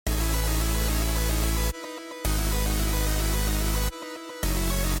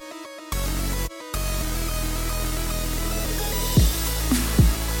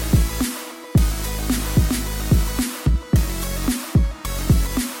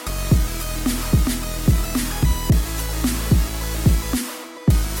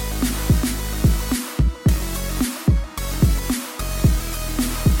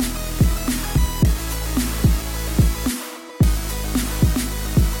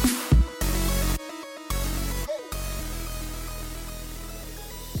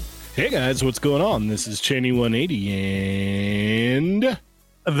Hey guys, what's going on? This is Cheney 180 and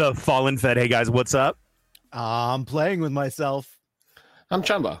The Fallen Fed. Hey guys, what's up? I'm playing with myself. I'm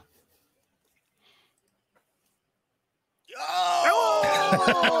Chamba.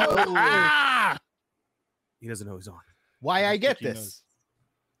 Ah! He doesn't know he's on. Why I get He knows. this?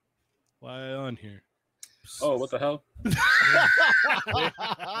 Why on here? Oh, what the hell?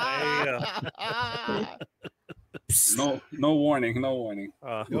 No warning. No warning.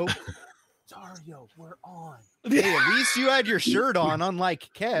 Nope. Dario, we're on. Hey, at least you had your shirt on, unlike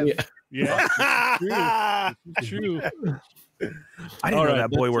Kev. Yeah. Yeah, true. I didn't All know right, that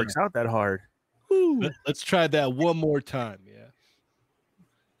boy let's, works out that hard. Let's try that one more time. Yeah,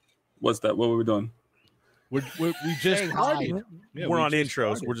 What's that? What were we doing? we just Saying hi. started. Yeah, We're we on just intros.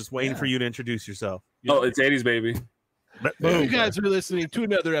 started. We're just waiting Yeah. for you to introduce yourself. Yeah. Oh, it's 80s, baby. You guys are listening to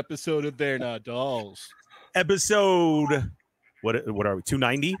another episode of They're Not Dolls. Episode. What are we?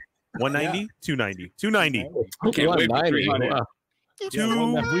 290? 190? 290. 290. I can't wait for 300. Wow.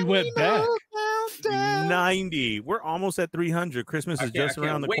 We went back. 290. We're almost at 300. Christmas I is can't- just I can't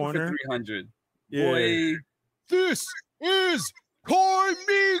around the wait for corner. 300. Yeah. Boy. This is Corn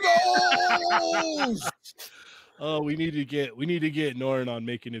Migos. Oh, we need to get Norin on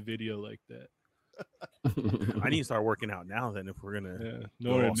making a video like that. I need to start working out now then if we're going to. Yeah,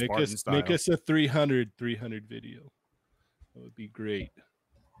 Go all Norin, Spartan make style. us a 300 video. That would be great.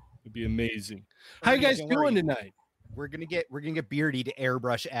 It'd be amazing. How you guys Don't doing worry. tonight? We're gonna get Beardy to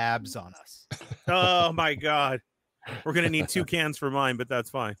airbrush abs on us. Oh my God. We're going to need 2 cans for mine, but that's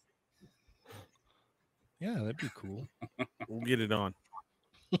fine. Yeah, that'd be cool. We'll get it on.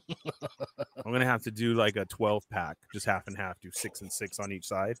 I'm gonna have to do like a 12 pack, just half and half, do 6 and 6 on each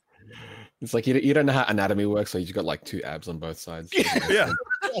side. It's like you don't know how anatomy works, so you just got like 2 abs on both sides. Yeah,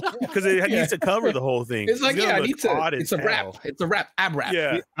 because it needs to cover the whole thing. It's like, gonna yeah, I look need to. odd It's as a wrap. hell. It's a wrap. Ab wrap.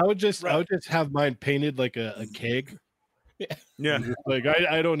 Yeah, I would just have mine painted like a keg. yeah. Like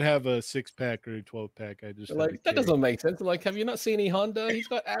I don't have a 6-pack or a 12-pack. I just have a Like that keg. doesn't make sense. Like, have you not seen any Honda? He's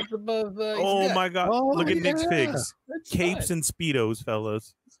got abs above. Oh my God! Oh, Look at Nick's yeah. pigs. That's Capes fine. and speedos,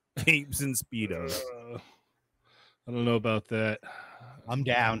 fellas. Capes and speedos. I don't know about that. I'm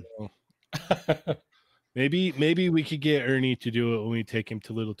down. Maybe we could get Ernie to do it when we take him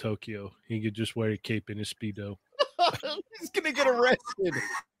to Little Tokyo. He could just wear a cape and a speedo. He's gonna get arrested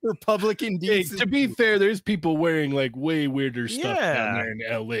for public Hey, indecency. to be fair, there's people wearing like way weirder stuff down Yeah. there in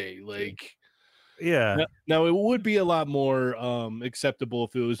LA. Like Yeah, now it would be a lot more acceptable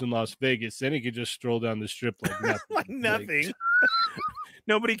if it was in Las Vegas. Then he could just stroll down the strip like nothing. like nothing.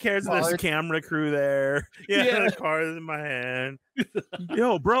 Nobody cares. There's a Cars. camera crew there. Yeah, Yeah. the car is in my hand.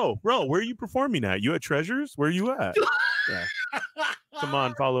 Yo, bro, where are you performing at? You at Treasures? Where you at? Yeah. Come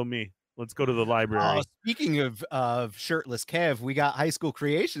on, follow me. Let's go to the library. Oh, speaking of shirtless Kev, we got High School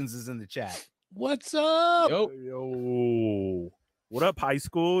Creations is in the chat. What's up? Yo, what up, high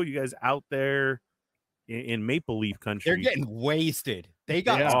school? You guys out there in Maple Leaf country? They're getting wasted. They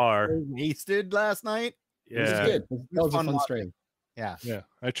got They are. so wasted last night. This is Yeah. good. That was a fun fun watching. stream. Yeah. Yeah,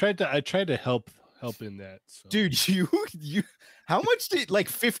 I tried to help in that. So. Dude, you how much did like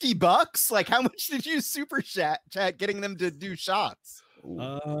 $50? Like how much did you super chat getting them to do shots?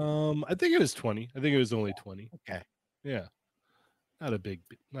 I think it was 20. I think it was only 20. Okay. Yeah, not a big.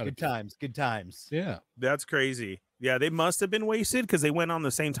 Good times, good times. Yeah. That's crazy. Yeah, they must have been wasted because they went on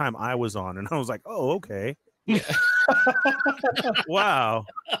the same time I was on, and I was like, "Oh, okay." Wow.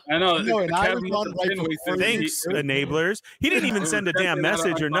 I know. No, and I Kevin was must on have right been before wasted. Thanks, He- enablers. He didn't even it was send a damn definitely not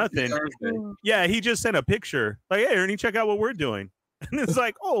message on or a fucking nothing. Thursday. Yeah, he just sent a picture. Like, hey, Ernie, check out what we're doing. And it's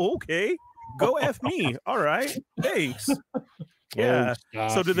like, oh, okay. Go F me. All right. Thanks. Yeah. Oh,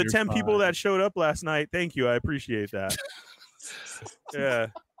 So to the you're 10 people fine. that showed up last night, thank you. I appreciate that. Yeah.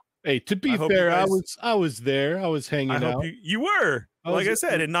 Hey, to be I hope you fair, guys- I was there. I was hanging I out. hope you were. I Like I was-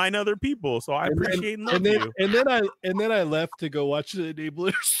 said, and 9 other people. So I And then- appreciate and love and then, you. and then I left to go watch the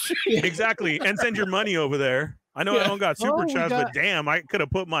enablers. Exactly. And send your money over there. I know I Yeah. don't got super Oh, we chats, got- but damn, I could have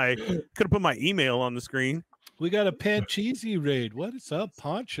put my email on the screen. We got a Pan Cheesy raid. What is up,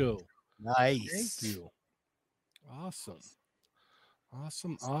 Poncho? Nice. Thank you. Awesome.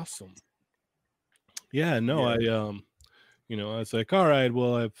 Yeah, no, Yeah. I was like, all right,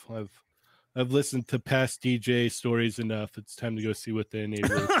 well, I've listened to past DJ stories enough. It's time to go see what the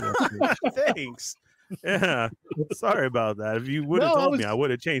enablers. Thanks. Yeah. Sorry about that. If you would have No, I told me, was- I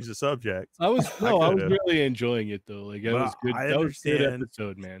would have changed the subject. I was I was could've. really enjoying it though. Like that Well, was good. I That was a good understand.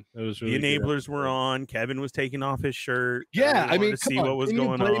 episode, man. That was The really good enablers were episode. on. Kevin was taking off his shirt. Yeah, Everyone I mean, wanted to come see on. what was Can you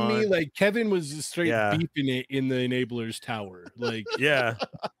going blame on. me? Like Kevin was just straight Yeah. beeping it in the enablers tower. Like Yeah.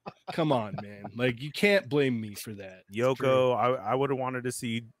 Come on, man. Like, you can't blame me for that. It's true. Yoko, I would have wanted to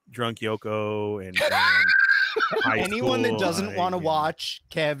see drunk Yoko and high Anyone that school, doesn't want to yeah. watch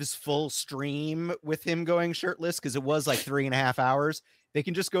Kev's full stream with him going shirtless, because it was like 3.5 hours, they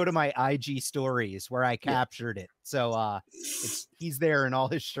can just go to my IG stories where I captured it. So he's there in all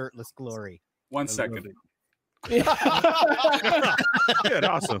his shirtless glory. 1 second. Good,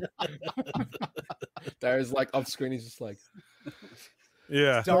 awesome. There's like off screen. He's just like,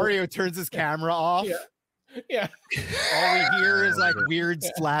 Yeah. Dario turns his camera off. yeah. All we hear is like weird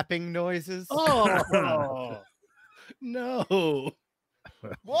slapping noises. Oh, no.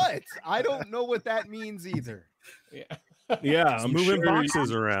 What? I don't know what that means either. Yeah, He's I'm moving sure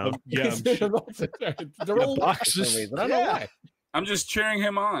boxes around. Yeah, I'm sure. They're all boxes. For some reason. I don't know Yeah. why. I'm just cheering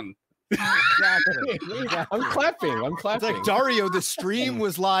him on. Exactly. I'm clapping. I'm It's clapping. like, Dario, the stream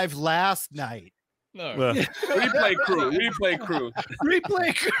was live last night. No. Replay crew. Replay crew.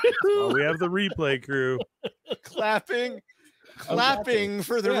 Replay crew. Oh, we have the replay crew. Clapping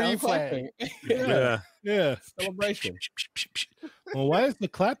for the Yeah, I'm replay. clapping. Yeah. Yeah. Celebration. Well, why is the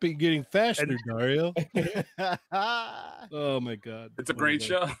clapping getting faster, Dario? Oh my God. It's a great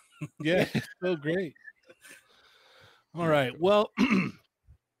show. Yeah, it's so great. All right. Well,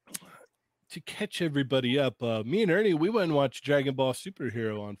 to catch everybody up, me and Ernie, we went and watched Dragon Ball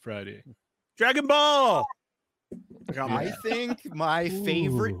Superhero on Friday. Dragon Ball. I got my, I think my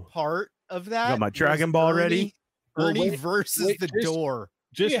favorite Ooh. part of that got my was Dragon Ball ready. Ernie Well, versus wait, the just- door.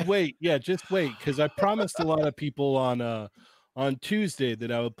 Just Yeah. wait. Yeah, just wait. Because I promised a lot of people on Tuesday that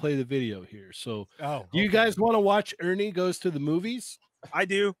I would play the video here. So Oh, do you guys want to watch Ernie Goes to the Movies? I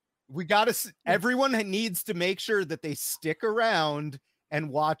do. we got to. Everyone needs to make sure that they stick around and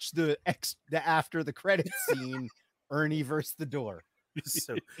watch the after the credit scene. Ernie versus the door.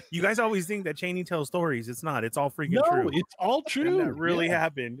 So you guys always think that Chaney tells stories. It's not. It's all freaking No, true. it's all And true. that really yeah.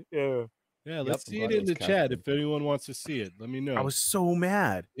 happened. Yeah. Yeah, let's I'm see glad it it in was the chat captured. if anyone wants to see it. Let me know. I was so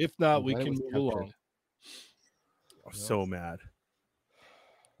mad. If not, I'm we glad it can was move captured. along. I was so mad.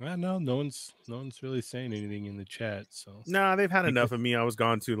 Well, no one's really saying anything in the chat. So Nah, they've had enough of me. I was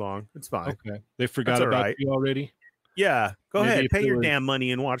gone too long. It's fine. okay, they forgot all about right. you already. Yeah. Go Maybe ahead. if Pay it your was- damn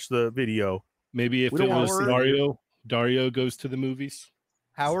money and watch the video. Maybe if We it don't was want- Dario goes to the movies.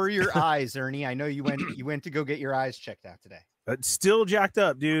 How are your eyes, Ernie? I know you went to go get your eyes checked out today. But still jacked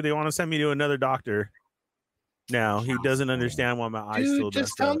up, dude. They want to send me to another doctor. Now he doesn't understand why my eyes still Dude, just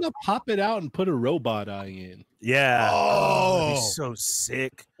messed tell up. him to pop it out and put a robot eye in. Yeah. Oh. he's so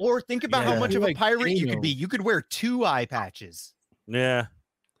sick. Or think about how Yeah. much of a Like pirate you Kano. could be. You could wear 2 eye patches. Yeah.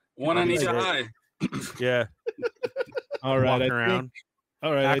 One on each Like it. eye. Yeah. All right, Walk I around. think,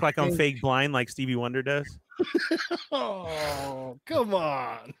 all right, Act like I'm think- fake blind like Stevie Wonder does. Oh, come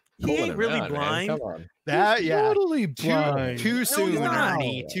on. He Calling ain't him really out, man. blind. Come on. That He's yeah. totally Too, blind. too soon, he's not.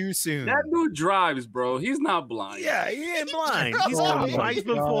 Ernie. Too soon. That dude drives, bro. He's not blind. Yeah, he ain't blind. He's Oh got my bikes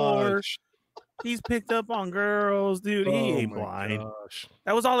before. gosh. He's picked up on girls, dude. He Oh ain't my blind. gosh.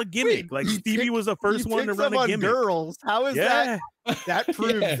 That was all a gimmick. Wait, like he Stevie picked- was the first He one to picks run up a on gimmick. girls. How is Yeah, that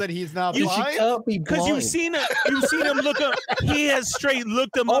proves Yeah. that he's not You blind? can't be because blind. you've seen him look up. He has straight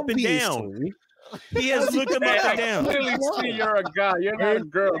looked him up and down. Obviously. He has looked him Hey, up I and down. clearly see you're a guy. You're not a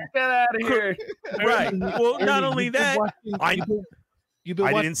girl. Get out of here. Right. Well, not Ernie, only you've been that, watching- you've been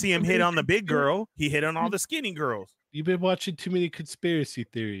I watching didn't see him too hit many on the big conspiracy- girl. He hit on all the skinny girls. You've been watching too many conspiracy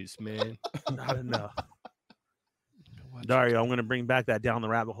theories, man. Not enough. Dario, I'm gonna bring back that down the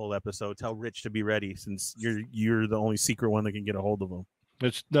rabbit hole episode. Tell Rich to be ready, since you're the only secret one that can get a hold of him.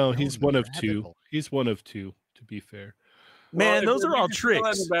 No, he's the one of rabbit two. hole. He's one of two, to be fair. Man, Well, those if are all you feel any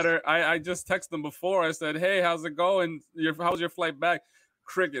tricks. Better. I just texted them before. I said, "Hey, how's it going? How's your flight back?"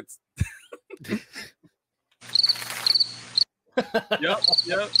 Crickets. Yep.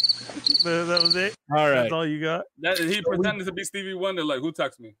 That was it. All right. That's all you got. That he pretended to be Stevie Wonder. Like, who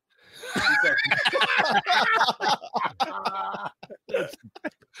texted me? Who texted me?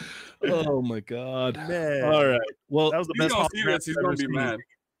 Oh my god. Man, All right. Well, that was the He's best. gonna see this. He's gonna be seen. mad.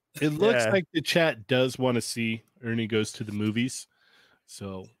 it looks Yeah. like the chat does want to see Ernie Goes to the Movies.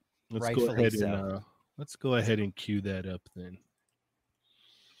 So let's go Rightfully ahead so. and let's go ahead and cue that up then.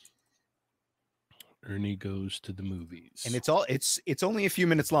 Ernie Goes to the Movies. And it's only a few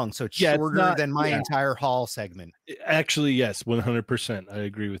minutes long, so it's Yeah, it's shorter not- than my yeah. entire hall segment. Actually, yes, 100%. I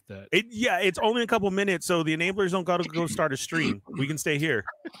agree with that. It's only a couple minutes, so the enablers don't gotta go start a stream. We can stay here.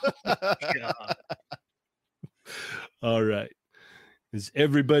 All right. Is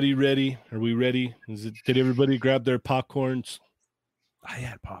everybody ready? Are we ready? Did everybody grab their popcorns? I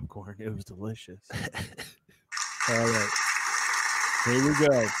had popcorn. It was delicious. All right. Here we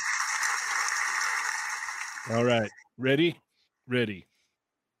go. All right. Ready? Ready.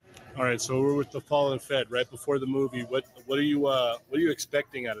 All right, so we're with the Fallen Fed right before the movie. What are you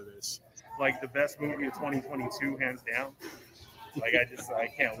expecting out of this? Like the best movie of 2022, hands down. Like I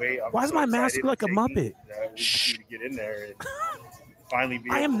can't wait. Why is my mask like a Muppet? We just need to get in there and finally be.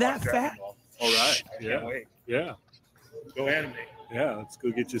 I able am to that watch Dragon fat. Ball. All right. I can't wait. Yeah. Go anime. Yeah. Let's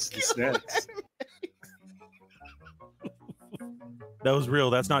go get you some snacks. That was real.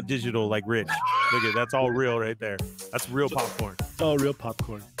 That's not digital like Rich. Look at that's all real right there. That's real popcorn. It's all real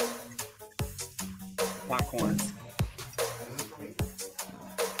popcorn. Popcorn.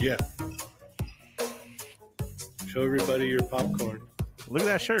 Yeah. Show everybody your popcorn. Look at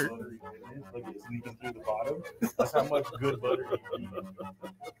that shirt. Look, it's leaking through the bottom. That's how much good butter you eat.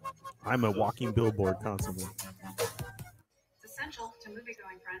 I'm a walking billboard constantly. It's essential to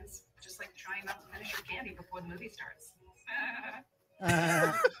movie-going friends, just like trying not to finish your candy before the movie starts.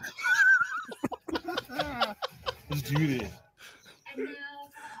 Let's do this. And now,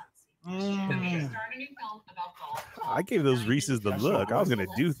 start a new film about golf. I gave those Reese's the look. I was gonna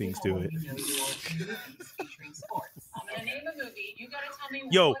do things to it. Featuring sports. I'm gonna name a movie. You gotta tell me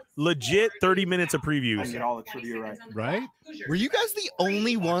Yo, what legit sport 30 it minutes of is. I previews. get all the trivia right. Right? Were you guys the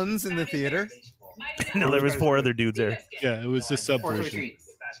only ones in the theater? No, there was 4 other dudes there. Yeah, it was the sub version.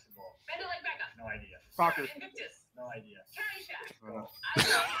 Basketball. Bend it like Becca. No idea. Soccer. Invictus. No idea.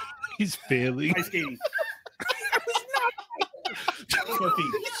 Caddyshack. He's failing. Ice skating. Flippy.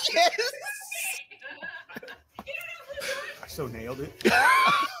 Yes. I so nailed it.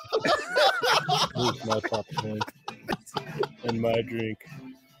 Here's my popcorn and my drink.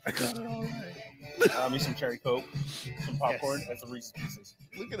 I got it all right. Me some cherry coke, some popcorn, and some Reese's Pieces.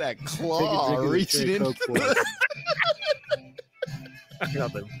 Look at that Take a claw drink of the reaching Cherry in. Coke for us.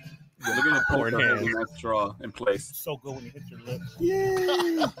 Nothing. Look at the Popcorn popcorn hands. in that straw in place. So good when you hit your lips.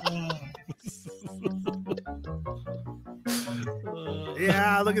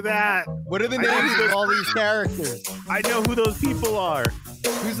 Yeah, look at that. What are the names of all these characters? I know who those people are.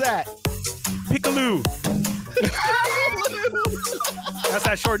 Who's that? Pickaloo. That's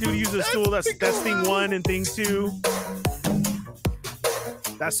that short dude who uses a stool. That's thing 1 and thing 2.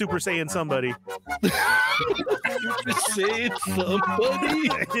 That's Super Saiyan somebody. Just say it's somebody.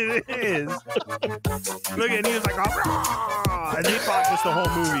 It is. Look at he was like, "Rah!" And they fought just the whole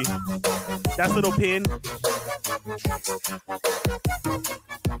movie. That's little Pin.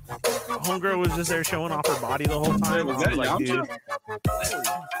 Homegirl was just there showing off her body the whole time. Was I that was like, Yamcha? dude.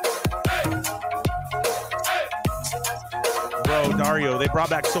 Bro, Dario, they brought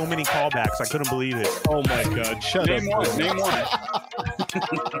back so many callbacks. I couldn't believe it. Oh my God! Shut Name up. one. Name one.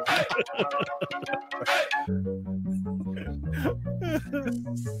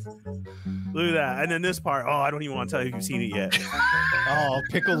 Look at that. And then this part. Oh, I don't even want to tell you if you've seen it yet. Oh,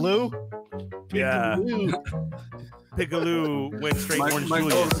 Pickaloo. Yeah. Pickaloo went straight Orange Michael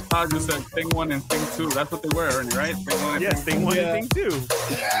Julius. just said thing 1 and thing 2. That's what they were, Ernie, right? Thing 1 and Yes, thing 1 Yeah. and thing 2.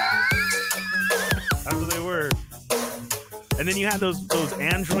 That's what they were. And then you had those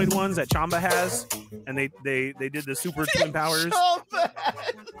android ones that Chamba has, and they did the super twin powers,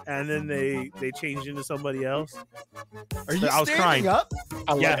 and then they changed into somebody else. Are you I was standing crying. up?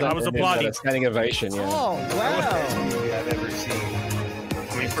 I love Yeah, that I was when there's applauding. a standing ovation. Yeah. Oh, wow. Movie I've ever seen.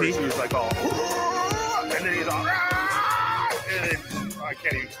 When first he was like all, and then he's all, and then I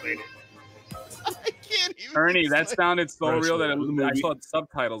can't even explain it. I can't even. Ernie, that explain- sounded so First real that one, it was, the I movie. saw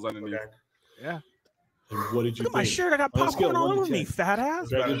subtitles underneath. Okay. And what did you Look at my think? shirt. I got On a scale popcorn of all 1 to over me, 10. fat ass.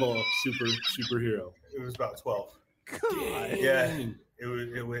 Dragon Ball superhero. It was about 12. God. Yeah,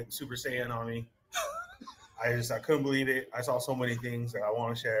 it went Super Saiyan on me. I couldn't believe it. I saw so many things that I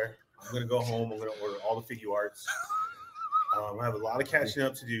want to share. I'm gonna go home. I'm gonna order all the figure arts. I have a lot of catching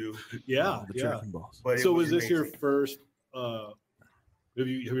up to do. Yeah, The yeah. Dragon Balls. But it So was this your amazing. first? Have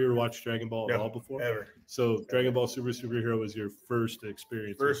you ever watched Dragon Ball at No, all before? ever? So Dragon Ball Superhero was your first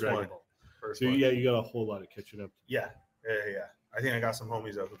experience First with Dragon one. Ball. First So one. yeah, you got a whole lot of catching up. Yeah. I think I got some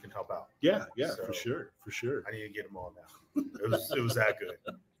homies though who can help out. Yeah, So- for sure. I need to get them all now. It was that good.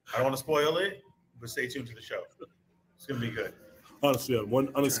 I don't want to spoil it, but stay tuned to the show. It's gonna be good. Honestly,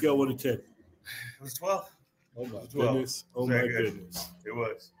 on a scale of 1 to 10. It was 12. Oh my 12. goodness! Oh Was my that good? goodness! It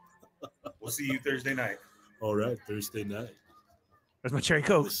was. We'll see you Thursday night. All right, Thursday night. There's my cherry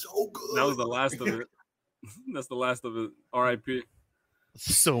coke. So good. That was the last of it. That's the last of it. R.I.P.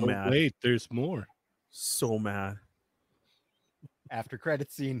 So Oh, mad. wait, there's more. So mad. After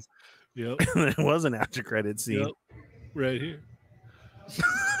credit scene. Yep, It was an after credit scene. yep, right here.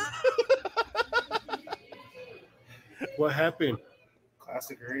 What happened?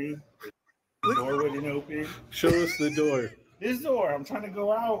 Classic Ernie. The door wouldn't open. Show us the door. This door. I'm trying to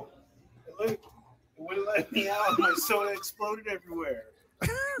go out. Look, it wouldn't let me out. My soda exploded everywhere.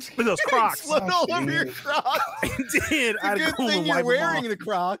 With those Crocs. Explode all over your Crocs. I did. I had to Good go home thing and you're wipe them wearing off. the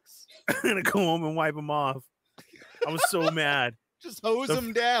Crocs. I had to go home and wipe them off. I was so mad. Just hose The-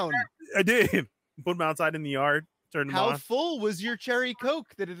 them down. I did. Put them outside in the yard. Turned them How on. full was your cherry Coke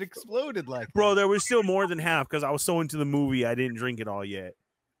that it exploded like? Bro, that? there was still more than half because I was so into the movie. I didn't drink it all yet.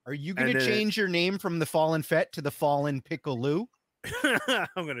 Are you and gonna then- change your name from the Fallen Fett to the Fallen Pickle-Loo?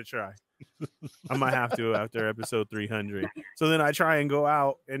 I'm gonna try. I might have to after episode 300. So then I try and go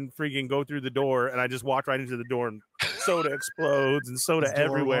out and freaking go through the door, and I just walk right into the door, and soda explodes and soda Door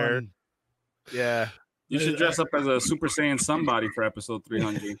everywhere. one. Yeah. You should dress up as a Super Saiyan somebody for episode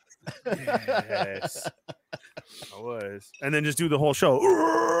 300. Yes. I was. And then just do the whole show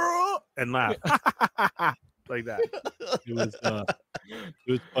and laugh like that. It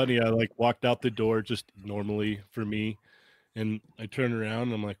was funny. I like walked out the door just normally for me, and I turn around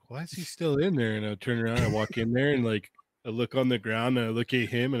and I'm like, why is he still in there? And I turn around, I walk in there, and like I look on the ground and I look at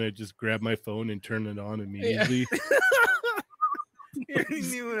him, and I just grab my phone and turn it on immediately.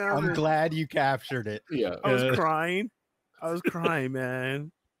 I'm glad you captured it. Yeah. I was crying. I was crying,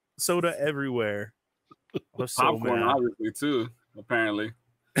 man. Soda everywhere. I was so Popcorn, mad. obviously, too, apparently.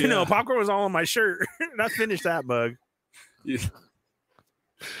 You know, popcorn was all on my shirt. I finished that bug. You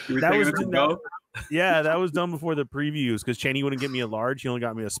were That taking was it to the- go? Yeah, that was done before the previews because Cheney wouldn't get me a large. He only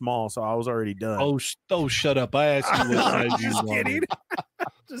got me a small, so I was already done. Oh, shut up! I asked you what size you Just kidding. wanted.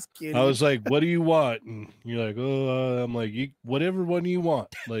 Just kidding. I was like, "What do you want?" And you're like, "Oh, I'm like, whatever one you want.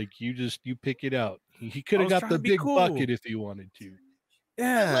 Like, you pick it out." He could I have was got trying the to be big cool. bucket if he wanted to.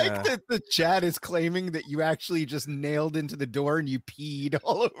 yeah. I like that the chat is claiming that you actually just nailed into the door and you peed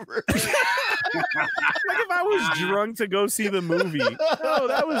all over. Like if I was drunk to go see the movie. No,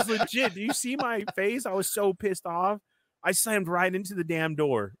 that was legit. Do you see my face? I was so pissed off. I slammed right into the damn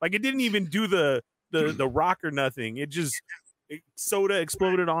door. Like it didn't even do the rock or nothing. Soda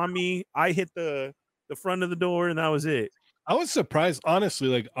exploded on me. I hit the front of the door and that was it. I was surprised,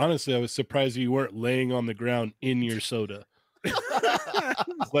 honestly. I was surprised you weren't laying on the ground in your soda.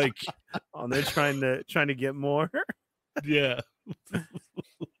 Like, Oh, they're trying to get more. yeah.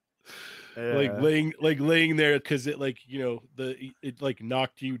 Yeah. like laying there because it it like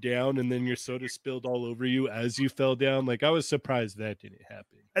knocked you down and then your soda spilled all over you as you fell down. Like I was surprised that didn't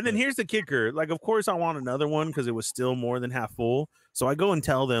happen. And then But- here's the kicker. Like, of course, I want another one because it was still more than half full. So I go and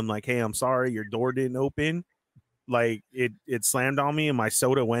tell them, like, hey, I'm sorry, your door didn't open. Like it slammed on me and my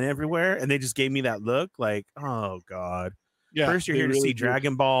soda went everywhere. And they just gave me that look like, oh God. yeah, First you're they here to really see did.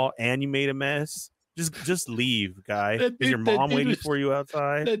 Dragon Ball and you made a mess. Just leave, guy. That Is your dude- that mom dude waiting was- for you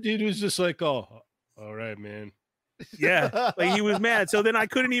outside? That dude was just like, oh, all right, man. Yeah. Like he was mad. So then I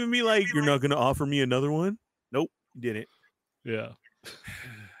couldn't even be like, you're not gonna offer me another one? Nope, you didn't. Yeah.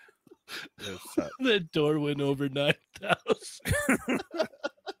 It sucked. That door went over 9,000.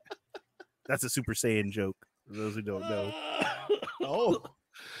 That's a Super Saiyan joke. For those who don't know. Oh,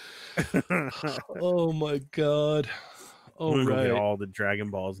 Oh my god. We're Oh gonna get right. all the Dragon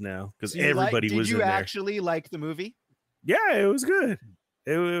Balls now because Do you like- everybody was Did in you there. actually like the movie? Yeah, it was good.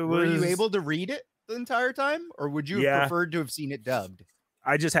 It was. Were you able to read it the entire time, or would you have Yeah. preferred to have seen it dubbed?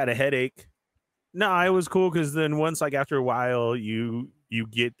 I just had a headache. No, it was cool because then once, like after a while, you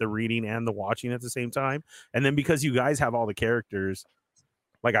get the reading and the watching at the same time, and then because you guys have all the characters,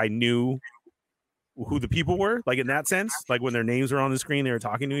 like I knew who the people were, like in that sense, like when their names were on the screen, they were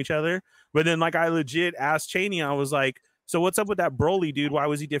talking to each other. But then, like I legit asked Cheney, I was like, "So what's up with that Broly dude? Why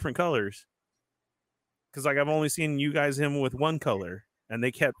was he different colors?" Because like I've only seen you guys him with one color, and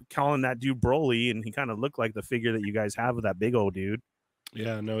they kept calling that dude Broly, and he kind of looked like the figure that you guys have with that big old dude.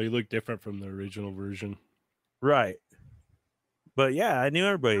 Yeah, no, he looked different from the original version. Right. But yeah, I knew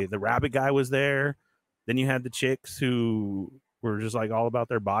everybody. The rabbit guy was there. Then you had the chicks who were just like all about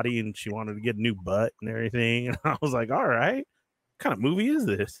their body and she wanted to get a new butt and everything. And I was like, all right, what kind of movie is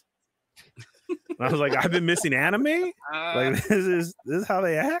this? And I was like, I've been missing anime? Like this is how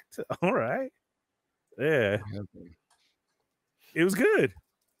they act? All right. Yeah. It was good.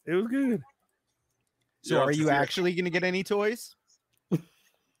 It was good. So, Yeah, are you yeah. actually going to get any toys?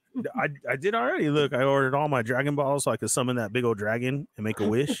 I did already. Look, I ordered all my Dragon Balls so I could summon that big old dragon and make a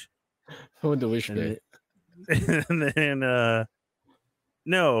wish. I wonder wish And, me. and then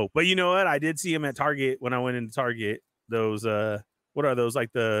no, but you know what? I did see him at Target when I went into Target. Those what are those?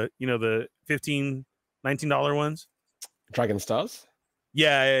 Like the the $19 ones? Dragon Stars?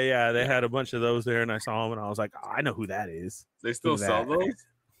 Yeah. They had a bunch of those there, and I saw them, and I was like, I know who that is. They still Who's sell that? those?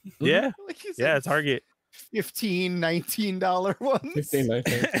 Yeah, Like you yeah, said, Target. $15, $19 ones. 15,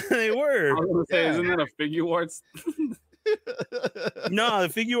 19. They I were. was gonna say, Yeah. isn't that a figure arts? No, the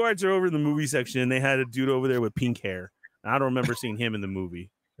figure arts are over in the movie section. They had a dude over there with pink hair. I don't remember seeing him in the movie.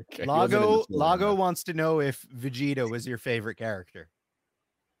 Okay, he wasn't in Lago this movie, Lago no. wants to know if Vegeta was your favorite character.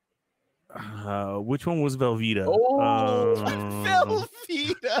 Which one was Velveeta? Oh,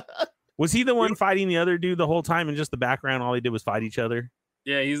 Velveeta. Was he the one fighting the other dude the whole time in just the background? All he did was fight each other.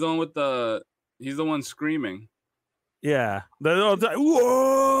 Yeah, he's the one with the. He's the one screaming. Yeah.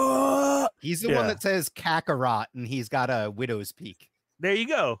 Whoa! He's the Yeah. one that says Kakarot, and he's got a widow's peak. There you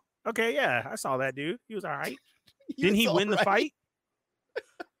go. Okay, yeah, I saw that dude. He was all right. He Didn't was he all win the right. fight?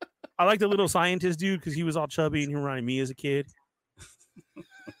 I like the little scientist dude because he was all chubby and he reminded me as a kid.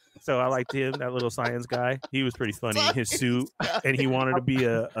 So I liked him, that little science guy. He was pretty funny in his suit, and he wanted to be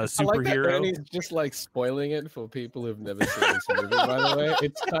a I like that superhero. Ernie's just like spoiling it for people who've never seen this movie. By the way,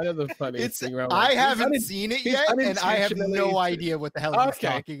 it's kind of the funniest It's thing. Where I'm I like, haven't he's seen it he's yet, and I have unintentionally- no idea what the hell he's Okay.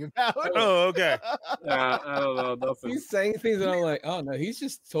 talking about. Oh, okay. Yeah, I don't know. Nothing. He's saying things that I'm like, oh no, he's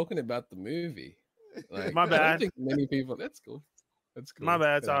just talking about the movie. Like, My I don't bad. think many people. That's cool. That's cool. My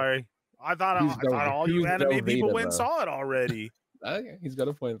bad. Yeah. Sorry. I thought Who's all you who's anime people Velveeta, went and though? saw it already. Okay, he's got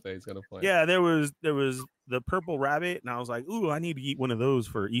a point there. He's got a point. Yeah, there was the purple rabbit, and I was like, ooh, I need to eat one of those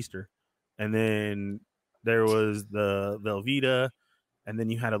for Easter. And then there was the Velveeta, and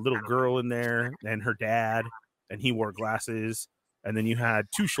then you had a little girl in there and her dad, and he wore glasses. And then you had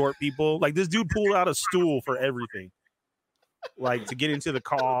two short people. Like this dude pulled out a stool for everything, like to get into the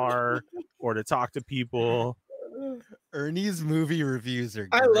car or to talk to people. Ernie's movie reviews are.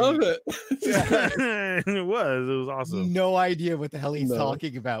 I love great. it. It was awesome. No idea what the hell he's No.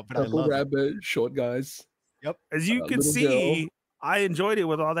 talking about, but I Purple love it. rabbit, short guys. As you can little see, girl. I enjoyed it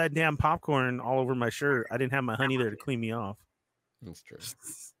with all that damn popcorn all over my shirt. I didn't have my honey there to clean me off. That's true.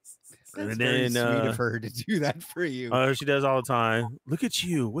 That's And very then, sweet of her to do that for you. She does all the time. Look at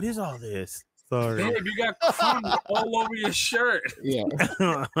you. What is all this? Sorry. Babe, you got crumbs all over your shirt. Yeah.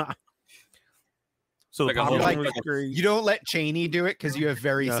 So Like the a whole- popcorn Like- was great. You don't let Cheney do it because you have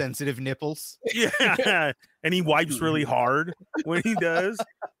very No. sensitive nipples. Yeah. And he wipes really hard when he does.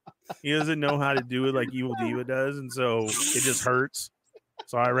 He doesn't know how to do it like Evil Diva does, and so it just hurts.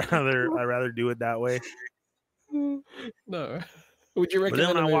 So I rather do it that way. No. Would you But recommend?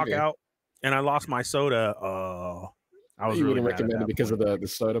 then when a I walk movie? out and I lost my soda, I was you really wouldn't mad at recommend that it because point. of the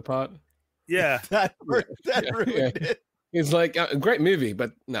soda part. Yeah. That Yeah, ruined yeah. it. It's like a great movie,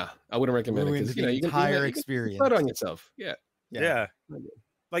 but nah, I wouldn't recommend it Ruined because the you can entire you can experience. put on yourself. Yeah. Yeah.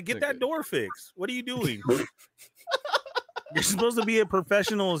 Like, get that Okay. door fixed. What are you doing? You're supposed to be a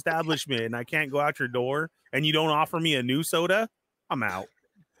professional establishment, and I can't go out your door, and you don't offer me a new soda. I'm out.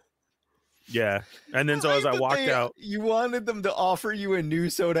 Yeah. And then so as I Like that walked they- out, you wanted them to offer you a new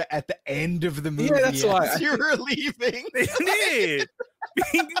soda at the end of the movie. that's why as I- you were leaving. they did.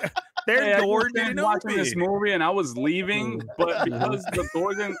 Their Hey, I door just finished didn't watching this open. movie and I was leaving, but because the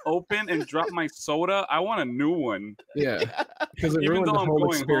door didn't open and dropped my soda, I want a new one. Yeah. Because it Even ruined though the I'm whole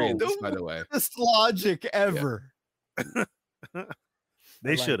going experience, home. by the way. Best logic ever.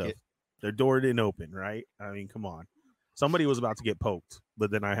 They like should have. it. Their door didn't open, right? I mean, come on. Somebody was about to get poked, but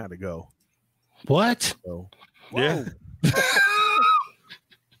then I had to go. What? So yeah.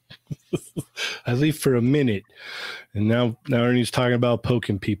 I leave for a minute, and now Ernie's talking about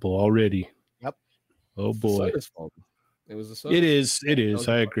poking people already. Yep. Oh boy, Soda's fault. It was a soda. it is. It is.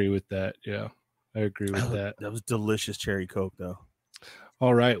 Okay. I agree with that. Yeah, I agree with that. That was delicious cherry Coke, though.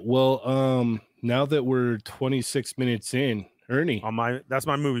 All right. Well, now that we're 26 minutes in, Ernie, That's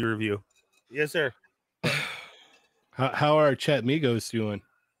my movie review. Yes, sir. how are our chat migos doing?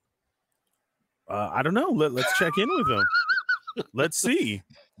 I don't know. Let's check in with them. Let's see.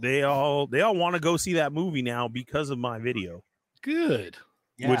 They all want to go see that movie now because of my video, Good.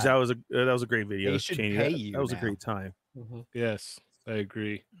 which that was a great video. They should Cheney. pay That- you that was a now. great time. Mhm. Yes, I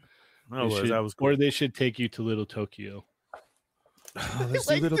agree. That was cool. Or they should take you to Little Tokyo. Let's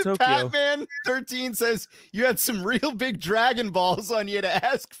do Like Little the Tokyo. Batman 13 says, you had some real big Dragon Balls on you to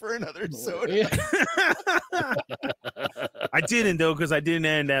ask for another soda. Yeah. I didn't though, because I didn't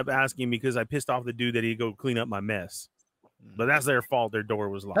end up asking because I pissed off the dude that he'd go clean up my mess. But that's their fault. Their door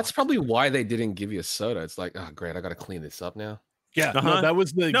was locked. That's probably why they didn't give you a soda. It's like, oh, great, I got to clean this up now. Yeah, Uh-huh. no, that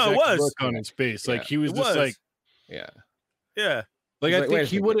was the No, it exact was. look on his face. Like Yeah, he was it just was. like Yeah. yeah. I He's think wait a he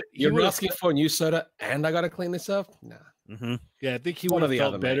second, would. You're asking for a new soda, and I got to clean this up. Nah. Mm-hmm. Yeah, I think he One would or have the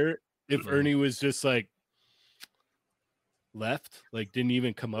felt other, mate. better if Mhm. Ernie was just like left, like didn't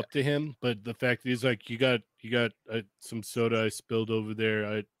even come up to him. But the fact that he's like, you got some soda I spilled over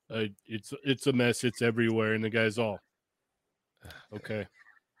there. It's a mess. It's everywhere, and the guy's all okay.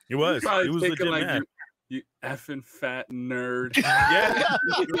 He was. Probably He was thinking legit mad. you effing fat nerd. Yeah.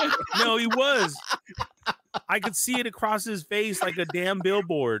 No, he was. I could see it across his face like a damn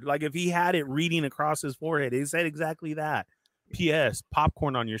billboard. Like if he had it reading across his forehead. He said exactly that. P.S.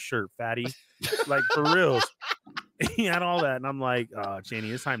 popcorn on your shirt, fatty. Like, for real. He had all that. And I'm like,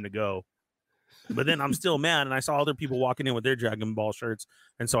 Cheney, it's time to go. But then I'm still mad. And I saw other people walking in with their Dragon Ball shirts.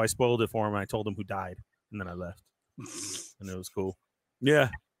 And so I spoiled it for him. And I told him who died. And then I left. And it was cool. Yeah.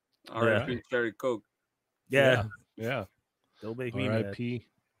 R.I.P. Cherry Coke. Yeah. Yeah. Still make me mad. R.I.P.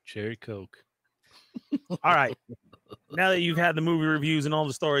 Cherry Coke. All right. Now that you've had the movie reviews and all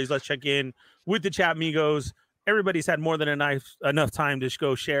the stories, let's check in with the Chat Migos. Everybody's had more than enough time to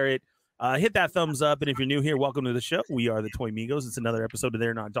go share it. Hit that thumbs up. And if you're new here, welcome to the show. We are the Toy Migos. It's another episode of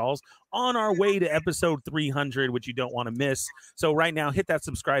They're Not Dolls on our way to episode 300, which you don't want to miss. So right now, hit that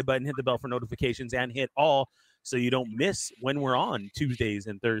subscribe button, hit the bell for notifications, and hit all so you don't miss when we're on Tuesdays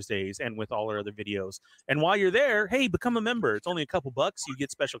and Thursdays and with all our other videos. And while you're there, hey, become a member. It's only a couple bucks. You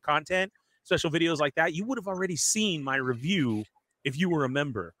get special content, special videos like that. You would have already seen my review if you were a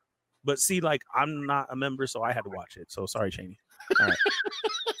member. But see, like, I'm not a member, so I had to watch it. So sorry, Cheney. All right.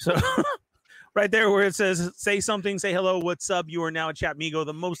 So right there where it says, say something, say hello, what's up? You are now a Chat Migo,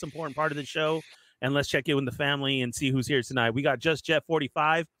 the most important part of the show. And let's check in with the family and see who's here tonight. We got Just Jet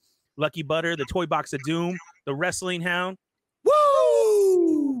 45, Lucky Butter, the Toy Box of Doom, the Wrestling Hound.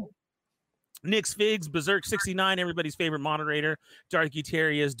 Woo! Nick's Figs, Berserk 69, everybody's favorite moderator, Darth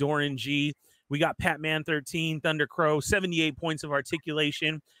Gutierrez, Doran G. We got Patman 13, Thunder Crow, 78 points of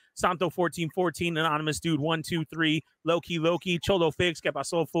articulation. Santo 1414, Anonymous Dude 123, Loki, Cholo Fix, Que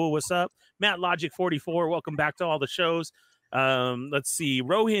Paso Fool, what's up? Matt Logic 44, welcome back to all the shows. Let's see,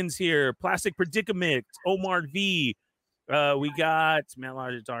 Rohin's here, Plastic Predicament, Omar V. We got Matt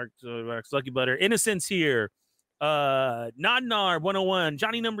Logic, Dark, Lucky Butter, Innocence here, Nadnar 101,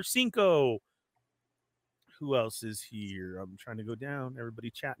 Johnny Number 5. Who else is here? I'm trying to go down.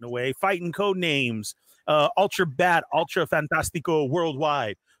 Everybody chatting away. Fighting Code Names. Ultra Bat, Ultra Fantastico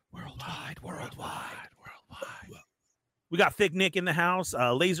Worldwide. We got Thick Nick in the house.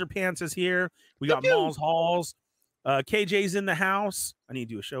 Laser Pants is here. We got Malls Halls. KJ's in the house. I need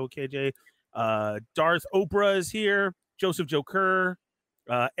to do a show, KJ. Darth Oprah is here. Joseph Joker.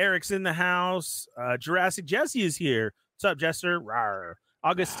 Eric's in the house. Jurassic Jesse is here. What's up, Jester? Rawr.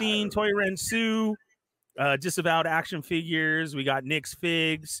 Augustine, Toy Ren Sue. Disavowed Action Figures. We got Nick's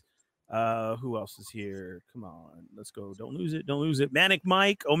Figs. Who else is here? Come on, let's go. Don't lose it. Manic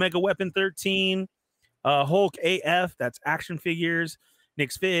Mike, Omega Weapon 13, Hulk AF, that's Action Figures,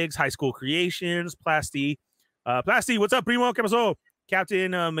 Nick's Figs, High School Creations, Plasty, what's up, Primo? ¿Qué pasó?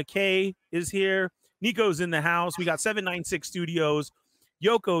 Captain McKay is here. Nico's in the house. We got 796 Studios.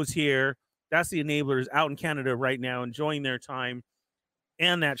 Yoko's here. That's the Enablers out in Canada right now, enjoying their time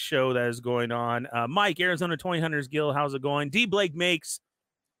and that show that is going on. Mike, Arizona Toy Hunters Guild, how's it going? D Blake Makes.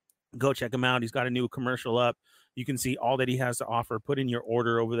 Go check him out. He's got a new commercial up. You can see all that he has to offer. Put in your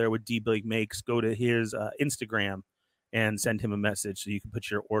order over there with D Blake Makes. Go to his Instagram and send him a message so you can put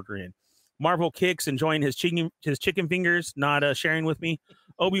your order in. Marvel Kicks enjoying his chicken fingers, not sharing with me.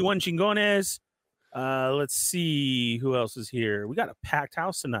 Obi-Wan Chingones. Let's see who else is here. We got a packed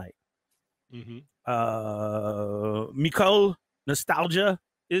house tonight. Mikol Nostalgia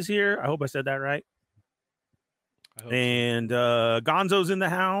is here. I hope I said that right. And Gonzo's in the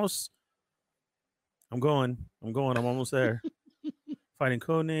house. I'm going. I'm almost there. Fighting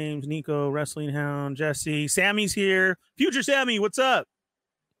Code Names, Nico, Wrestling Hound, Jesse. Sammy's here. Future Sammy, what's up?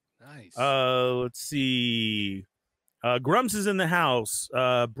 Nice. Let's see. Grumps is in the house.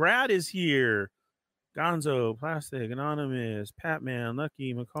 Brad is here. Gonzo, Plastic, Anonymous, Patman,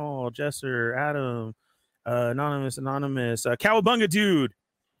 Lucky, McCall, Jesser, Adam, Anonymous, Cowabunga Dude.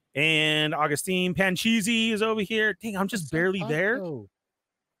 And Augustine Pancheesy is over here. Dang, I'm just barely there.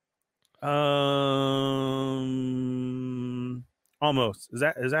 Almost. Is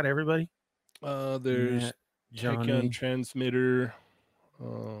that everybody? There's Johnny on Transmitter.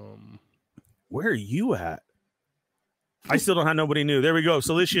 Where are you at? I still don't have nobody new. There we go.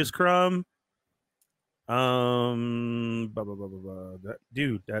 Salicious Crumb.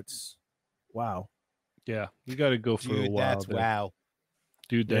 Dude, that's wow. Yeah, you got to go for a while. That's wow.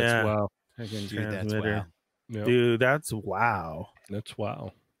 Dude, that's wow. Dude, that's wow. Yep. Dude, that's wow. That's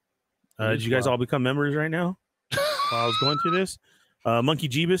wow. Did you guys all become members right now? While I was going through this. Monkey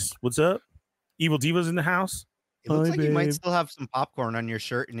Jeebus, what's up? Evil Diva's in the house. It looks like you might still have some popcorn on your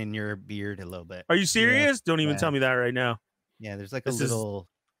shirt and in your beard a little bit. Are you serious? Yeah. Don't even tell me that right now. Yeah, there's like a little.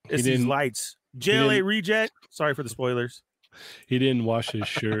 It's these lights. JLA Reject. Sorry for the spoilers. He didn't wash his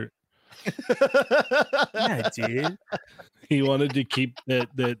shirt. Yeah, dude. He wanted to keep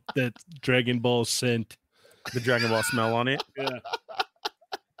that Dragon Ball scent. The Dragon Ball smell on it. Yeah.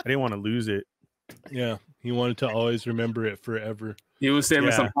 I didn't want to lose it. Yeah. He wanted to always remember it forever. He was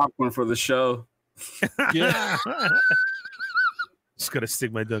saving some popcorn for the show. Yeah. gotta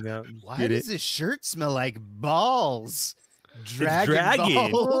stick my tongue out. Why Get does it? this shirt smell like balls?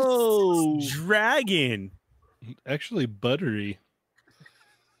 Dragon. balls. Dragon. Actually, buttery.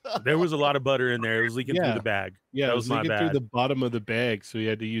 There was a lot of butter in there. It was leaking through Yeah. the bag. Yeah, That it was was my leaking through bad. the bottom of the bag, so he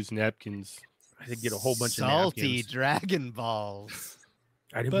had to use napkins. I had to get a whole bunch Salty of napkins. dragon balls.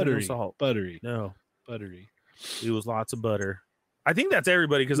 I didn't put no Buttery, salt. buttery, No, buttery. it was lots of butter. I think that's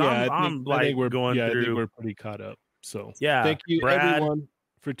everybody because Yeah, I'm I like think we're going I think through. we're pretty caught up. So Yeah, thank you Brad. everyone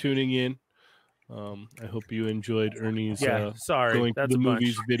for tuning in. I hope you enjoyed Ernie's Yeah, sorry, going through that's the a bunch.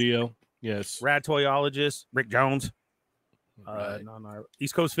 movies video. Yes. Rad Toyologist, Rick Jones, Right.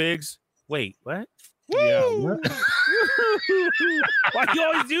 East Coast Figs. Wait, what? Yeah. Why do you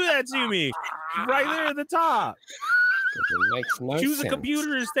always do that to me? Right there at the top. 'Cause it makes no Choose sense. a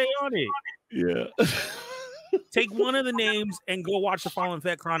computer and stay on it. Yeah. Take one of the names and go watch the Fallen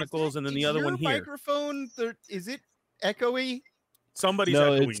Fett Chronicles, and then the Is other your one here. microphone, is it echoey? Somebody's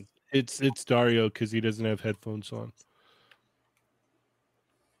No, echoing. it's Dario because he doesn't have headphones on.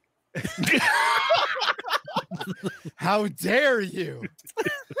 How dare you?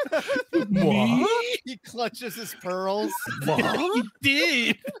 Me? He clutches his pearls. He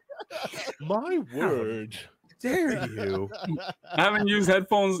did. My word. Dare you? I haven't used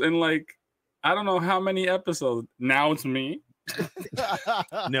headphones in like I don't know how many episodes. Now it's me.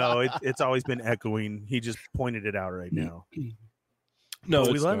 No, it's always been echoing. He just pointed it out right now. No, But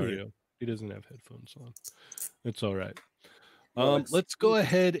we it's love you. Dario. He doesn't have headphones on. It's all right. Well, it's- Let's go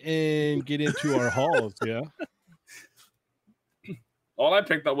ahead and get into our hauls. Yeah. All I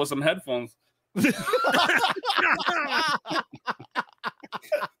picked up was some headphones.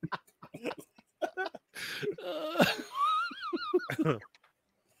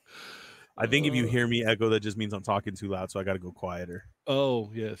 I think if you hear me echo, that just means I'm talking too loud, so I got to go quieter.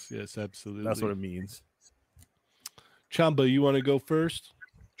 Oh yes, absolutely. That's what it means. Chamba, you want to go first?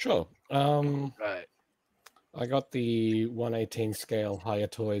 Sure. Right. I got the 118 scale Higher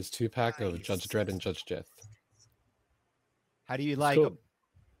Toys 2-pack of Judge Dredd and Judge Death. How do you like So- them?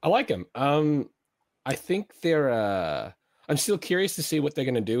 I like them. I think they're. I'm still curious to see what they're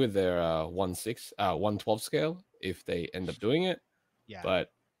going to do with their 112 scale if they end up doing it. Yeah.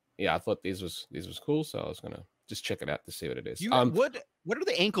 But yeah, I thought these was cool, so I was gonna just check it out to see what it is. What are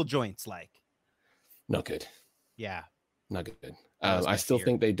the ankle joints like? Not good. Yeah. Not good. That's my I still fear.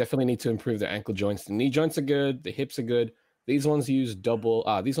 think they definitely need to improve their ankle joints. The knee joints are good. The hips are good. These ones use double.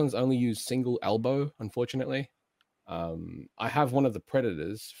 These ones only use single elbow. Unfortunately, I have one of the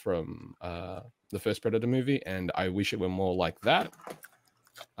Predators from the first Predator movie, and I wish it were more like that.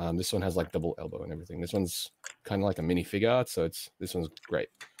 This one has like double elbow and everything. This one's kind of like a mini figure art, so this one's great.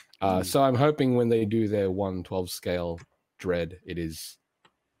 So I'm hoping when they do their 112 scale Dread, it is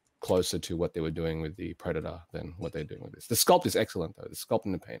closer to what they were doing with the Predator than what they're doing with this. The sculpt is excellent though. The sculpt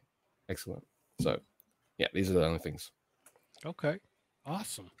and the paint, excellent. So yeah, these are the only things. Okay.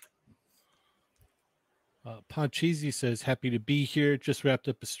 Awesome. Poncheezy says, happy to be here. Just wrapped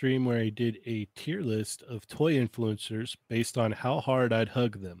up a stream where I did a tier list of toy influencers based on how hard I'd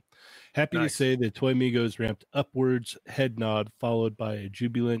hug them. Happy Nice. to say that Toy Migos ramped upwards, head nod, followed by a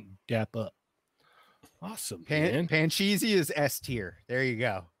jubilant dap up. Awesome, man. Pancheesy is S tier. There you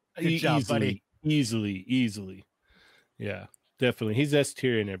go. Good job, buddy. Easily. Yeah, definitely. He's S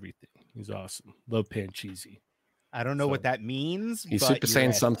tier and everything. He's awesome. Love Pancheesy. I don't know what So- that means. He's but Super you're Saiyan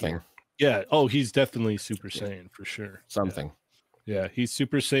S something. tier. Yeah. Oh, he's definitely Super Saiyan for sure. Something. Yeah, he's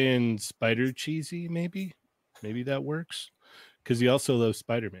Super Saiyan Spider Cheesy, maybe. Maybe that works. Because he also loves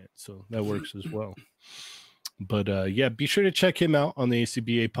Spider-Man, so that works as well. But yeah, be sure to check him out on the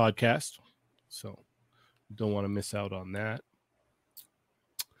ACBA podcast. So don't want to miss out on that.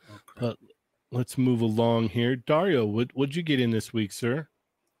 But let's move along here. Dario, what'd you get in this week, sir?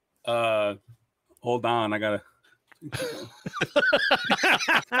 Hold on, I gotta.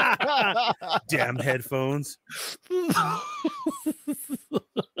 Damn headphones.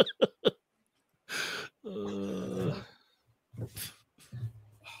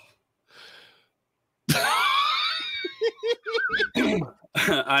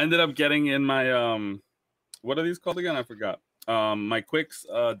 I ended up getting in my what are these called again? I forgot. My Quicks,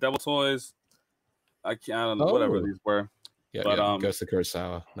 Devil Toys. I don't know whatever Oh. these were. Yeah, But, yeah. Ghost of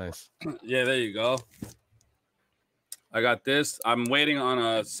Kurosawa. Nice. Yeah, there you go. I got this. I'm waiting on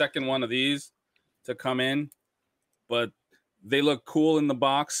a second one of these to come in, but they look cool in the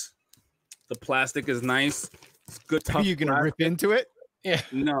box. The plastic is nice. It's good. Are Tough you gonna plastic. rip into it?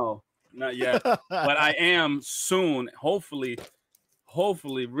 No, not yet. But I am soon, hopefully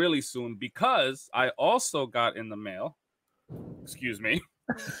really soon, because I also got in the mail. Excuse me.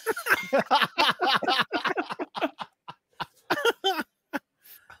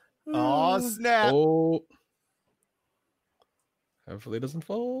 Oh snap! Oh. Hopefully it doesn't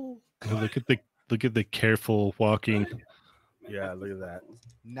fall. Oh, look at the careful walking. Yeah, look at that.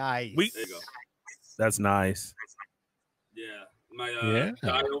 Nice. We- There you go. That's nice. Yeah, my Yeah.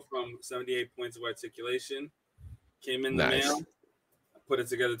 dial from 78 points of articulation came in the Nice. mail. I put it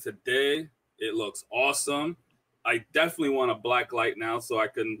together today. It looks awesome. I definitely want a black light now so I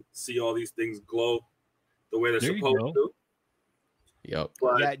can see all these things glow the way they're There you supposed go. to. Yep.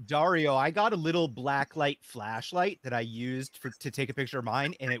 But Yeah, Dario, I got a little black light flashlight that I used to take a picture of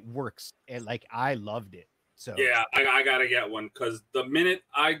mine, and it works. And like, I loved it. So yeah, I gotta get one because the minute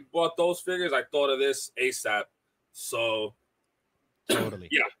I bought those figures, I thought of this ASAP. So totally.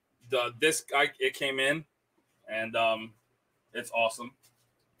 Yeah. It came in, and it's awesome.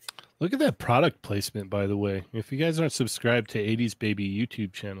 Look at that product placement, by the way. If you guys aren't subscribed to 80s Baby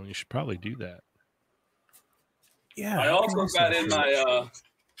YouTube channel, you should probably do that. Yeah. I also got in my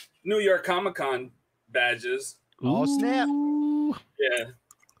New York Comic Con badges. Oh, snap. Ooh. Yeah,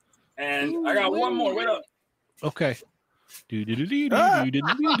 and I got one more. Wait up. Okay. Ah!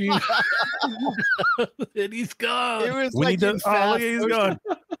 And he's gone. It was We like need the. in Oh, fast look, he's motion. gone.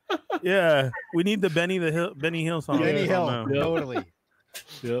 Yeah, we need the Benny Hill song. Benny Hill, now. Yep. totally.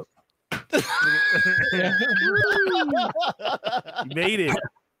 Yep. You made it.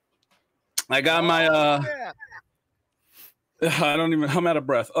 I got my Yeah. I'm out of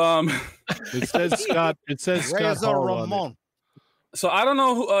breath. It says Scott. It says Scott Reza Hall on it. Ramon. So I don't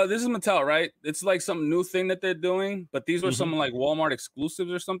know who this is Mattel, right? It's like some new thing that they're doing, but these were Mhm. some like Walmart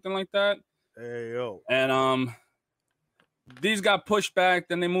exclusives or something like that. Hey yo. And these got pushed back,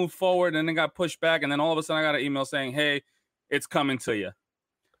 then they moved forward, and then got pushed back, and then all of a sudden I got an email saying, "Hey, it's coming to you."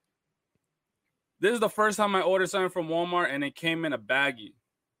 This is the first time I ordered something from Walmart, and it came in a baggie.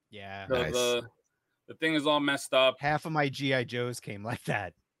 Yeah. The, Nice. the thing is all messed up. Half of my GI Joes came like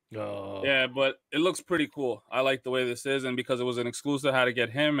that. Oh. Yeah, but it looks pretty cool. I like the way this is, and because it was an exclusive, I had to get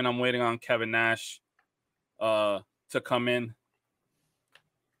him, and I'm waiting on Kevin Nash to come in.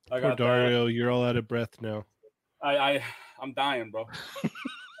 I Poor got that. Dario, you're all out of breath now. I'm dying, bro.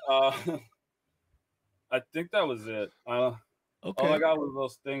 I think that was it. All Okay. I got was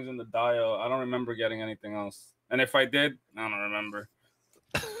those things in the dial. I don't remember getting anything else. And if I did, I don't remember.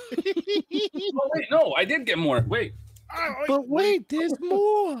 Oh wait, no, I did get more. Wait. But wait, there's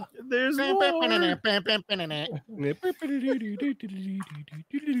more. There's more.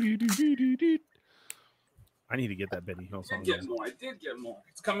 I need to get that Benny Hill I song. did get more. I did get more.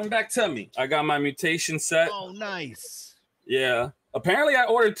 It's coming back to me. I got my mutation set. Oh, nice. Yeah. Apparently, I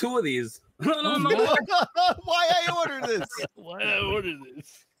ordered 2 of these. No. Why I ordered this? Why I ordered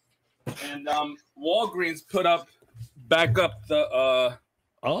this? And Walgreens put back up the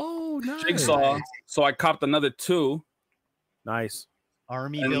Oh, nice. jigsaw, so I copped another 2. Nice.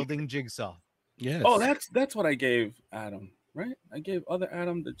 Army And- building jigsaw. Yes. Oh, that's what I gave Adam, right? I gave other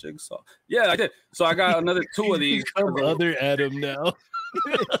Adam the jigsaw. Yeah, I did. So I got another 2 of these Become other Adam now.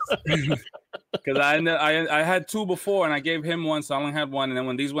 because I had 2 before, and I gave him 1, so I only had 1. And then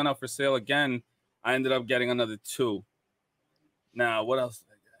when these went up for sale again, I ended up getting another 2. Now, what else did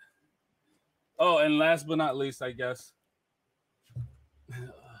I get? Oh, and last but not least, I guess.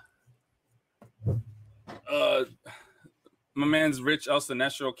 My man's Rich El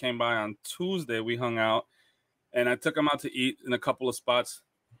Sinestro came by on Tuesday. We hung out, and I took him out to eat in a couple of spots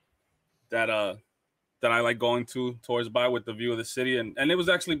that I like going towards by with the view of the city, and it was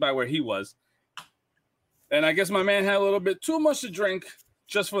actually by where he was. And I guess my man had a little bit too much to drink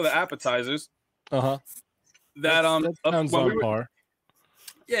just for the appetizers. Uh-huh. That sounds when on we were- par.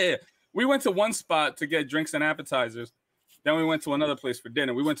 yeah. We went to one spot to get drinks and appetizers. Then we went to another place for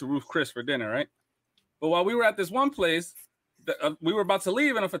dinner. We went to Ruth Chris for dinner, right? But while we were at this one place, we were about to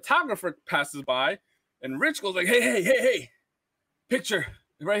leave, and a photographer passes by, and Rich goes like, hey, picture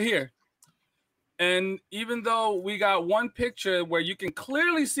right here. And even though we got one picture where you can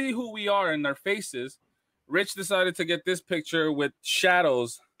clearly see who we are in their faces, Rich decided to get this picture with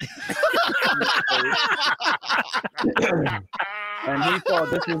shadows. And he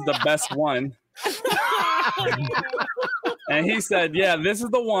thought this was the best one. And he said, yeah, this is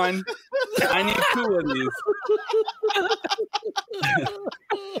the one. I need 2 of these.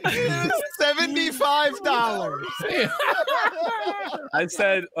 $75. I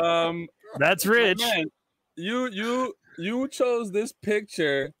said, That's rich. man, you chose this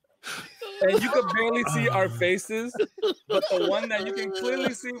picture, and you could barely see our faces, but the one that you can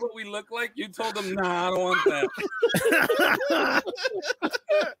clearly see what we look like, you told him, nah, I don't want that.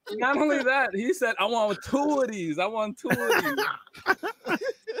 Not only that, he said, I want 2 of these. I want 2 of these.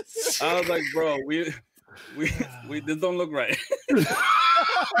 I was like, bro, we this don't look right.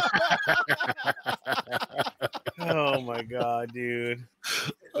 Oh my god, dude.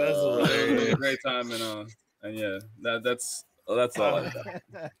 That's It was a hilarious. great time, and yeah, that's all I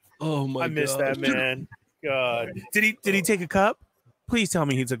got. Oh my I god. missed that man. God. Did he take a cup? Please tell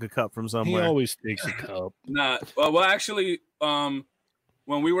me he took a cup from He somewhere. always takes a cup. Nah, well, actually, when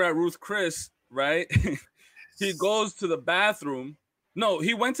we were at Ruth Chris, right? He goes to the bathroom. No,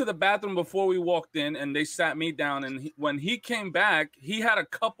 he went to the bathroom before we walked in, and they sat me down. And when he came back, he had a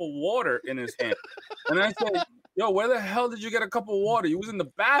cup of water in his hand. And I said, "Yo, where the hell did you get a cup of water? You was in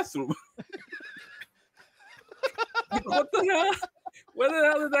the bathroom." What the hell? Where the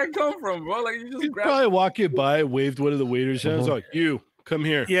hell did that come from, bro? Like, you just He's grabbed. probably walking by, waved one of the waiters' hands, like, "You come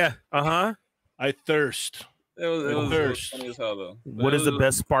here. Yeah. Uh-huh. I thirst." It was Thirst. funny as hell, though. What It is the was-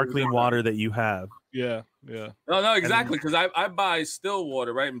 best sparkling water that you have? Yeah, yeah. No, exactly. Because I buy still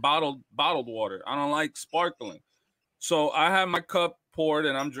water, right? And bottled water. I don't like sparkling. So I have my cup poured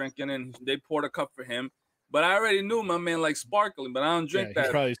and I'm drinking, and they poured a cup for him. But I already knew my man likes sparkling, but I don't drink Yeah, he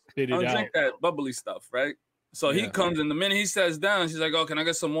that. probably spit I it don't out. drink that bubbly stuff, right? So he Yeah. comes, and the minute he sits down, she's like, "Oh, can I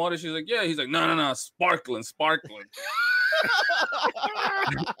get some water?" She's like, "Yeah." He's like, "No, sparkling."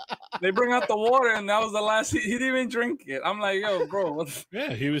 They bring out the water, and that was the last. He didn't even drink it. I'm like, "Yo, bro, what the-"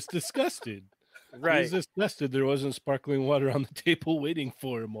 Yeah, he was disgusted. He Right. was disgusted there wasn't sparkling water on the table waiting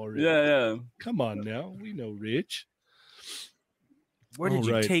for him already. yeah." Come on now. We know Rich. Where did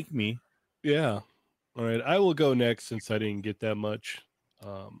you Alright. take me? Yeah. All right. I will go next since I didn't get that much.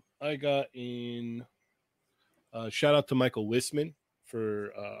 I got in shout out to Michael Wisman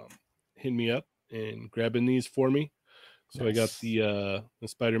for hitting me up and grabbing these for me. So I got the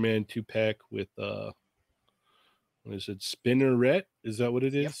Spider-Man 2-pack with what is it? Spinneret? Is that what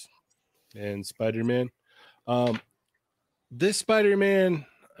it is? And Spider-Man. This Spider-Man,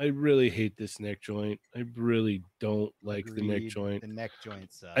 I really hate this neck joint. I really don't like the neck Agreed. joint. The neck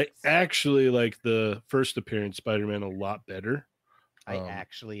joint sucks. I actually like the first appearance Spider-Man a lot better. I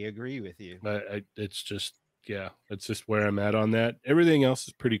actually agree with you. It's just, yeah, that's just where I'm at on that. Everything else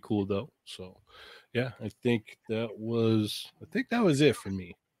is pretty cool though. So yeah, I think that was it for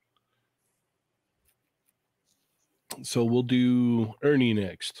me. So we'll do Ernie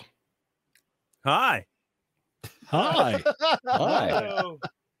next. Hi. Hi. Hi.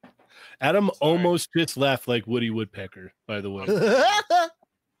 Adam almost just laughed like Woody Woodpecker, by the way.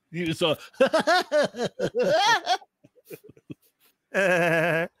 He was all,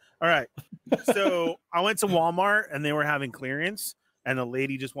 All right. So I went to Walmart and they were having clearance, and the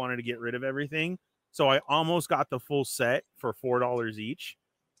lady just wanted to get rid of everything. So I almost got the full set for $4 each.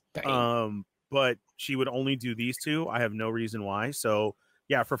 Dang. But she would only do these two. I have no reason why. So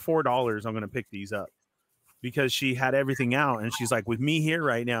yeah, for $4, I'm gonna pick these up because she had everything out, and she's like, with me here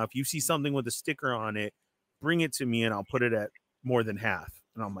right now, if you see something with a sticker on it, bring it to me and I'll put it at more than half.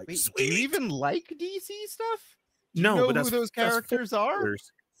 And I'm like, Wait, do sweet. you even like DC stuff? Do you No, know but who those characters are? $4.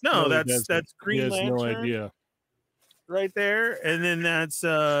 No, he that's doesn't. He Green has Lantern no idea. right there, and then that's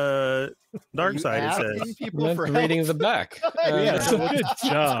Darkseid. It says. Asking people Not for reading help? the back. Yeah, Uh, good What's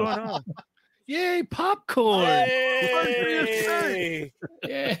job. going on? Yay, popcorn. Hey!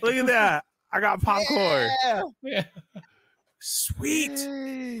 yeah. Look at that! I got popcorn. Yeah. Yeah. Sweet.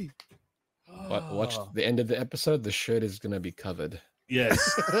 Yay. Watch the end of the episode. The shirt is gonna be covered. Yes.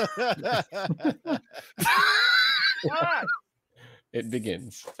 Alright, It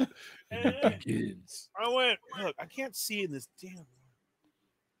begins. and Begins. I went. Look, I can't see in this damn.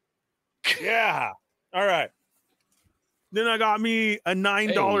 Yeah. All right. Then I got me a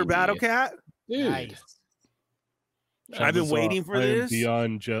 $9 Hey. Battle Cat. Dude, Nice. I've been So, waiting for I am this.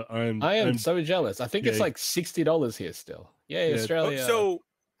 Beyond, I'm I am so jealous. I think it's Yeah. like $60 here still. Yeah, Yeah. Australia. So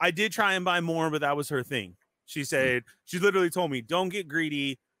I did try and buy more, but that was her thing. She said, she literally told me, don't get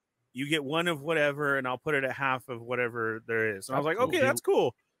greedy. You get one of whatever, and I'll put it at half of whatever there is. And I was like, That's okay, cool. that's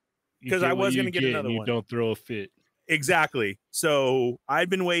cool. You 'cause get I what was you gonna get get another and you one. don't throw a fit. Exactly. So I'd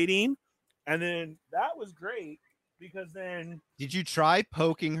been waiting, and then that was great because then Did you try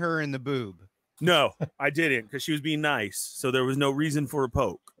poking her in the boob? no, I didn't because she was being nice. So there was no reason for a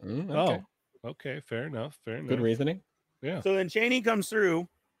poke. Okay. Oh, okay. Fair enough. Fair enough. Good reasoning. Yeah. So then Cheney comes through,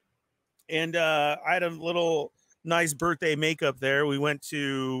 and I had a little nice birthday makeup there. We went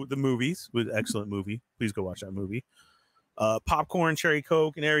to the movies, with excellent movie. Please go watch that movie. Popcorn, cherry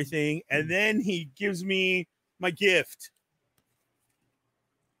Coke, and everything. And then he gives me my gift.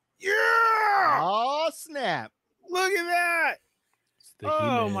 Yeah! Oh, snap. Look at that! It's the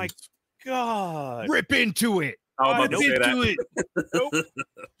Oh my He-Mans. God! Rip into it. I was about to Rip say that. into it. Nope.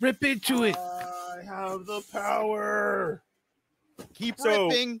 Rip into it. I have the power. Keep So-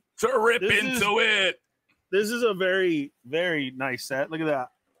 ripping. To rip This into it. This is a very, very nice set. Look at that.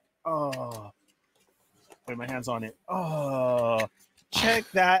 Oh, put my hands on it. Oh, check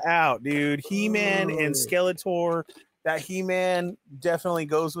that out, dude. He-Man and Skeletor. That He-Man definitely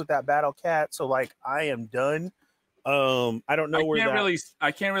goes with that Battle Cat. So like, I am done. I don't know where that.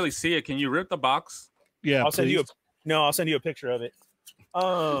 I can't really see it. Can you rip the box? Yeah, I'll send you. please. I'll send you a picture of it.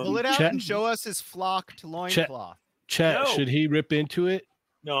 Pull it out Chat- and show us his flocked loincloth. Chat, No. should he rip into it?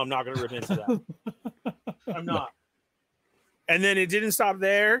 No, I'm not going to rip into that. I'm not. And then it didn't stop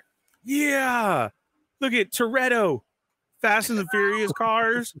there. Yeah. Look at Toretto. Fast and the Furious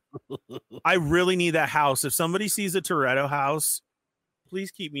cars. I really need that house. If somebody sees a Toretto house,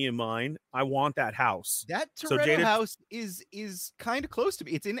 please keep me in mind. I want that house. That So Toretto Jada- house is kind of close to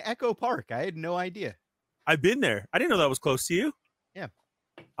me. It's in Echo Park. I had no idea. I've been there. I didn't know that was close to you. Yeah.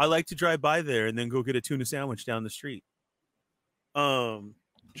 I like to drive by there and then go get a tuna sandwich down the street.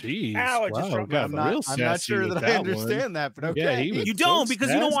 Jeez, Ow, it just wow, dropped got I'm real not sassy sure with that I one. understand that, but okay. Yeah, he was You don't so because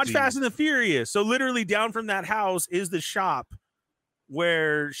you don't watch sassy. Fast and the Furious. So literally down from that house is the shop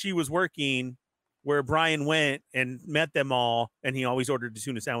where she was working, where Brian went and met them all, and he always ordered a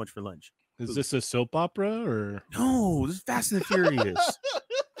tuna sandwich for lunch. Is this a soap opera or No, this is Fast and the Furious.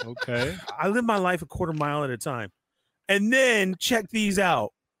 okay? I live my life a quarter mile at a time. And then check these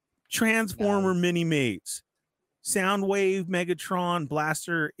out. Transformer mini mates. Soundwave, Megatron,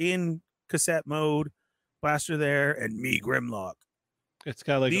 Blaster in cassette mode, Blaster there, and me, Grimlock. It's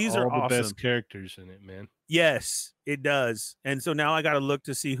got like These all are the awesome. best characters in it, man. Yes, it does. And so now I got to look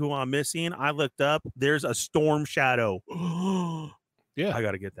to see who I'm missing. I looked up. There's a Storm Shadow. Yeah. I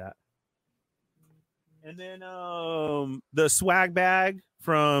got to get that. And then the swag bag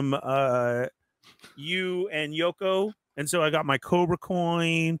from you and Yoko. And so I got my Cobra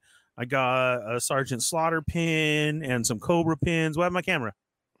coin. I got a Sergeant Slaughter pin and some Cobra pins. What have my camera?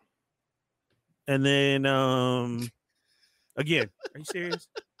 And then again, are you serious?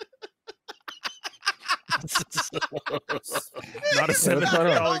 Not a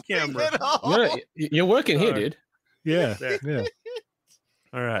 $700 camera. No, you're working here, dude. Yeah, There. yeah.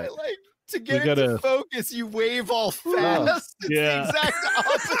 All I right. like to get gotta- into focus. You wave all fast. It's yeah. the exact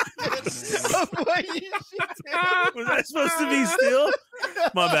opposite of what you should do. Was I supposed to be still?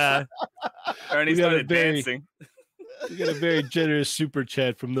 My bad. Ernie We got a started very- dancing. We got a very generous super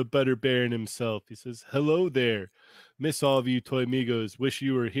chat from the Butter Baron himself. He says, "Hello there, miss all of you Toy Migos. Wish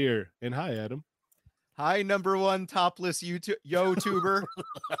you were here." And hi, Adam. Hi, #1 topless YouTuber.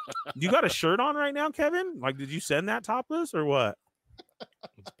 You got a shirt on right now, Kevin? Like, did you send that topless or what?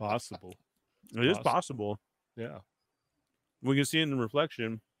 It's possible. It is possible. Yeah. We can see it in the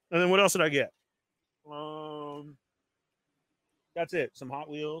reflection. And then what else did I get? That's it. Some Hot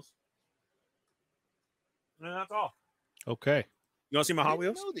Wheels. And that's all. Okay. You want to see my I Hot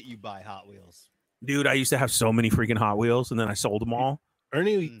didn't Wheels? know that you buy Hot Wheels. Dude, I used to have so many freaking Hot Wheels, and then I sold them all.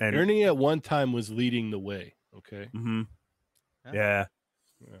 Ernie. And- Ernie at one time was leading the way. Okay. Mm-hmm. Yeah. Yeah.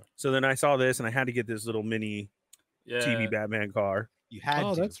 Yeah. So then I saw this, and I had to get this little mini Yeah. TV Batman car. You had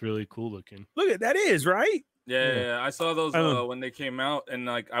Oh, to. that's really cool looking. Look at that is right. Yeah, I saw those Um, when they came out, and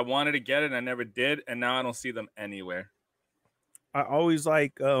like I wanted to get it, and I never did, and now I don't see them anywhere. I always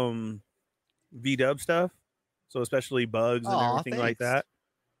like V-dub stuff, so especially bugs and Aw, everything like thanks.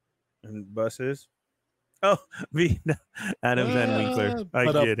 that, and buses. Oh, Adam Van Winkler.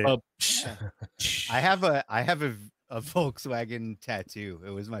 I get it. I have a Volkswagen tattoo. It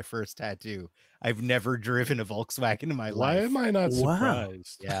was my first tattoo. I've never driven a Volkswagen in my Why life. am I not Wow.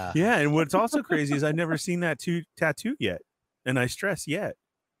 surprised? Yeah. Yeah, and what's also crazy is I've never seen that tattoo yet, and I stress yet.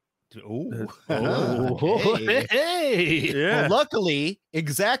 Oh. Oh, Okay. hey. Yeah. Well, luckily,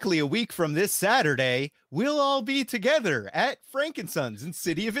 exactly a week from this Saturday, we'll all be together at Frankensons in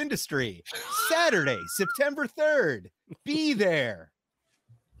City of Industry. Saturday, September 3rd. Be there.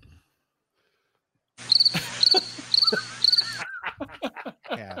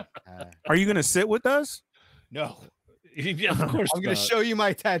 Yeah. Are you gonna sit with us? No. Yeah, of course. I'm going to not. show you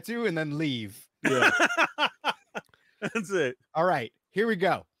my tattoo and then leave. Yeah. That's it. All right, here we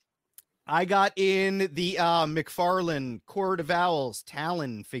go. I got in the McFarlane Court of Owls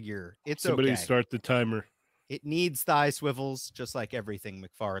Talon figure. It's Somebody okay. start the timer. It needs thigh swivels, just like everything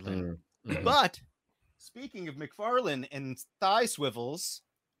McFarlane. Mm. But speaking of McFarlane and thigh swivels,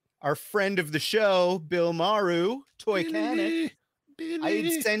 our friend of the show, Bill Maru, Toy Canic, I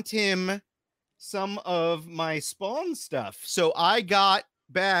had sent him some of my Spawn stuff. So I got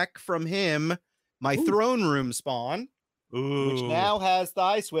back from him my Throne Room Spawn, which now has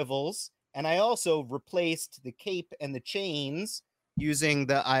thigh swivels. And I also replaced the cape and the chains using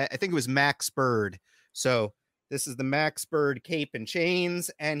the, I think it was Max Bird. So this is the Max Bird cape and chains,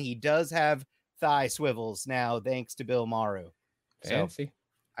 and he does have thigh swivels now, thanks to Bill Maru. So Fancy.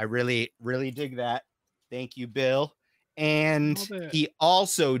 I really, really dig that. Thank you, Bill. And All that. he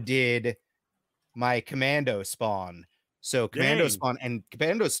also did my Commando spawn. So Commando Dang. spawn and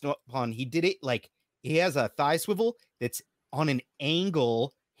Commando spawn, he did it like he has a thigh swivel that's on an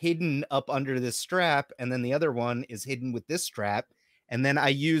angle hidden up under this strap, and then the other one is hidden with this strap. And then I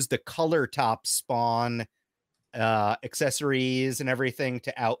use the color top spawn accessories and everything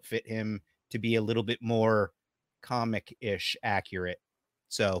to outfit him to be a little bit more comic-ish accurate.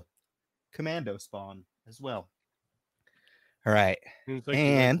 So Commando spawn as well. All right. It's like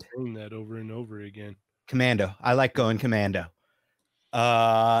And saying that over and over again. Commando. I like going Commando.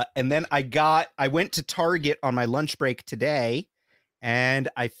 And then I went to Target on my lunch break today, and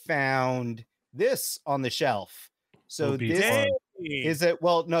I found this on the shelf. So Obi-Wan. this is it.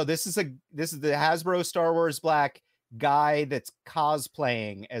 Well, no, this is the Hasbro Star Wars Black guy that's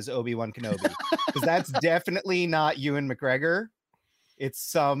cosplaying as Obi-Wan Kenobi, because that's definitely not Ewan McGregor. It's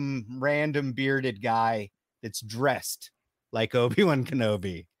some random bearded guy that's dressed like Obi-Wan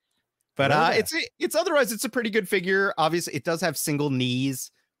Kenobi. But it's otherwise it's a pretty good figure. Obviously, it does have single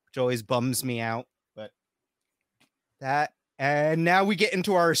knees, which always bums me out. But that, and now we get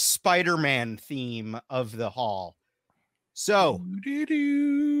into our Spider-Man theme of the haul. So,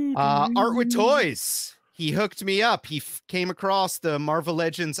 Art with Toys. He hooked me up. He came across the Marvel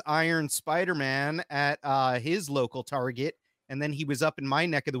Legends Iron Spider-Man at his local Target, and then he was up in my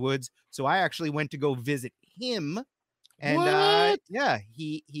neck of the woods. So I actually went to go visit him. And yeah,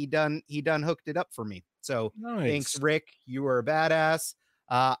 he done hooked it up for me. So thanks, Rick. You were a badass.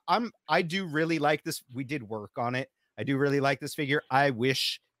 I do really like this. We did work on it. I do really like this figure. I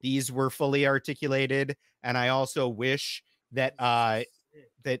wish these were fully articulated, and I also wish that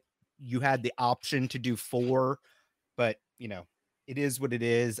that you had the option to do 4, but you know, it is what it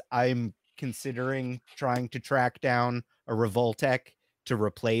is. I'm considering trying to track down a Revoltech to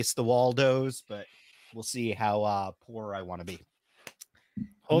replace the Waldos, but we'll see how poor I want to be.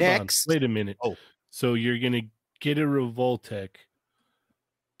 Hold Next. on. Wait a minute. Oh. So you're going to get a Revoltech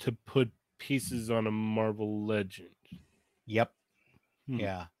to put pieces on a Marvel Legend. Yep. Hmm.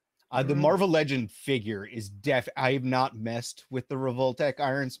 Yeah. The Marvel Legend figure is I have not messed with the Revoltech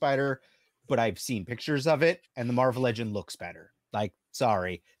Iron Spider, but I've seen pictures of it, and the Marvel Legend looks better. Like,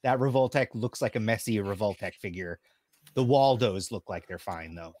 sorry, that Revoltech looks like a messy Revoltech figure. The Waldos look like they're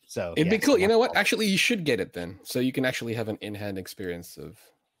fine, though. So It'd be yes, cool. You know what? Actually, you should get it then, so you can actually have an in-hand experience of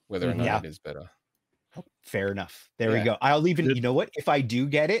whether or not Yeah. it is better. Fair enough. There we Yeah. go. I'll even, Good. you know what? If I do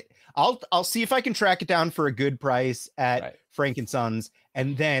get it, I'll see if I can track it down for a good price at Right. Frank and Sons,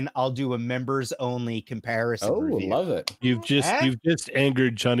 and then I'll do a members only comparison. Oh, review. love it. You've just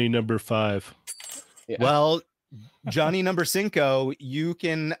angered Johnny number 5. Yeah. Well, Johnny number 5, you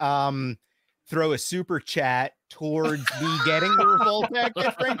can throw a super chat towards me getting the Revoltech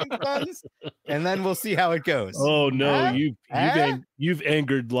at Frank and Sons, and then we'll see how it goes. Oh no, Huh? you've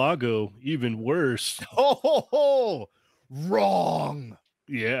angered Lago even worse. Oh, wrong.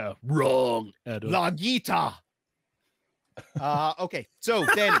 Yeah, wrong. Adam. Lagita. Okay, so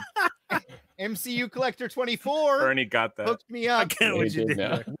then MCU Collector 24 Bernie got that. hooked me I up. can't Yeah, what he you did did.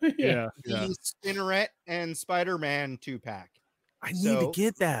 now. Yeah, The Spinneret and Spider-Man 2-pack. I need So- to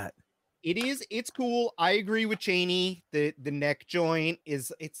get that. It's cool. I agree with Cheney. The neck joint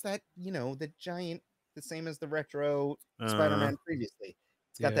it's that, you know, the giant, the same as the retro Spider-Man previously.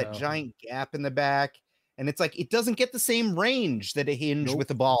 It's got that Yeah. giant gap in the back, and it's like it doesn't get the same range that a hinge Nope. with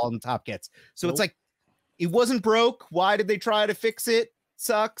the ball on top gets. So it's Nope. like it wasn't broke. Why did they try to fix it?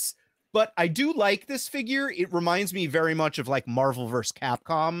 Sucks. But I do like this figure. It reminds me very much of like Marvel vs.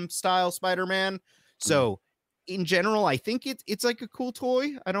 Capcom style Spider-Man. So in general, I think it's like a cool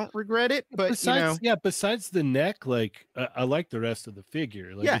toy. I don't regret it, but besides, besides the neck, like I like the rest of the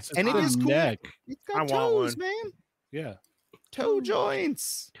figure. Like, Yeah, it's just and it the is cool. neck. it's I got want toes, one. man. Yeah, Toe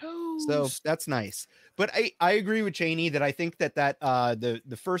joints. So that's nice. But I agree with Cheney that I think that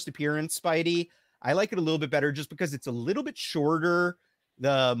the first appearance Spidey, I like it a little bit better just because it's a little bit shorter.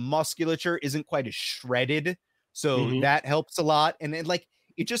 The musculature isn't quite as shredded, so Mhm. that helps a lot. And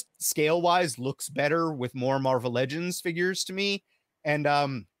it just scale wise looks better with more Marvel Legends figures to me. And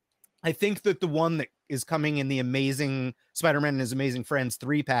I think that the one that is coming in the Amazing Spider-Man and His Amazing Friends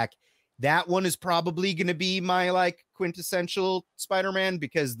 3-pack, that one is probably going to be my like quintessential Spider-Man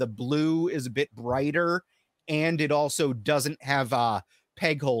because the blue is a bit brighter, and it also doesn't have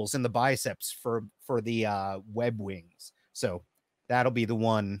peg holes in the biceps for the web wings. So that'll be the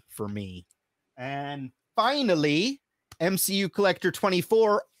one for me. And finally, MCU Collector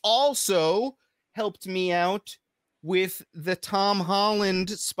 24 also helped me out with the Tom Holland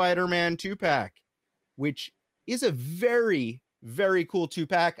Spider-Man 2-pack, which is a very, Very cool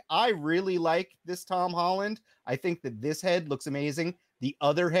 2-pack. I really like this Tom Holland. I think that this head looks amazing. The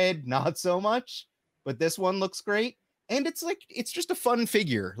other head, not so much, but this one looks great. And it's just a fun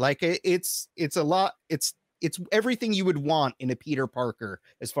figure. Like it's a lot. It's everything you would want in a Peter Parker,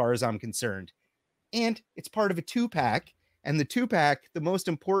 as far as I'm concerned. And it's part of a 2-pack. And the 2-pack, the most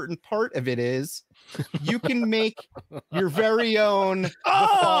important part of it is you can make your very own The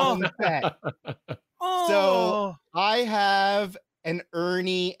Fallen Fett. So I have an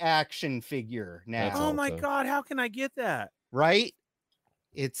Ernie action figure now. That's Oh my awesome. God, how can I get that? Right?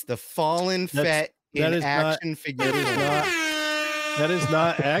 It's the Fallen Fett that in is not- action figure. That is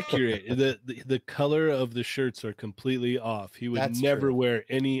not accurate. The color of the shirts are completely off. He would That's never true. wear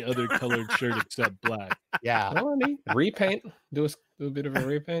any other colored shirt except black. Yeah. Oh, neat. Repaint. Do a bit of a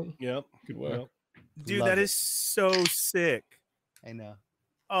repaint. Yep. Good work. Yep. Dude, Love that it. is so sick. I know.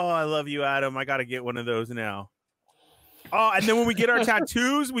 Oh, I love you, Adam. I got to get one of those now. Oh, and then when we get our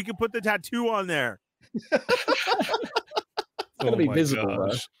tattoos, we can put the tattoo on there. It's gonna be my visible, though.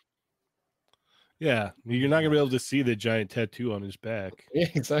 gosh. Yeah, you're not gonna be able to see the giant tattoo on his back. Yeah,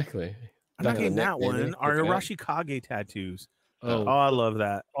 exactly. I'm not Back of the getting neck, that maybe. one. Our Okay. Hiroshi Kage tattoos. Oh, Oh, I love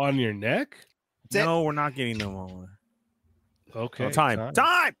that. on your neck? That's it. No, we're not getting them on. Okay. Oh, time.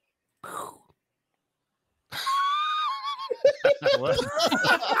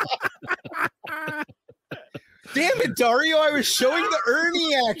 Damn it, Dario! I was showing the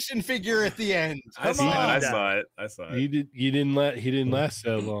Ernie action figure at the end. I saw it. I saw it. He didn't last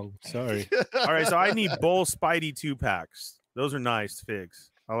that long. Sorry. All right, so I need Bull Spidey 2-packs. Those are nice figs.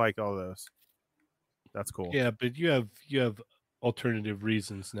 I like all those. That's cool. Yeah, but you have alternative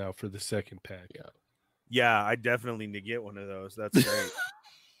reasons now for the second pack. Yeah, I definitely need to get one of those. That's great.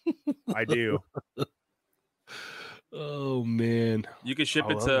 I do. Oh man. You can ship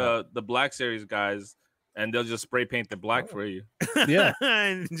I it love to the Black Series guys, and they'll just spray paint the black for you. Yeah.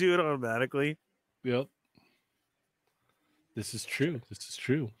 and do it automatically. Yep. This is true.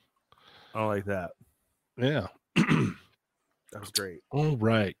 I like that. Yeah. That was great. All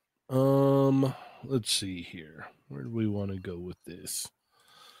right. Let's see here. Where do we want to go with this?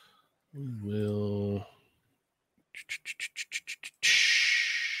 We will.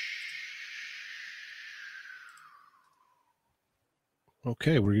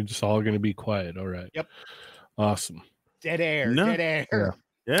 Okay, we're just all going to be quiet. All right. Yep. Awesome. Dead air. No. Dead air.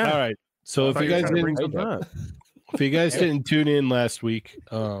 Yeah. All right. So if thought you you were guys trying to bring didn't, something up. if you guys didn't tune in last week,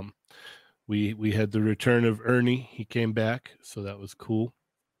 we had the return of Ernie. He came back, so that was cool.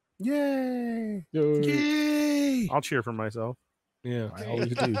 Yay! Yay! I'll cheer for myself. Yeah, I always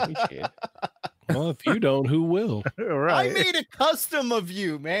do. Appreciate it. Well, if you don't, who will? All I made a custom of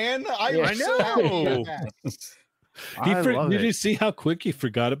you, man. I Yeah, was I so happy know. with that. Did you see how quick he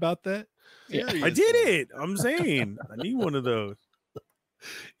forgot about that? I did it. I'm saying I need one of those.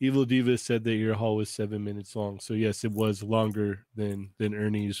 Evil Diva said that your haul was 7 minutes long. So yes, it was longer than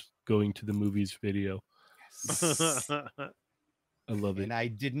Ernie's going to the movies video. I love it. And I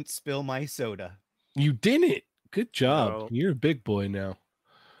didn't spill my soda. You didn't. Good job. No. You're a big boy now.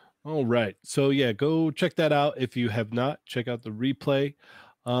 All right. So yeah, go check that out. If you have not, check out the replay.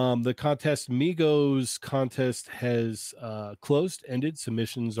 The contest Migos contest has ended.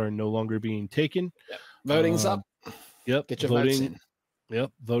 Submissions are no longer being taken. Voting's up. Yep. Get your votes in.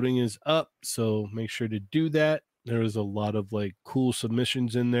 Yep. Voting is up. So make sure to do that. There was a lot of like cool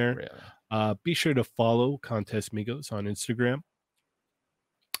submissions in there. Yeah. Be sure to follow Contest Migos on Instagram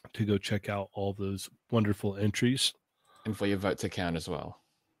to go check out all those wonderful entries. And for your vote to count as well.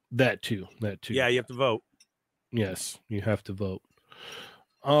 That too. Yeah, you have to vote. Yes, you have to vote.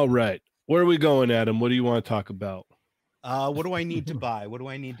 All right. Where are we going, Adam? What do you want to talk about? What do I need to buy? What do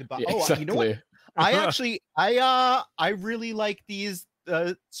I need to buy? Yeah, Oh, exactly. you know what? I actually, I really like these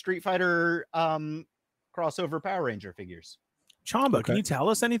Street Fighter crossover Power Ranger figures. Chamba, can you tell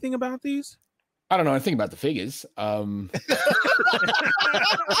us anything about these? I don't know anything about the figures.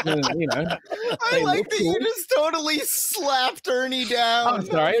 You know, I They like look that you cool. just totally slapped Ernie down. I'm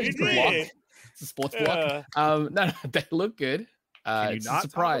sorry, You it's a block. did. It's a sports block. No, they look good. Can you It's not a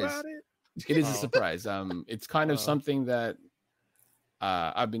surprise. talk about it? It is Oh. a surprise. It's kind of Oh. something that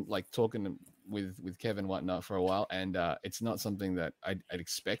I've been like talking with Kevin whatnot for a while, and it's not something that I'd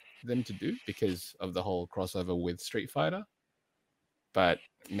expect them to do because of the whole crossover with Street Fighter. But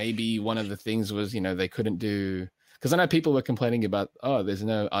maybe one of the things was, they couldn't do, because I know people were complaining about, oh, there's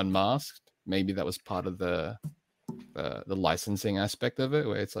no unmasked. Maybe that was part of the licensing aspect of it,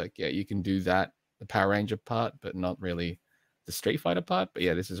 where it's like, yeah, you can do that, the Power Ranger part, but not really the Street Fighter part. But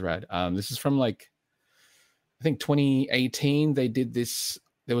yeah, this is rad. This is from like, I think 2018. They did this.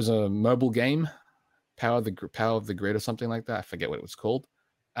 There was a mobile game, Power of the Grid or something like that. I forget what it was called.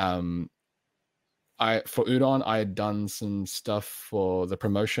 For Udon, I had done some stuff for the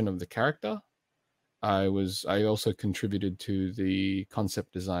promotion of the character. I also contributed to the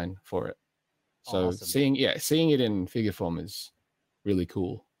concept design for it. So Awesome. seeing it in figure form is really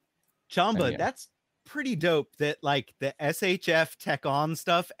cool. Chamba, yeah. that's pretty dope that like the SHF Tech On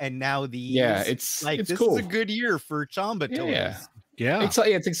stuff and now these. Yeah, it's like this cool. is a good year for Chamba toys. Yeah. It's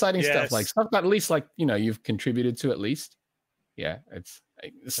exciting stuff, like Yes. stuff that at least like you've contributed to at least. Yeah, it's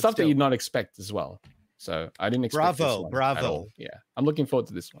stuff that dope. you'd not expect as well. So I didn't expect this Bravo, one at bravo. all. Yeah, I'm looking forward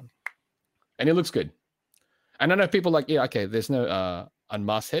to this one, and it looks good. And I know people like, yeah, okay, there's no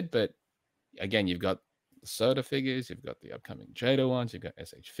unmasked head, but again, you've got the Soda figures, you've got the upcoming Jada ones, you've got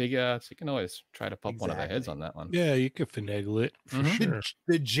SH figure, so you can always try to pop one of their heads on that one. Yeah, you could finagle it for Mhm. sure.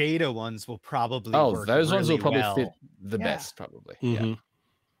 The Jada ones will probably work those ones will really probably well. fit the Yeah. best, probably. Yeah. Mhm.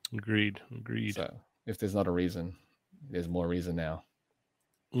 Agreed. So if there's not a reason, there's more reason now.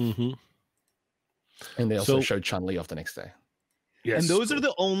 Mm-hmm. And they also So- showed Chun-Li off the next day. Yes. And those are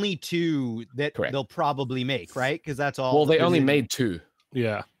the only two that Correct. they'll probably make, right? Because that's all. Well, they only because made 2.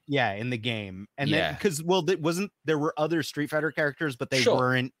 Yeah. yeah, in the game, and then Yeah. because there were other Street Fighter characters, but they Sure.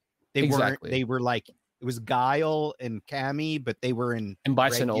 weren't. They Exactly. weren't. They were like it was Guile and Cammy, but they were in And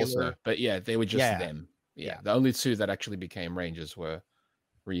Bison regular- also. But yeah, they were just Yeah. them. Yeah. Yeah. The only 2 that actually became Rangers were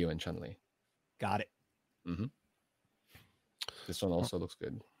Ryu and Chun-Li. Got it. This one also looks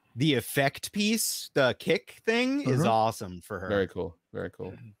good. The effect piece, the kick thing, is Mhm. awesome for her. Very cool. Very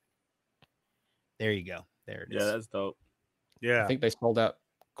cool. There you go. There it is. Yeah, that's dope. Yeah. I think they sold out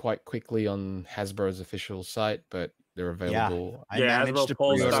quite quickly on Hasbro's official site, but they're available. I yeah, managed to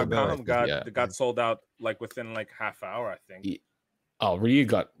pre-order HasbroPulse.com both. got Yeah. got sold out like within like half hour, I think. Yeah. Oh, Ryu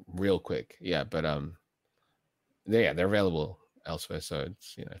got real quick. Yeah, but they're available elsewhere. So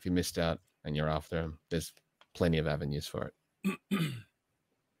it's if you missed out and you're after them, there's plenty of avenues for it.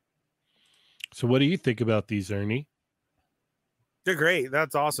 So what do you think about these, Ernie? They're great.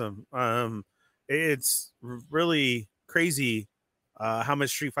 That's awesome. It's really crazy how much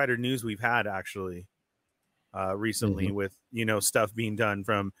Street Fighter news we've had actually recently with stuff being done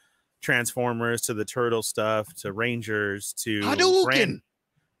from Transformers to the Turtle stuff to Rangers to Hadouken!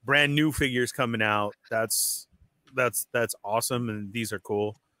 brand new figures coming out. That's awesome, and these are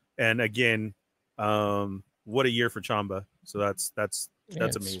cool. And again, what a year for Chamba. So that's Yeah,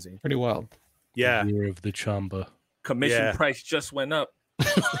 it's amazing. Pretty wild. Yeah. Year of the Chamba. Commission Yeah. price just went up.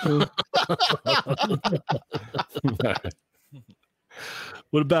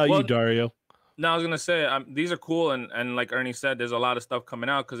 What about Well- you, Dario? No, I was gonna say these are cool, and like Ernie said, there's a lot of stuff coming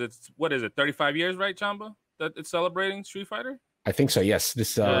out because it's 35 years, right, Chamba, that it's celebrating Street Fighter. I think so. Yes,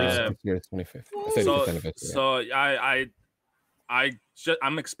 this Yeah. year is 25th, 35th anniversary.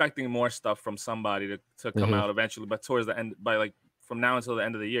 I'm expecting more stuff from somebody to come Mhm. out eventually, but towards the end, by like from now until the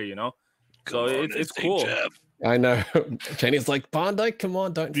end of the year, So it's cool. I know. Jenny's like, Bandai, come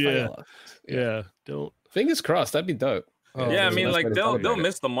on, don't Yeah. fail us. Yeah. Don't. Fingers crossed, that'd be dope. Oh, Yeah, I that's a mean, nice like way to they'll celebrate it.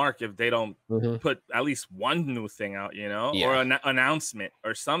 miss the mark if they don't Mhm. put at least one new thing out, or Yeah. an announcement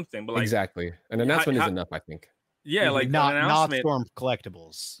or something. But like, Exactly. An announcement is enough, I think. yeah, like not an not announcement. Storm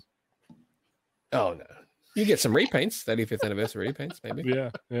collectibles. Oh no. You get some repaints, 35th anniversary repaints, maybe.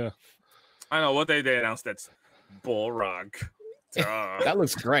 Yeah. Yeah. I know what they announced. That's Bullrog. That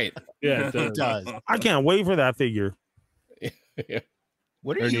looks great. Yeah. It It does. does. I can't wait for that figure. Yeah.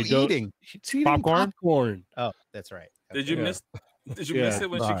 What are Ernie, you don't- eating? It's eating Popcorn? popcorn. Oh, that's right. Did you Yeah. miss? Did you Yeah. miss it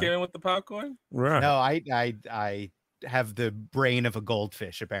when she Alright. came in with the popcorn? Right. No, I have the brain of a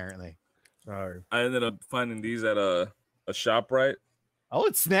goldfish. Apparently. Sorry. I ended up finding these at a shop, right? Oh,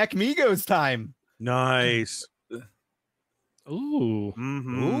 it's Snack Migos time. Nice. Ooh.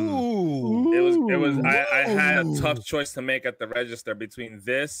 Mm-hmm. Ooh. It was. I had a tough choice to make at the register between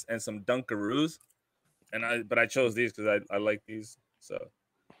this and some Dunkaroos, but I chose these because I like these. So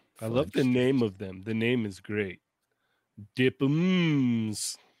I love the name of them. The name is great.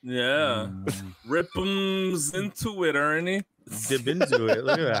 Dip'ems. yeah, rip 'ems into it, Ernie. Dip into it.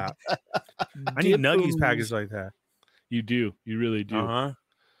 Look at that. I need nuggies packaged like that. You do. You really do. Uh-huh.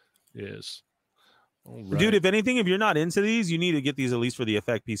 Yes. All Dude, right. if anything, if you're not into these, you need to get these at least for the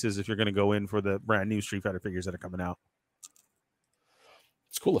effect pieces if you're going to go in for the brand new Street Fighter figures that are coming out.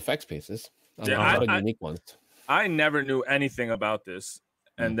 It's cool effects pieces. Yeah, A lot of I- unique ones. I never knew anything about this,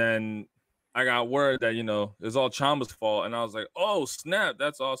 and then I got word that it was all Chamba's fault, and I was like, "Oh snap,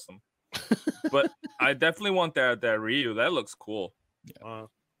 that's awesome!" But I definitely want that Ryu. That looks cool.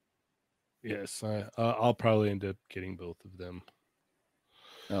 Yes. I'll probably end up getting both of them.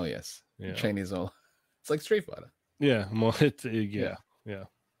 Oh yes. Yeah. Chinese all. It's like Street Fighter. Yeah. Well, yeah.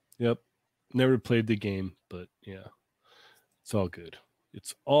 Yep. Never played the game, but yeah, it's all good.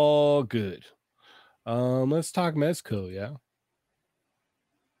 It's all good. Let's talk Mezco, yeah.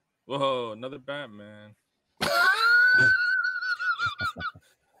 Whoa, another Batman.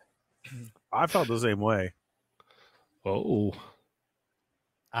 I felt the same way. Oh,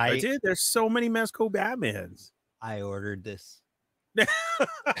 I did. There's so many Mezco Batmans. I ordered this.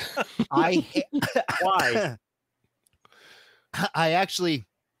 Why?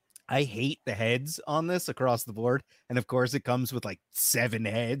 I hate the heads on this across the board, and of course it comes with like 7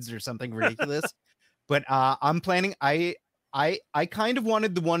 heads or something ridiculous. But I'm planning. I kind of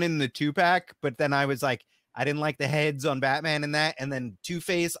wanted the one in the 2-pack, but then I was like, I didn't like the heads on Batman and that, and then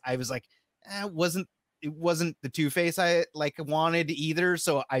Two-Face. I was like, it wasn't the Two-Face I wanted either.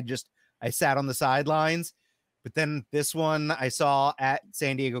 So I sat on the sidelines. But then this one I saw at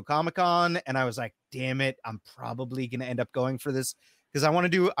San Diego Comic-Con, and I was like, damn it, I'm probably gonna end up going for this because I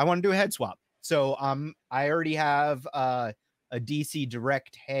want to do a head swap. So I already have a DC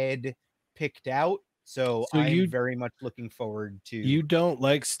Direct head picked out. So I'm very much looking forward to. You don't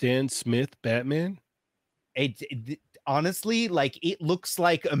like Stan Smith Batman? It honestly, like, it looks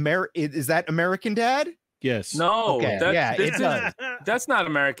like is that American Dad? Yes. No, Okay, yeah, it does. That's not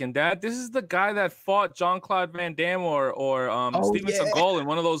American Dad. This is the guy that fought Jean-Claude Van Damme or Steven Seagal in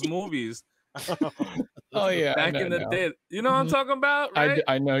one of those movies. Oh yeah, back in the day. You know what I'm talking about, right?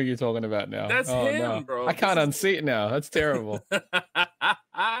 I know who you're talking about now. That's him, bro. I can't unsee it now. That's terrible.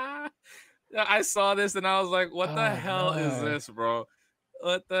 I saw this and I was like, "What the hell is this, bro?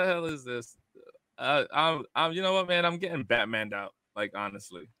 What the hell is this?" I'm you know what, man? I'm getting Batmaned out. Like,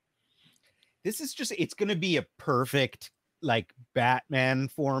 honestly, this is it's gonna be a perfect like Batman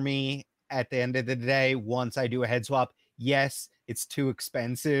for me at the end of the day. Once I do a head swap, yes, it's too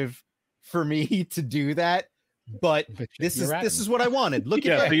expensive for me to do that, but this is what I wanted. Look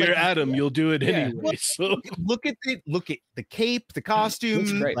at but you're Adam, you'll do it anyway. So look at the cape, the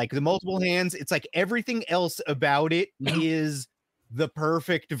costume, like the multiple hands. It's like everything else about it is the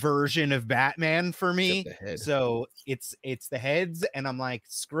perfect version of Batman for me. So it's the heads, and I'm like,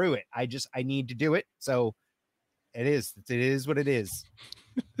 screw it. I need to do it. So it is what it is.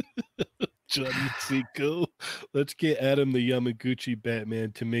 Johnny Seiko. Let's get Adam the Yamaguchi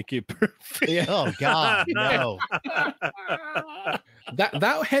Batman to make it perfect. Oh God, no.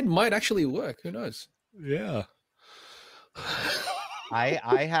 that head might actually work. Who knows? Yeah.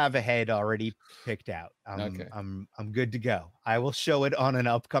 I have a head already picked out. Okay. I'm good to go. I will show it on an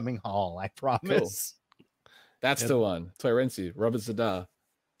upcoming haul. I promise. Cool. That's the one. Toyrensi, Robert Zadar.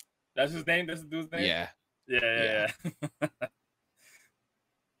 That's his name. That's the dude's name. Yeah.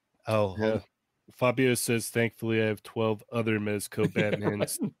 Oh, yeah. Fabio says, thankfully, I have 12 other Mezco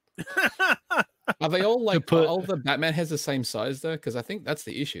Batmans. Are they all like all the Batman heads the same size though? Because I think that's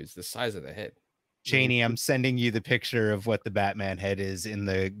the issue. It's the size of the head. Cheney, I'm sending you the picture of what the Batman head is in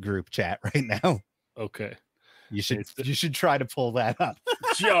the group chat right now. Okay. You should try to pull that up.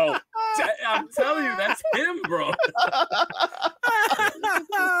 Joe, I'm telling you, that's him, bro.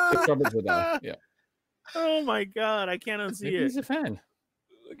 It's Robert Zadar. Yeah. Oh my God, I can't unsee it. He's a fan.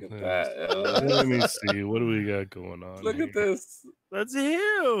 Look at that. Let me see. What do we got going on? Look at this. That's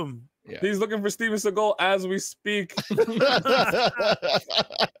him. Yeah. He's looking for Steven Seagal as we speak.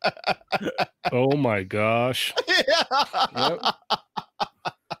 Oh my gosh. Yep.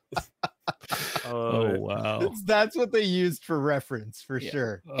 Oh wow. That's what they used for reference for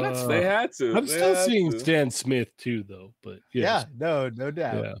sure. They had to. I'm still seeing Stan Smith too, though. But yeah, no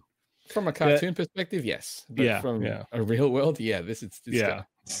doubt. Yeah. From a cartoon perspective, yes. But from a real world, this guy.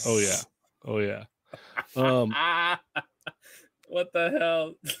 Oh yeah. Oh yeah. What the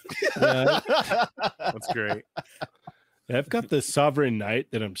hell? That's great. I've got the Sovereign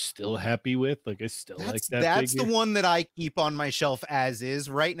Knight that I'm still happy with. Like, I still like that. That's figure. the one that I keep on my shelf as is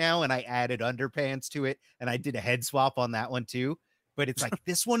right now, and I added underpants to it, and I did a head swap on that one too. But it's like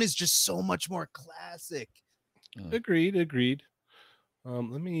this one is just so much more classic. Agreed.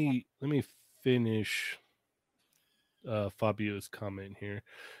 Let me finish Fabio's comment here.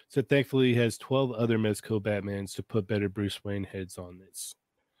 So thankfully he has 12 other Mezco Batmans to put better Bruce Wayne heads on this.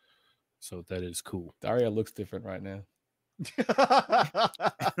 So that is cool. Dario looks different right now.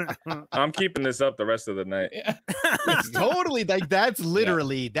 I'm keeping this up the rest of the night. Yeah. Totally, like that's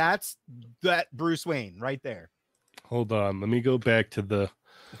literally that's that Bruce Wayne right there. Hold on, let me go back to the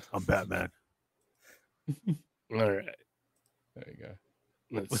I'm Batman. All right. There you go.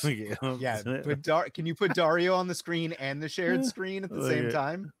 Yeah, can you put Dario on the screen and the shared screen at the same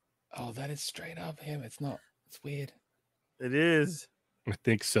time? Oh, that is straight up him. It's not. It's weird. It is. I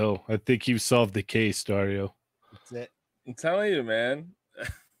think so. I think you've solved the case, Dario. That's it. I'm telling you, man.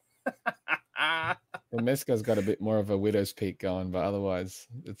 The Mezca's got a bit more of a widow's peak going, but otherwise,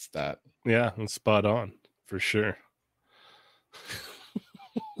 it's that. Yeah, and spot on for sure.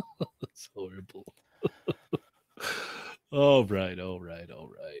 That's horrible. All right.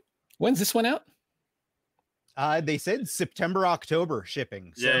 When's this one out? They said September, October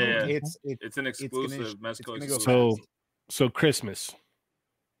shipping. So Yeah. it's It's an exclusive Mezco gonna go exclusive. So Christmas.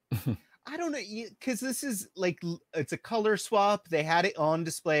 I don't know, because this is like it's a color swap. They had it on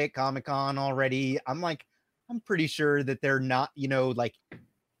display at Comic-Con already. I'm pretty sure that they're not, like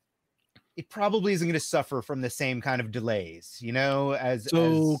it probably isn't going to suffer from the same kind of delays, as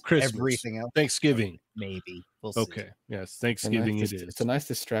Christmas, everything else. Thanksgiving, maybe. We'll see. okay. Yes, Thanksgiving it is. It's a nice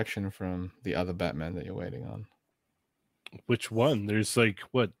distraction from the other Batman that you're waiting on. Which one? There's like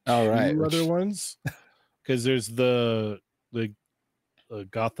what? Oh, right. Two other ones? Because there's the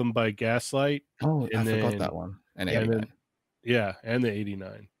Gotham by Gaslight. Oh, I and forgot then- that one. And and 89. then- Yeah, and the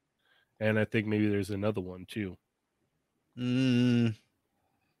 89. And I think maybe there's another one too.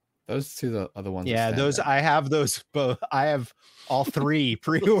 Those two, the other ones. that Yeah, stand those out. I have those both. I have all three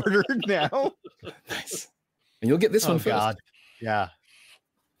pre-ordered now. Nice. And you'll get this one Oh first. God. Yeah.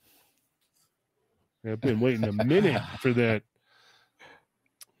 I've been waiting a minute for that.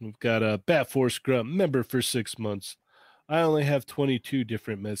 We've got a Bat Force Grunt member for 6 months. I only have 22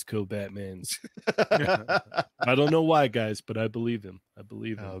 different Mezco Batmans. I don't know why, guys, but I believe him. I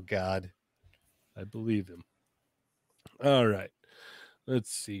believe him. Oh God. I believe him. All right.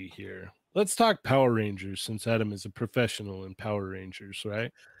 Let's see here. Let's talk Power Rangers since Adam is a professional in Power Rangers,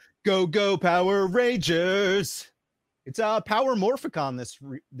 right? Go Power Rangers! It's Power Morphicon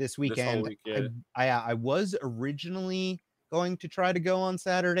this weekend. week, yeah. I was originally going to try to go on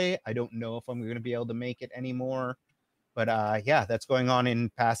Saturday. I don't know if I'm going to be able to make it anymore. But yeah, that's going on in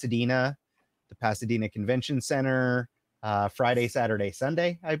Pasadena, the Pasadena Convention Center, Friday, Saturday,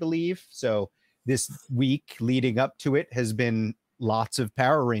 Sunday, I believe. So this week leading up to it has been lots of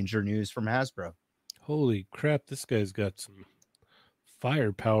Power Ranger news from Hasbro. Holy crap, this guy's got some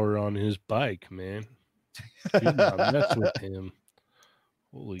firepower on his bike, man. Do not mess with him.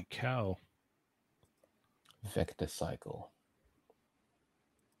 Holy cow. Vector Cycle.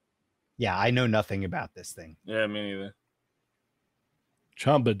 Yeah, I know nothing about this thing. Yeah, me neither.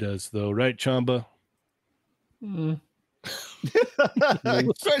 Chamba does, though, right, Chamba?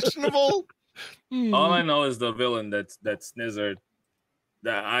 Questionable. All I know is the villain that's Snizzard.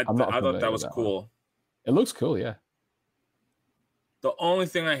 That I I'm not thought familiar that with was that cool. It looks cool, yeah. The only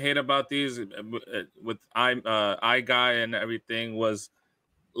thing I hate about these with eye guy and everything was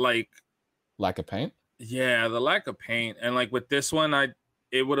like, Lack of paint. yeah, the lack of paint. And like with this one,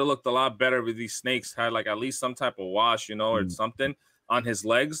 it would have looked a lot better if these snakes had like at least some type of wash, or something on his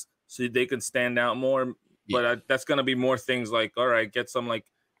legs so they could stand out more. Yeah. But that's gonna be more things like, all right, get some like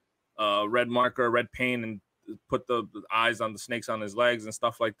red marker, red paint, and put the eyes on the snakes on his legs and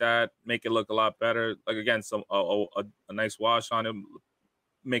stuff like that. Make it look a lot better. Like again, some a nice wash on him,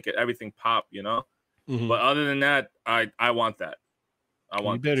 make it everything pop, Mhm. But other than that, I want that. I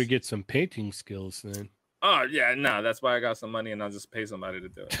want. You better this. get some painting skills then. Oh yeah, no, that's why I got some money and I'll just pay somebody to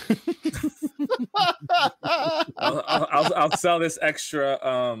do it. I'll sell this extra.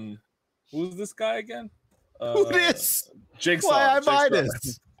 Who's this guy again? Who this? Jigsaw. Why I buy Jigsaw.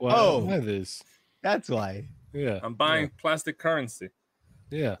 this? Wow, Oh. buy this. That's why. Yeah. I'm buying plastic currency.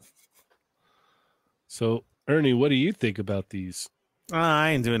 Yeah. So, Ernie, what do you think about these?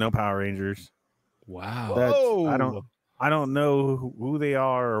 I ain't doing no Power Rangers. Wow. That's- I don't know who they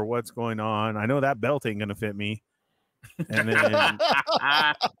are or what's going on. I know that belt ain't gonna fit me. And then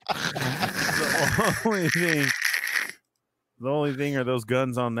the only thing are those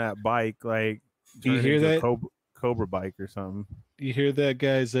guns on that bike. Like, Do you turn hear into a that? Cobra bike or something? You hear that,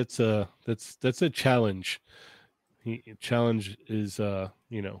 guys? That's a challenge. Challenge is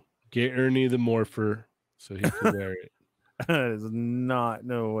get Ernie the morpher so he can wear it. That is not,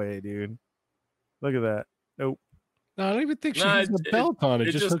 no way, dude. Look at that. Nope. No, I don't even think she Nah, has a belt on. It,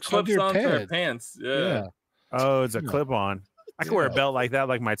 It just hooks clips onto your onto her pants. pants. Yeah. Yeah. Oh, it's a Yeah. clip on. I can wear a Yeah. belt like that,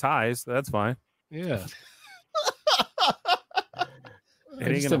 like my ties. That's fine. Yeah. It I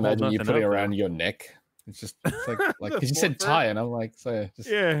ain't just gonna hold imagine you nothing put it up, though. around your neck. It's like because you said Morpher. tie, and I'm like, so just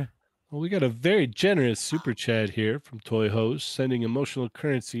Yeah. Well, we got a very generous super chat here from Toy Host, sending emotional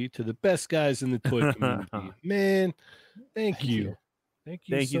currency to the best guys in the toy community. Man, thank you. Thank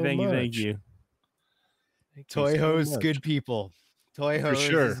you. Thank you, so thank you, thank much. you. Thank you Toy so hosts, much. good people. Toy For hosts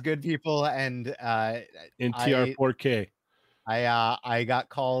sure. is good people, and In TR4K. I got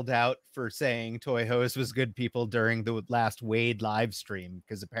called out for saying Toy Host was good people during the last Wade live stream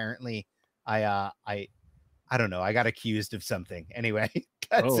because apparently I I don't know. I got accused of something. Anyway,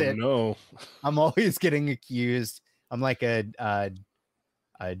 that's it. No. I'm always getting accused. I'm like a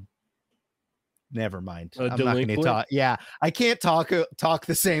never mind. A I'm not going to delinquent? talk. Yeah, I can't talk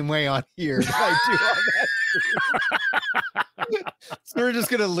the same way on here that I do on that stream. So we're just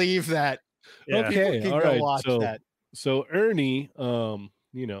going to leave that. Yeah. Okay, People can all go right. watch that. So Ernie,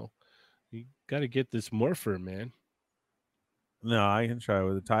 you know, you got to get this morpher, man. No, I can try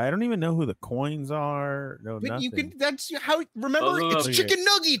with a tie. I don't even know who the coins are. No, But nothing. you can. That's how. Remember, Those are it's the- chicken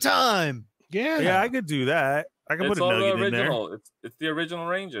nugget time. Yeah. Yeah, I could do that. I can It's put a all the nugget in there. original. It's the original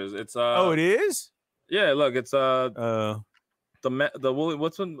Rangers. It's Oh, it is. yeah. Look, it's Uh, the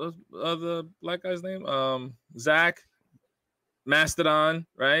what's the black guy's name? Zach Mastodon,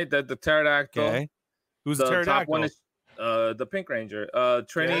 right? That the pterodactyl. okay. Who's The the top pterodactyl? one is the Pink Ranger.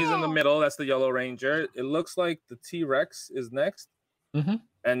 Trini's in the middle. That's the Yellow Ranger. It looks like the T-Rex is next, Mhm.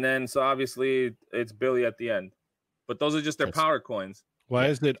 and then so obviously it's Billy at the end. But those are just their That's- power coins. Why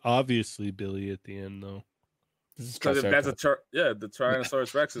is it obviously Billy at the end though? This is Because that's a Triceratops. the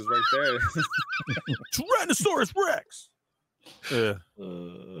Tyrannosaurus Rex is right there. Tyrannosaurus Rex. Yeah.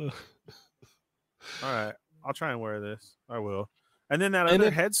 Uh, All right. I'll try and wear this. I will. And then that And other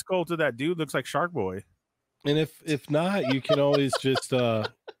if- head sculpt of that dude looks like Shark Boy. and if not, you can always just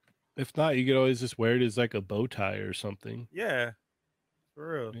if not, you could always just wear it as like a bow tie or something. Yeah.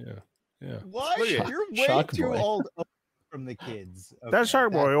 For real. Yeah. Why? Look at- You're way Shark too Boy. old from the kids. That's Okay,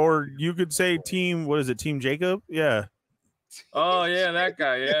 Shark that- Boy. Or you could say Team, what is it? Team Jacob? Yeah. Oh yeah, that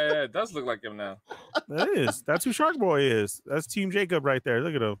guy. Yeah, it does look like him now. That is. That's who Shark Boy is. That's Team Jacob right there.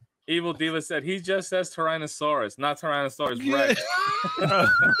 Look at him. Evil Diva said he just says Tyrannosaurus, not Tyrannosaurus Yeah. Rex.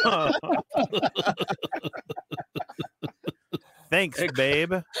 Thanks, Hey,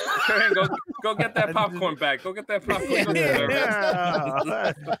 babe. Karen, go get that popcorn back. Go get that popcorn. Go get it.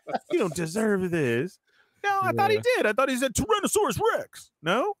 Yeah. You don't deserve this. No, I thought he Yeah. did. I thought he said Tyrannosaurus Rex.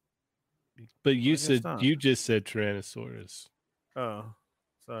 No? But you guess said not. you just said Tyrannosaurus Oh,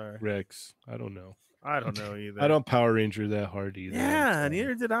 sorry. Rex. I don't know. I don't know either. I don't Power Ranger that hard either. I'm Yeah, sorry.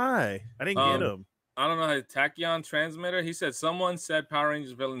 neither did I. I didn't get him. I don't know how Tachyon transmitter. He said someone said Power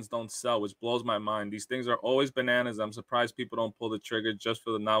Rangers villains don't sell, which blows my mind. These things are always bananas. I'm surprised people don't pull the trigger just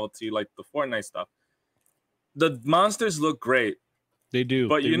for the novelty, like the Fortnite stuff. The monsters look great, They do.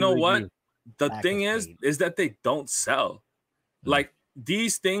 but They you know really what? do. The Lack thing of is paint. that they don't sell. Like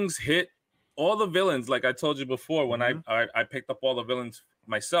these things hit all the villains. Like I told you before, when I picked up all the villains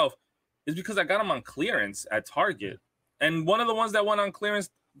myself, is because I got them on clearance at Target, and one of the ones that went on clearance,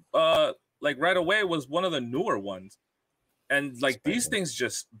 like right away, was one of the newer ones, and like these things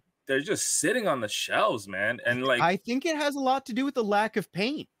they're just sitting on the shelves, man, and like I think it has a lot to do with the lack of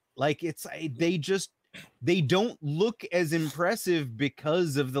paint. Like they don't look as impressive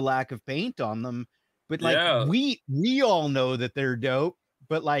because of the lack of paint on them. But like Yeah. we all know that they're dope,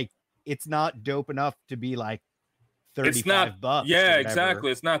 but like it's not dope enough to be like $35. it's not or yeah, whatever.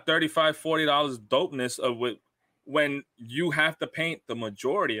 exactly. It's not $35-$40 dopeness of it when you have to paint the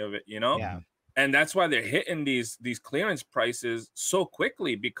majority of it, you know. Yeah. And that's why they're hitting these clearance prices so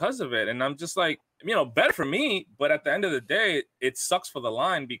quickly because of it. And I'm just like, you know, better for me, but at the end of the day, it sucks for the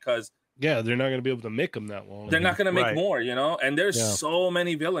line because Yeah, they're not going to be able to make them that long. they're not going to make Right. more, you know. And there's Yeah. so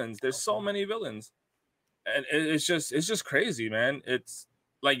many villains. There's so many villains, and it's just crazy, man. It's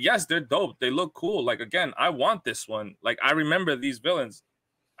like, yes, they're dope. They look cool. Like again, I want this one. Like I remember these villains.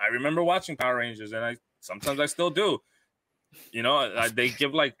 I remember watching Power Rangers, and sometimes I still do. You know, they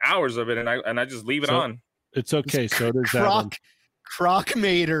give like hours of it, and I just leave it So- on. It's okay. So does that one.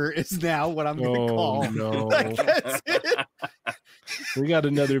 Crocmator is now what I'm gonna Oh, call. no. Like, that's it. We got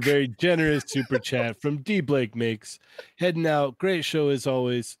another very generous super chat from D Blake Makes. Heading out. Great show as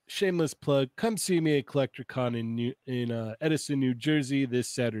always. Shameless plug. Come see me at CollectorCon in Edison, New Jersey this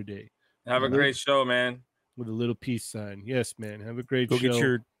Saturday Have a great show, man. with a little peace sign. Yes, man. Have a great Go show. get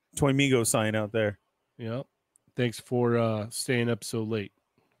your Toy Migo sign out there. Yeah. Thanks for staying up so late.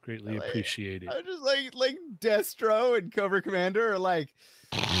 Greatly Like, appreciate it. I'm just like Destro and Cover Commander are like,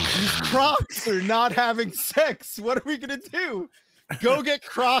 these Crocs are not having sex. What are we gonna do? Go get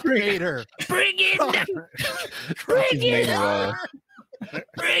Crocmator. Bring in the, Bring in the-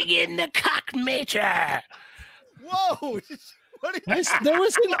 bring in the cockmator. Whoa! What are you, There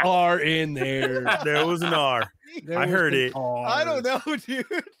was an R in there. There was an R. There I was heard an it. R. I don't know, dude.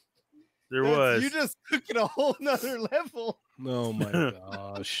 There That's- was. You just took it a whole nother level. Oh my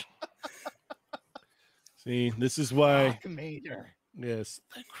gosh. See, this is why. Crocmator. Yes.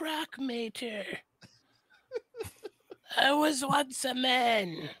 The cockmator. I was once a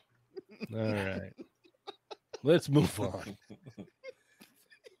man. All right. Let's move on.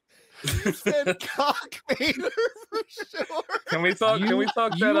 You said cock mater for sure. Can we talk? Can we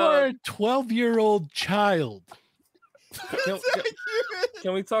talk You that? are a 12-year-old child.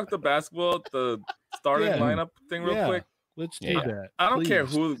 Can we talk the basketball, the starting Yeah. lineup thing real Yeah. quick? Let's do Yeah. that. I don't care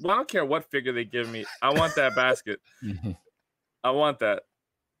please. who. I don't care what figure they give me. I want that basket. I want that.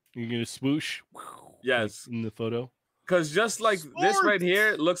 You're gonna swoosh. Yes. In the photo. Because just like this right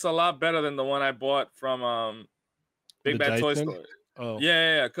here looks a lot better than the one I bought from Big The Bad Toy Dyson? Store. Oh.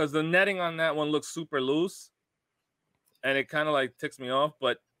 Yeah. Because the netting on that one looks super loose, and it kind of like ticks me off.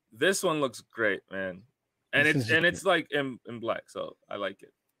 But this one looks great, man. And it's like in black, so I like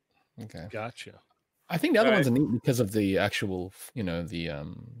it. Okay. Gotcha. I think the other Right. ones are neat because of the actual,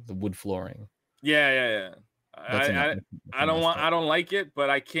 the wood flooring. Yeah. That's I don't like it, but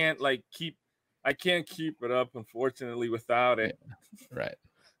I can't keep it up, unfortunately, without it. Right.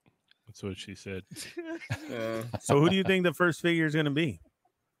 That's what she said. Yeah. So who do you think the first figure is going to be?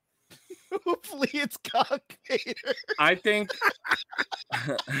 Hopefully it's cock mater. I think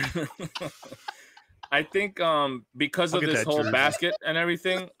because I'll of get this that whole jersey. basket and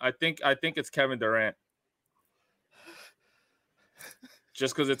everything, I think it's Kevin Durant.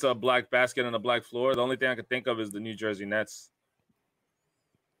 Just because it's a black basket and a black floor, the only thing I could think of is the New Jersey Nets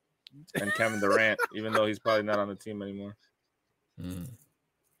and Kevin Durant, even though he's probably not on the team anymore.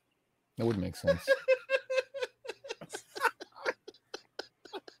 That would make sense.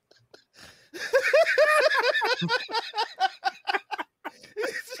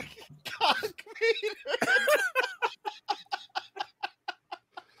 Cock mater.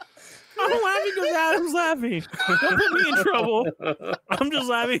 I'm laughing because Adam's laughing. Don't put me in trouble. I'm just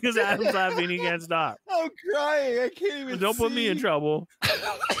laughing because Adam's laughing. He can't stop. I'm crying. I can't even. Don't put me in see. trouble.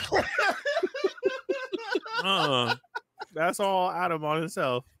 That's all Adam on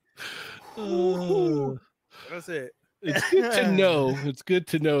himself. That's it. It's good to know. It's good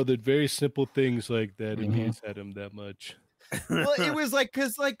to know that very simple things like that amuse Adam that much. Well, it was like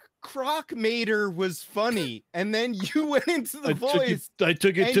because Croc Mater was funny, and then you went into the voice. I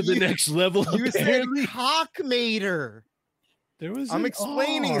took it and to the you- next level. You said apparently. Cock Mater. There was. I'm an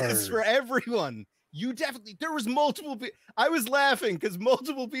explaining this R. for everyone. You definitely. There was multiple. I was laughing because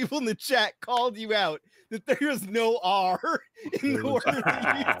multiple people in the chat called you out that there was no R in the word.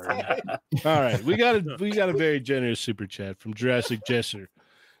 that you said. All right, we got a very generous super chat from Jurassic Jesser.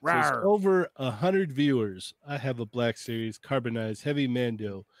 Says, Rawr. over 100 viewers. I have a Black Series carbonized heavy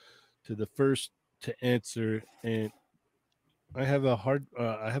Mando to the first to answer, and I have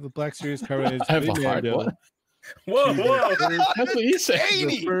a Black Series carbonized I have heavy a hard Mando. what? Whoa. That's what you said.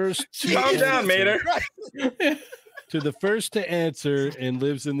 The first to Calm down, answer- Mater. To the first to answer and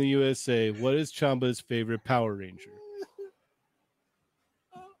lives in the USA. What is Chamba's favorite Power Ranger?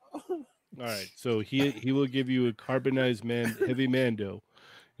 All right, so he will give you a carbonized heavy Mando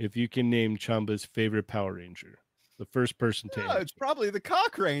if you can name Chamba's favorite Power Ranger. The first person to Oh, answer. it's probably the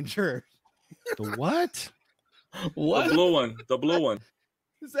Cock Ranger. The what? What? The blue one. The blue one.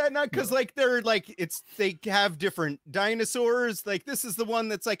 Is that not because like they're like they have different dinosaurs? Like this is the one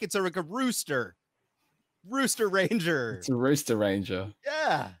that's like it's like a rooster ranger. It's a Rooster Ranger.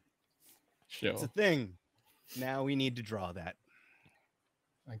 Yeah, Sure. it's a thing. Now we need to draw that.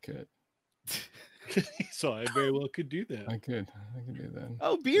 I could. So I very well could do that. I could do that.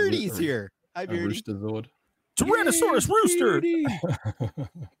 Oh, Beardy's Roo- here. Hi, A Beardy. Rooster Zord. Tyrannosaurus Rooster.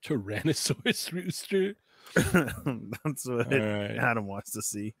 Tyrannosaurus Rooster. That's what All right. Adam wants to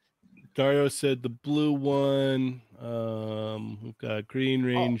see. Dario said the blue one. We've got Green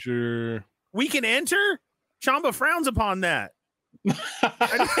Ranger. We can enter? Chamba frowns upon that.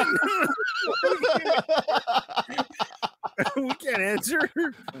 We can't answer.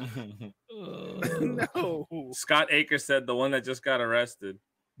 No. Scott Akers said the one that just got arrested.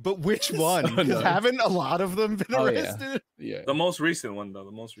 But which one? Oh, Because no. haven't a lot of them been Oh, yeah. arrested? Yeah. The most recent one, though.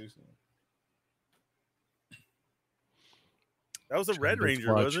 The most recent one. That was a Red Chamba's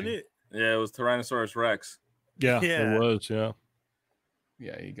Ranger, wasn't watching. it? Yeah, it was Tyrannosaurus Rex. Yeah, Yeah. it was. Yeah.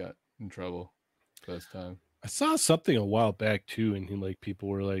 Yeah, he got in trouble first time. I saw something a while back too, and people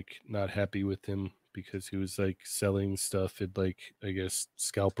were like not happy with him because he was like selling stuff at like I guess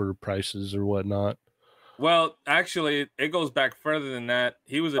scalper prices or whatnot. Well, actually, it goes back further than that.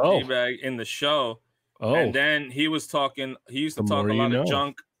 He was a Oh. D-bag in the show. Oh, And then he was talking. He used to The talk a more you lot know. of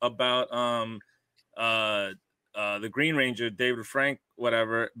junk about the Green Ranger, David Frank,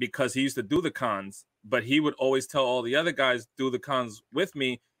 whatever, because he used to do the cons. But he would always tell all the other guys, "Do the cons with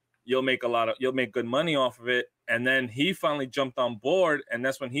me. You'll make good money off of it." And then he finally jumped on board, and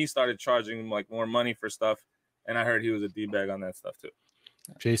that's when he started charging like more money for stuff. And I heard he was a D-bag on that stuff too.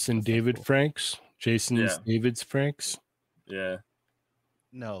 Jason That's not David cool. Franks. Jason's Yeah. David's Franks. Yeah.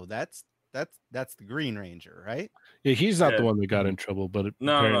 No, that's the Green Ranger, right? Yeah, he's not the Yeah. one that got in trouble, but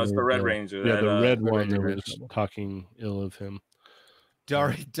No, it's the apparently Red Ranger. Yeah, that, the Red Red one Ranger that got in was trouble. talking ill of him.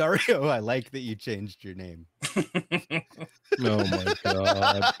 Dario, I like that you changed your name. Oh my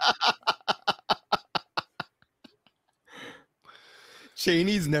god.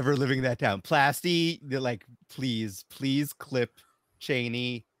 Cheney's never living that down. Plasty, they're like, please clip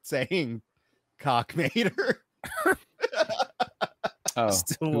Cheney saying cockmater. Oh,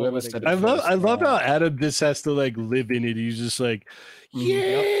 Still whoever won't said let it it I first, love how Adam just has to like live in it. He's just like, Mhm.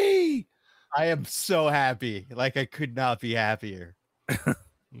 yay! I am so happy. Like I could not be happier.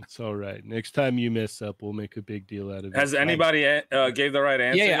 It's all right. Next time you mess up, we'll make a big deal out of it. Has anybody gave the right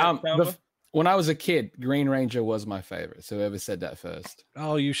answer? Yeah, yet, Chamba? when I was a kid, Green Ranger was my favorite. So whoever said that first.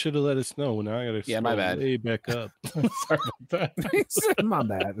 Oh, you should have let us know. Now I gotta Yeah, my scroll bad. way back up. Sorry about that. My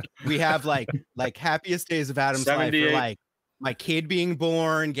bad. We have like happiest days of Adam's life 78. for like my kid being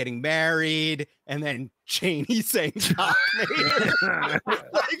born, getting married, and then Cheney saying cockmater.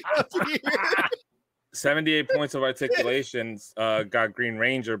 Like, up here. 78 points of articulation got Green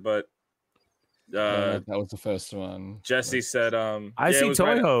Ranger, but that was the first one. Jesse said I yeah, it see was toy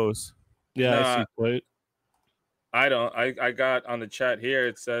right- hose. Yeah, I see Nah. quite. I don't. I got on the chat here.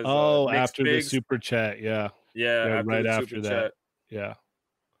 It says Oh, Nick's after Bigs. the super chat, yeah, Yeah, yeah, after right the after super that. chat. yeah.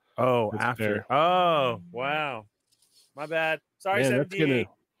 Oh, That's after. fair. Oh, wow. My bad. Sorry, Man, 78.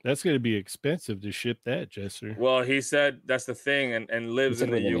 that's gonna be expensive to ship that, Jesser. Well, he said that's the thing, and lives said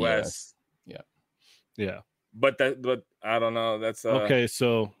in the within the U.S. Yeah. But I don't know. That's Okay,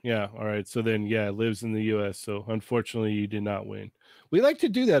 so yeah, all right. So then, yeah, lives in the U.S. So unfortunately, you did not win. We like to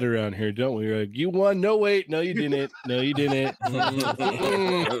do that around here, don't we? We're like, you won. No, wait, no, you didn't. No, you didn't.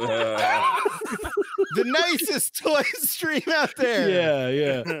 The nicest toy stream out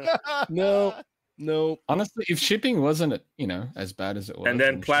there. Yeah. No. Honestly, if shipping wasn't, as bad as it was, And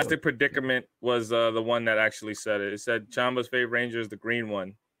then I'm Plastic sure. Predicament was the one that actually said it. It said Chamba's favorite Ranger is the green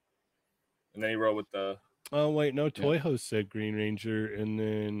one, and then he wrote with the. Oh wait, no. Toy Host said Green Ranger, and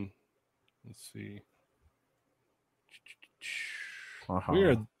then let's see.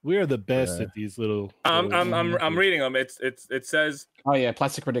 We are the best at these little. I'm reading them. It says. Oh yeah,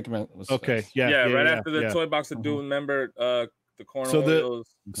 Plastic Predicament was Okay. first. Yeah. Right after the yeah. toy box of doom. Remember the corner.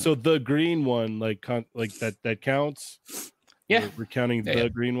 So the green one, like that counts. Yeah, we're counting Yeah, the yeah.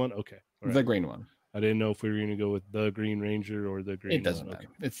 green one. Okay. All right. The green one. I didn't know if we were going to go with the Green Ranger or the green. It doesn't one. matter.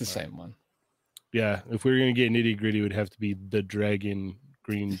 Okay. It's the All right. same one. Yeah, if we were going to get nitty gritty, it would have to be the green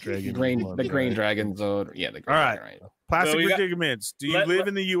dragon. one, The green right? dragon Zord. Yeah, the green All right. dragon. Plastic So we got- predicaments. Do you live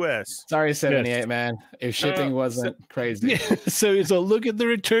in the U.S.? Sorry, 78 man. If shipping No, wasn't crazy, Yeah, so look at the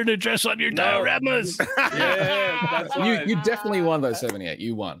return address on your dioramas. Yeah, that's why. you definitely won those 78.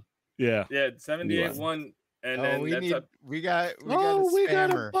 You won. Yeah. Yeah, 78 You won, and Oh, then we that's need. up. We got a we got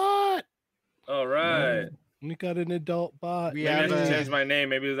a spammer. bot. All right. We got an adult bot. We Maybe I have should a- change my name.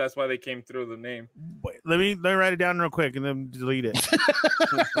 Maybe that's why they came through the name. Wait, let me write it down real quick and then delete it.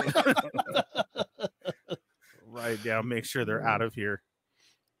 Write it down. Make sure they're out of here.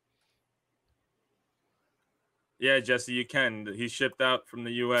 Yeah, Jesse, you can. He shipped out from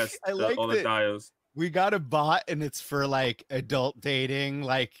the U.S. I like all the that- dials. We got a bot and it's for like adult dating,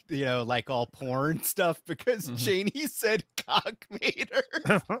 like like all porn stuff because Mhm. Janie said cockmater.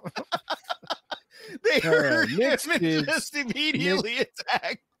 They All right, heard him Nick's and kids- just immediately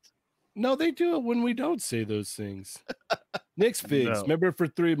attacked. No, they do it when we don't say those things. Nick's Figs, No. member for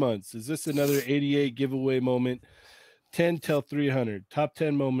 3 months. Is this another 88 giveaway moment? 10 till 300. Top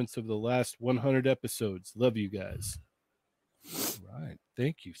 10 moments of the last 100 episodes. Love you guys. All right.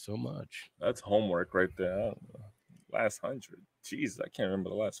 Thank you so much. That's homework right there. I don't know. Last 100. Jeez, I can't remember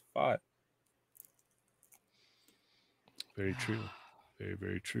the last 5. Very true. Very,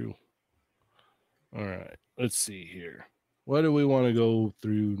 very true. All right. Let's see here. What do we want to go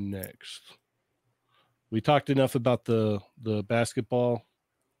through next? We talked enough about the basketball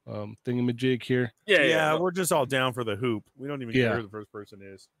thingamajig here. Yeah, no. we're just all down for the hoop. We don't even Yeah. care who the first person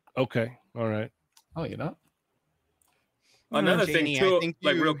is. Okay. All right. Oh, you know? Another Janie, thing I too, think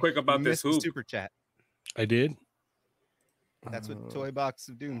like real you- quick about you this missed the hoop. super chat. I did. That's what Toy Box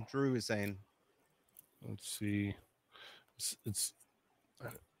of Doom Drew is saying. Let's see. It's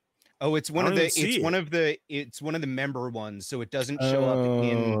Oh, it's one I of don't the even see it's one of the member ones, so it doesn't show up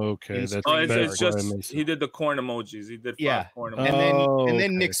in. okay. in That's Oh, Screen it's that's Guard. why I just missed he it. did the corn emojis. He did 5 Yeah. corn And emojis. then Oh, and then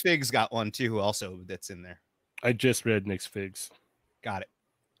okay. Nick's Figs got one too, also that's in there. I just read Nick's Figs. Got it.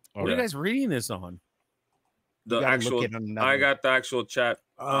 All What are you right. guys reading this on? the You gotta look actual. it on another- I got the actual chat.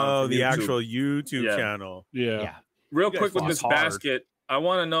 Oh, from the YouTube. actual YouTube Yeah. channel. Yeah. Yeah. Real You guys quick with lost this hard. basket. I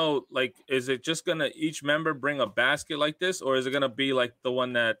want to know, like, is it just gonna each member bring a basket like this, or is it gonna be like the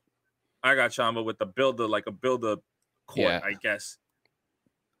one that I got Chamba with the builder, like a builder court, Yeah. I guess.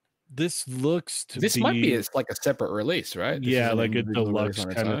 This looks to This be might be like a separate release, right? This is yeah, an like a individual release deluxe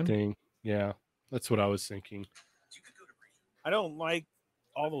on its kind of own. thing. Yeah, that's what I was thinking. I don't like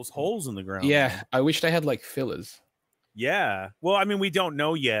all those holes in the ground. Yeah, man. I wish they had like fillers. Yeah. Well, I mean, we don't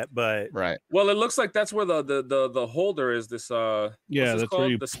know yet, but Right. Well, it looks like that's where the holder is. This Yeah, what's this that's where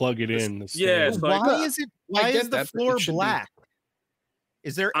called? you This- plug it this- in. the yeah, stand. so like, Why is it? Why get is the that, but it floor should be- black?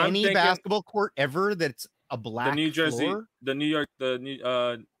 Is there I'm any thinking- basketball court ever that's a black the New Jersey, floor? the New York, the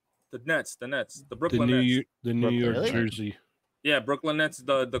Nets, the the Brooklyn New Nets. York, the New York Really? jersey. Yeah, Brooklyn Nets.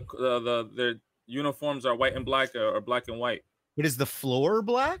 Their uniforms are white and black or black and white. But is the floor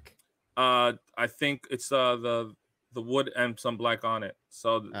black? I think it's the wood and some black on it.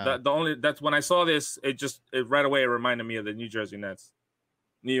 So that's when I saw this, it right away it reminded me of the New Jersey Nets,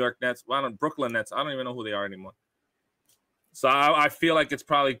 New York Nets. Well, Brooklyn Nets. I don't even know who they are anymore. So I feel like it's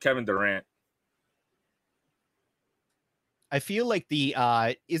probably Kevin Durant. I feel like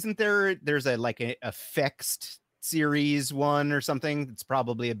isn't there's a fixed series one or something that's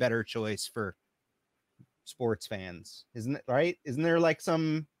probably a better choice for sports fans, isn't it? Right? Isn't there like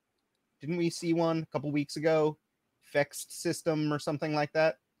some? Didn't we see one a couple weeks ago? Fixed system or something like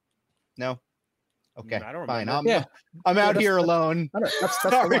that? No. Okay, I don't fine. remember. I'm out that's- here alone. I know, that's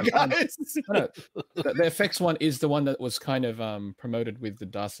Sorry, the one. guys. No, the FX one is the one that was kind of promoted with the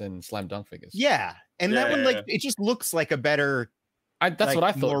Dawson Slam Dunk figures. Yeah, and that one, Yeah. like, it just looks like a better. That's like, what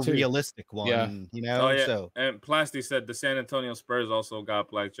I thought more too. realistic one. Yeah. You know. Oh, yeah. So And Plasty said the San Antonio Spurs also got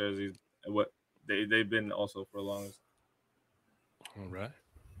black jerseys. What they've been also for long. All right.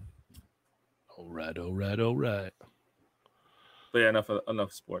 All right. But yeah,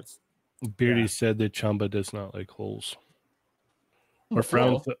 enough sports. Beardy said that Chamba does not like holes On or the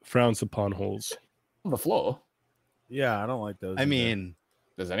floor. frowns upon holes. On the floor. Yeah, I don't like those. I either. mean,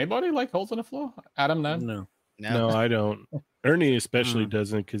 Does anybody like holes on the floor? Adam, no. no. No, I don't. Ernie especially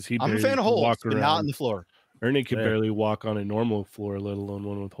doesn't because he I'm a barely fan of can holes, walk but around. not on the floor. Ernie could Yeah. barely walk on a normal floor, let alone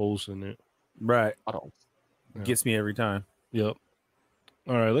one with holes in it. Right. I don't. Yeah. Gets me every time. Yep.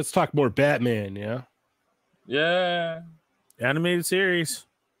 All right, let's talk more Batman. Yeah. Yeah. Animated series.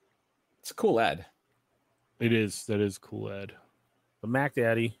 It's a cool ad. It is. That is a cool ad. The Mac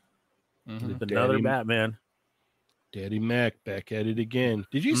Daddy. Mhm. With another Daddy- Batman. Daddy Mac back at it again.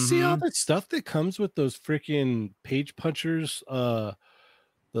 Did you see all the stuff that comes with those freaking page punchers? The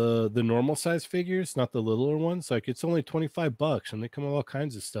normal size figures, not the littler ones. Like it's only $25, and they come with all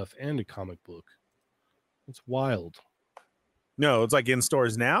kinds of stuff and a comic book. It's wild. No, it's like in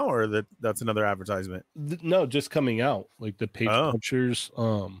stores now, or that's another advertisement. No, just coming out. Like the page Oh. punchers.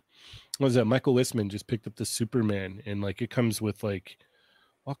 What was that? Michael Wisman just picked up the Superman, and like it comes with like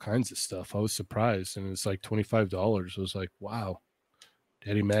all kinds of stuff. I was surprised, and it's like $25. I was like, wow,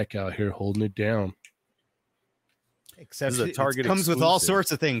 Daddy Mac out here holding it down. Except This is a it Target comes with all exclusive.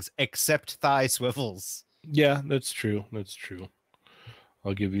 sorts of things except thigh swivels. Yeah, that's true. That's true.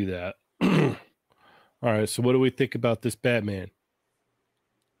 I'll give you that. All right. So, what do we think about this Batman?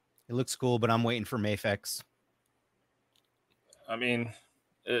 It looks cool, but I'm waiting for Mafex. I mean,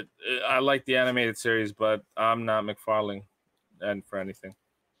 I like the animated series, but I'm not McFarlane and for anything.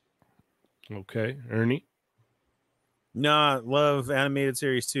 Okay, Ernie. Nah, love animated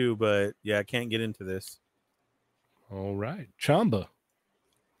series too, but yeah, I can't get into this. All right, Chamba.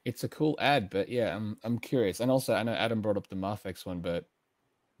 It's a cool ad, but yeah, I'm curious. And also, I know Adam brought up the Marfex one, but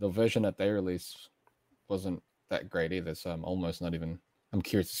the version that they released wasn't that great either. So I'm almost not even. I'm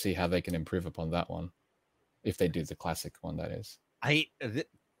curious to see how they can improve upon that one, if they do the classic one. That is.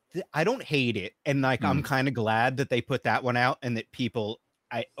 I don't hate it, and like I'm kind of glad that they put that one out, and that people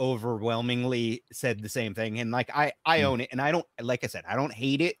I overwhelmingly said the same thing. And like I own it, and I don't, like I said, I don't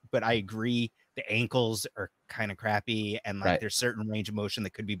hate it, but I agree the ankles are kind of crappy, and like Right. there's certain range of motion that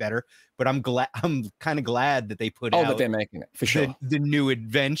could be better. But I'm kind of glad that they put Oh, out that they're making it for sure. the new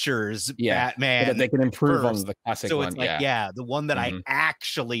Adventures Yeah, so Batman. that they can improve first. on the classic So one. it's like, yeah, the one that I Mhm.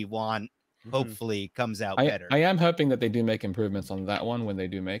 actually want hopefully comes out better. I am hoping that they do make improvements on that one when they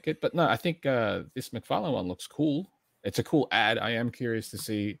do make it. But no, I think this McFarlane one looks cool. It's a cool ad. I am curious to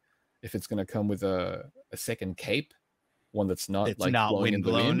see if it's going to come with a second cape, one that's not It's like not blowing in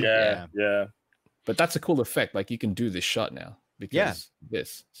the wind-blown. wind. Yeah. But that's a cool effect. Like you can do this shot now because Yeah.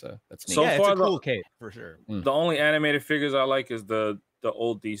 this. So that's neat. So yeah, it's far, a cool cape for sure. The only animated figures I like is the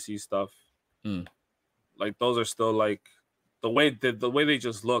old DC stuff. Mm. Like those are still like the way they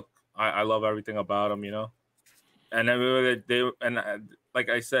just look. I love everything about them, you know. And then like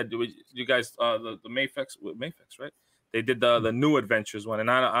I said, you guys, the Mafex, right? They did the New Adventures one, and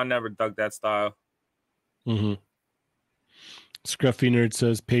I never dug that style. Mm-hmm. Scruffy Nerd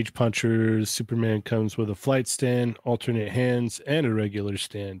says Page Puncher Superman comes with a flight stand, alternate hands, and a regular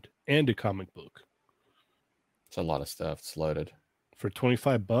stand, and a comic book It's a lot of stuff. It's loaded. for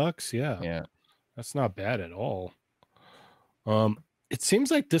 $25. Yeah. That's not bad at all. It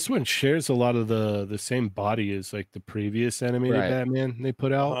seems like this one shares a lot of the same body as like the previous animated Right. Batman they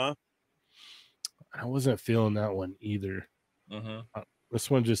put out. Uh-huh. I wasn't feeling that one either.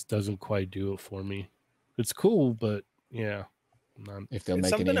 This one just doesn't quite do it for me. It's cool, but yeah. If they'll It's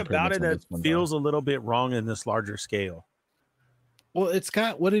make any something about improvements it on that this one, feels a little bit wrong in this larger scale. Well, it's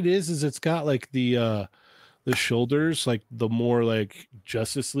got what it is it's got like the shoulders, like the more like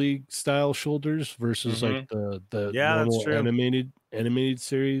Justice League style shoulders versus like the Yeah, that's normal true. animated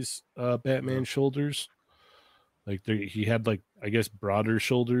series Batman shoulders. Like he had like I guess broader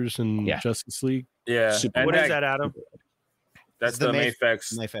shoulders in Yeah. Justice League. Yeah. Super- And What is that, Adam? That's It's the the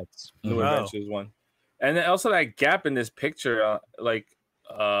Mayfex Mayfex. New Oh. Adventures one. And then also that gap in this picture,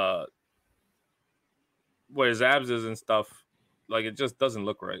 where his abs is and stuff, like it just doesn't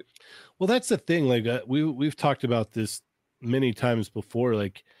look right. Well, that's the thing. Like we've talked about this many times before.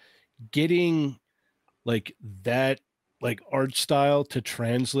 Like getting like that like art style to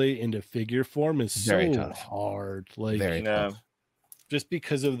translate into figure form is Very so tough. hard. Like Very Yeah. tough. just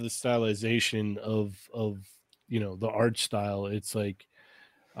because of the stylization of the art style, it's like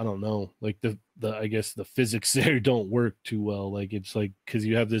I don't know, like the I guess the physics there don't work too well. Like it's like because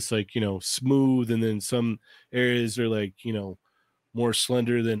you have this like smooth, and then some areas are like more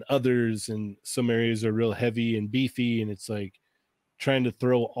slender than others, and some areas are real heavy and beefy, and it's like trying to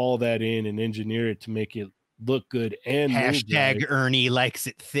throw all that in and engineer it to make it look good and move Hashtag right. Ernie likes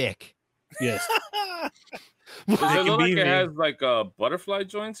it thick. Yes. Does it can look be like it me. has like butterfly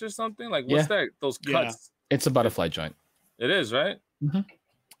joints or something? Like what's that? Those Yeah. cuts. It's a butterfly joint. It is, right?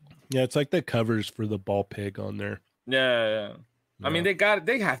 Yeah, it's like the covers for the ball pig on there. Yeah. I mean, Yeah.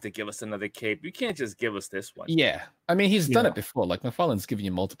 they have to give us another cape. You can't just give us this one. Yeah. I mean, he's done Yeah. it before. Like McFarlane's given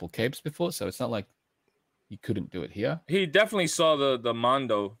you multiple capes before, so it's not like you couldn't do it here. He definitely saw the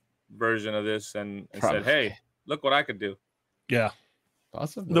Mondo version of this and said, Probably. "Hey, look what I could do." Yeah.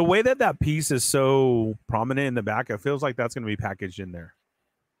 Possibly. The way that piece is so prominent in the back, it feels like that's going to be packaged in there.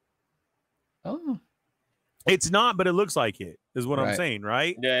 Oh. It's not, but it looks like it, is what I'm Right. saying,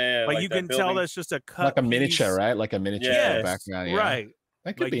 right? Yeah. Like you that can tell building. that's just a cut. Like a miniature, piece. right? Like a miniature Yes, for the background. Yeah. Right.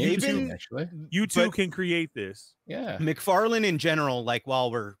 That could Like, be you interesting, two- actually. You two But- can create this. Yeah. McFarlane in general, like while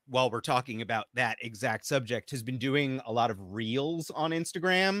we're talking about that exact subject, has been doing a lot of reels on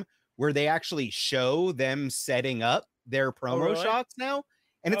Instagram where they actually show them setting up their promo really? shots now,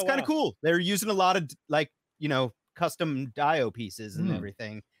 and it's Oh, kind of wow. cool. They're using a lot of like custom Dio pieces and Hmm.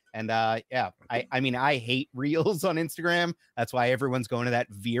 everything. And yeah, I mean I hate reels on Instagram. That's why everyone's going to that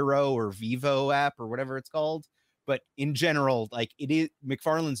Vero or Vivo app or whatever it's called. But in general, like it is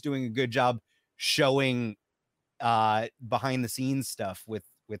McFarlane's doing a good job showing behind the scenes stuff with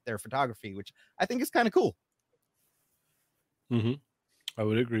their photography, which I think is kind of cool. Mm-hmm. I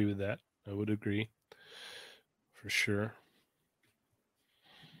would agree with that. I would agree for sure.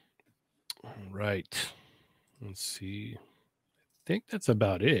 All right. Let's see. I think that's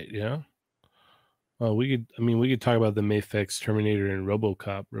about it. Yeah. Well, we could talk about the Mayfex Terminator and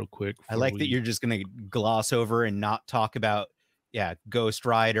RoboCop real quick. I like that you're just gonna gloss over and not talk about Ghost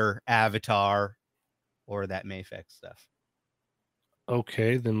Rider, Avatar, or that Mayfex stuff.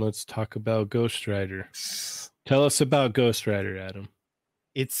 Okay, then let's talk about Ghost Rider. Tell us about Ghost Rider, Adam.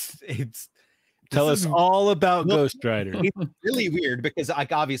 It's Tell this us is all about well, Ghost Rider. really weird because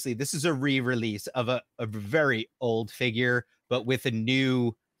like obviously this is a re-release of a very old figure, but with a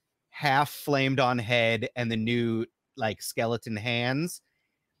new half flamed on head and the new like skeleton hands.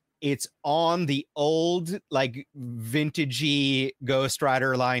 It's on the old like vintagey Ghost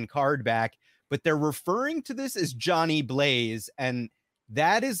Rider line card back, but they're referring to this as Johnny Blaze, and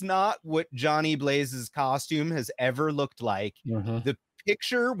that is not what Johnny Blaze's costume has ever looked like. Mhm. The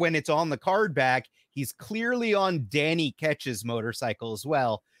picture when it's on the card back, he's clearly on Danny Ketch's motorcycle as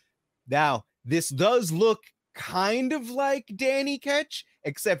well. Now, this does look kind of like Danny Ketch,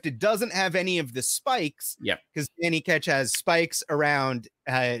 except it doesn't have any of the spikes. Yep. Because Danny Ketch has spikes around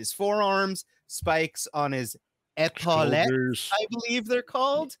his forearms, spikes on his epaulettes, Shoulders. I believe they're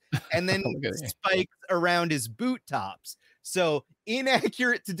called, and then Look at it. spikes around his boot tops. So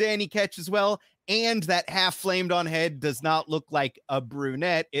inaccurate to Danny Ketch as well. And that half flamed on head does not look like a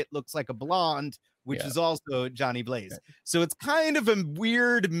brunette. It looks like a blonde, which Yeah. is also Johnny Blaze. So it's kind of a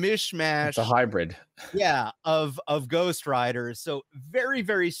weird mishmash, It's a hybrid. of Ghost Riders. So very,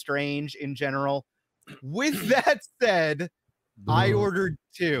 very strange in general. With that said, I ordered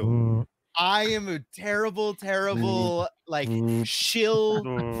 2. I am a terrible, like shill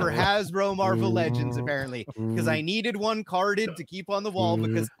for Hasbro Marvel Legends, apparently, because I needed one carded to keep on the wall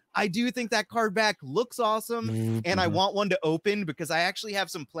because I do think that card back looks awesome, and I want one to open because I actually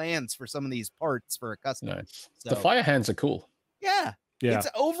have some plans for some of these parts for a custom. Nice. So, The fire hands are cool. yeah. Yeah. It's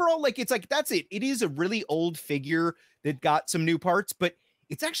overall like that's it. It is a really old figure that got some new parts, but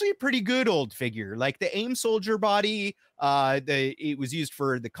it's actually a pretty good old figure. Like the AIM soldier body, it was used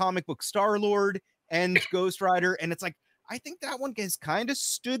for the comic book Star-Lord and Ghost Rider, and it's like I think that one has kind of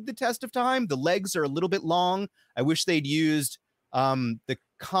stood the test of time. The legs are a little bit long. I wish they'd used the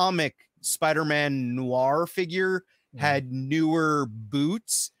comic Spider-Man Noir figure had newer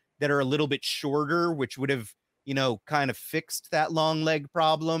boots that are a little bit shorter, which would have, you know, kind of fixed that long leg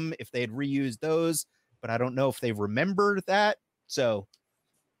problem if they had reused those. But I don't know if they remembered that. So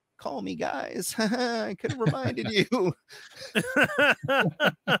call me, guys. I could have reminded you.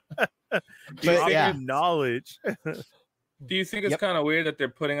 But yeah. knowledge. Do you think it's Yep. kind of weird that they're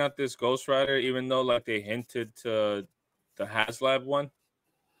putting out this Ghost Rider, even though like they hinted to the HasLab one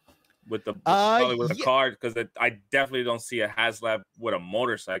with the probably with a yeah. card? Because I definitely don't see a HasLab with a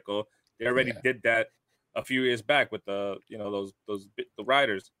motorcycle. They already did that a few years back with the the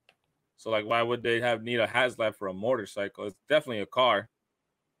riders. So like, why would they need a HasLab for a motorcycle? It's definitely a car.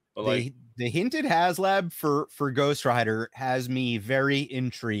 But like, The hinted HasLab for Ghost Rider has me very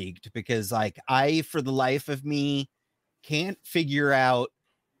intrigued because like I, for the life of me, can't figure out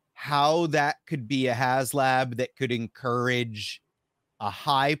how that could be a HasLab that could encourage a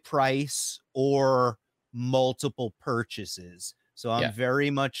high price or multiple purchases. So I'm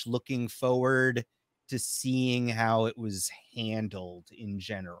very much looking forward to seeing how it was handled in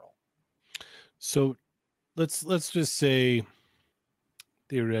general. So let's just say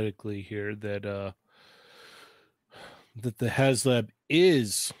theoretically here that that the HasLab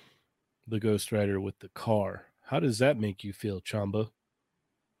is the Ghost Rider with the car. How does that make you feel, Chamba?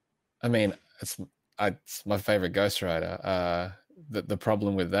 I mean, it's my favorite Ghost Rider. The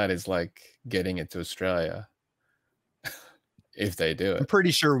problem with that is like getting it to Australia if they do I'm it.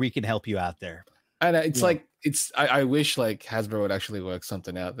 pretty sure we can help you out there. And it's like I wish like Hasbro would actually work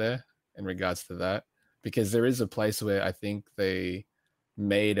something out there in regards to that, because there is a place where I think they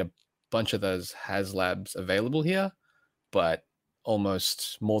made a bunch of those HasLabs available here, but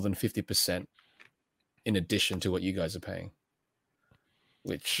almost more than 50% in addition to what you guys are paying.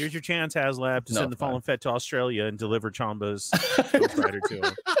 Which Here's your chance, HasLab, to Not send the Fallen Fett to Australia and deliver Chamba's fun. Ghost Rider to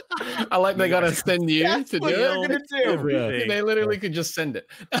him. I like they gotta send you to do what they're it. gonna do. Everything. They literally could just send it.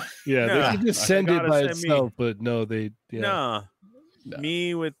 Yeah, No, they can just they send it gotta by send me. itself, but no, they Nah. No.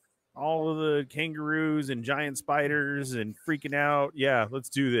 Me with all of the kangaroos and giant spiders and freaking out. Yeah, let's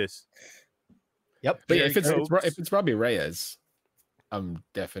do this. Yep. But yeah, if Hopes. it's Robbie Reyes, I'm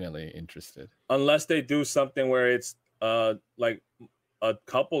definitely interested. unless they do something where it's like a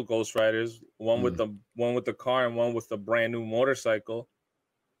couple Ghost Riders, one with the car and one with the brand new motorcycle.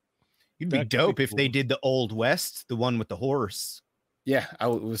 It'd be That could be dope if they cool. did the Old West, the one with the horse. Yeah, I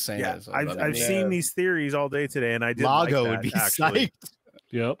was saying Yeah, that as well. I've seen these theories all day today, and I did like Lago that, would be actually. psyched.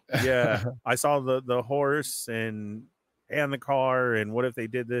 Yep. Yeah, I saw the horse and the car, and what if they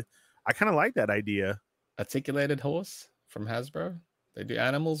did the? I kind of like that idea. Articulated horse from Hasbro. They do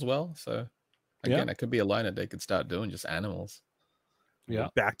animals well, so again, it could be a line that they could start doing just animals. Yeah.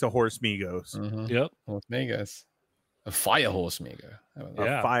 Back to Horse Migos. Yep. Horse Migos. A fire horse Migo. How about that?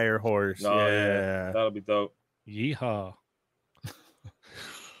 Yeah. A fire horse. No, yeah. that'll be dope. Yeehaw.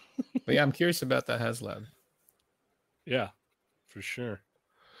 But yeah, I'm curious about that HasLab. Yeah, for sure.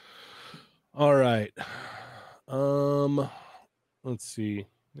 All right. Let's see.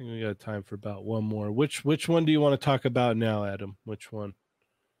 I think we got time for about one more. Which one do you want to talk about now, Adam? Which one?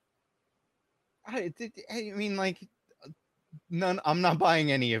 I mean, like, none. I'm not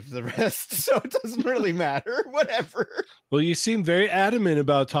buying any of the rest, so it doesn't really matter. Whatever. Well, you seem very adamant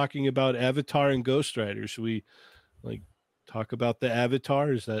about talking about Avatar and Ghost Rider. Should we like talk about the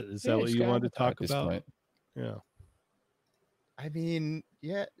Avatar? Is that what just you go wanted to Avatar talk at this about? point. Yeah. I mean,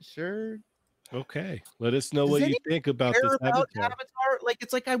 yeah, sure. Okay. Let us know Does what you anyone think about Care this about Avatar. Avatar? Like,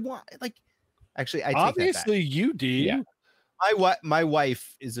 it's like I want. Like, actually, I take that back. Obviously, you do. Yeah. My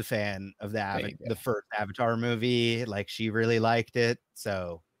wife is a fan of the first Avatar movie. Like, she really liked it.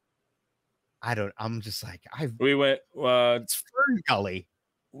 So I'm just like, We went it's Fern Gully.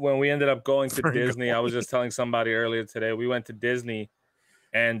 when we ended up going to Fern Disney. I was just telling somebody earlier today. We went to Disney,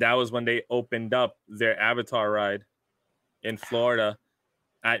 and that was when they opened up their Avatar ride in Florida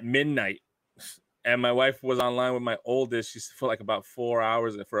at midnight. And my wife was online with my oldest. She's for like about 4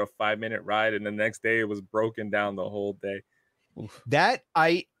 hours for a 5-minute ride, and the next day it was broken down the whole day. That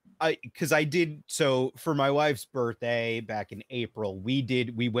I because I did so for my wife's birthday back in April.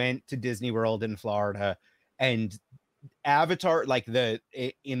 We went to Disney World in Florida, and Avatar, like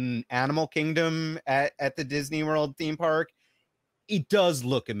in Animal Kingdom at the Disney World theme park, it does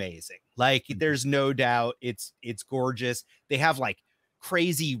look amazing. Like there's no doubt it's gorgeous. They have like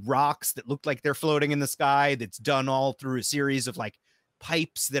crazy rocks that look like they're floating in the sky. That's done all through a series of like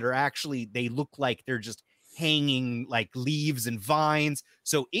pipes that are actually, they look like they're just hanging like leaves and vines.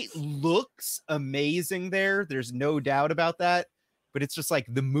 So it looks amazing there. There's no doubt about that. But it's just like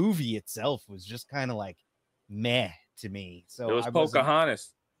the movie itself was just kind of like meh to me. So It was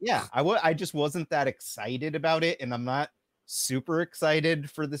Pocahontas. Yeah, I just wasn't that excited about it, and I'm not super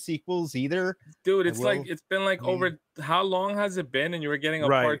excited for the sequels either. Dude, it's like it's been like over how long has it been? And you were getting a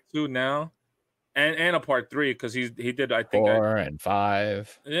part 2 now, and a part 3 because he did I think 4 and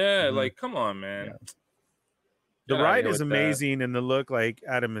 5. Yeah, like come on, man. Yeah. The Get outta ride here is with that. amazing, and the look, like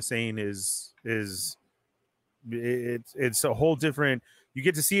Adam is saying, is it's a whole different. You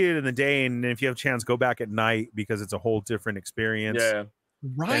get to see it in the day, and if you have a chance, go back at night because it's a whole different experience. Yeah,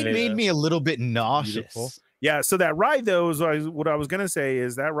 Ride made me a little bit nauseous. Beautiful. Yeah, so that ride though is what I was gonna say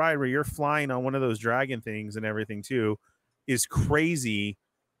is that ride where you're flying on one of those dragon things and everything too is crazy,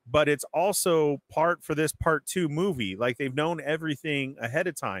 but it's also part for this part 2 movie. Like they've known everything ahead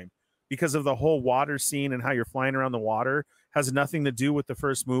of time because of the whole water scene and how you're flying around the water has nothing to do with the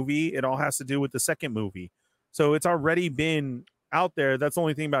first movie. It all has to do with the second movie. So it's already been out there. That's the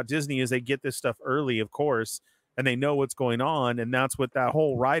only thing about Disney is they get this stuff early, of course, and they know what's going on, and that's what that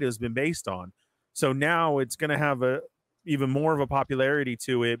whole ride has been based on. So now it's going to have even more of a popularity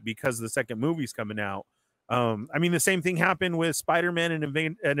to it because the second movie's coming out. I mean, the same thing happened with Spider-Man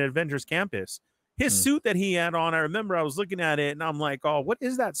and Avengers Campus. His suit that he had on, I remember I was looking at it and I'm like, oh, what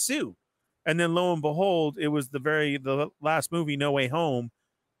is that suit? And then lo and behold, it was the last movie, No Way Home,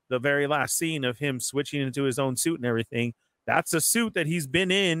 the very last scene of him switching into his own suit and everything. That's a suit that he's been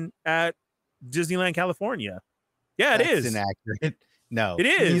in at Disneyland, California. Yeah, it is inaccurate. No, it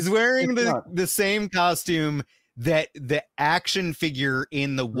is. He's wearing the same costume that the action figure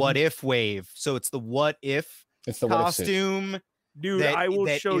in the What If wave. So it's the What If costume. Dude, I will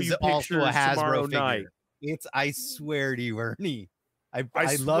show you pictures tomorrow night. It's, I swear to you, Ernie. I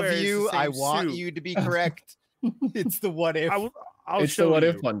swear love you. I want suit. you to be correct. It's the What If. I'll It's show the What you.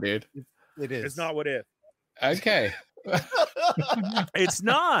 If one, dude. It is. It's not What If. Okay. It's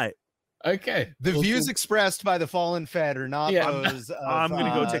not. Okay. The views expressed by the Fallen Fed are not those. I'm gonna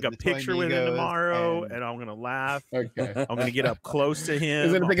go take a the picture with him tomorrow, and I'm gonna laugh. Okay. I'm gonna get up close to him.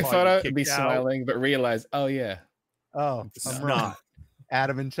 He's gonna take a I'll probably photo get and be kicked out. smiling, but realize, oh yeah. Oh, It's I'm not. wrong.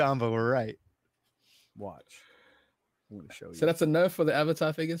 Adam and Chamba were right. Watch. I'm gonna show you. So that's a no for the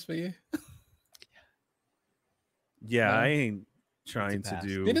Avatar figures for you? Yeah, No. I ain't trying to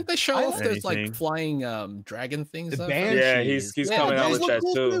do. Didn't they show off those anything. like flying dragon things? The though? Banshees. yeah, he's coming out those with look that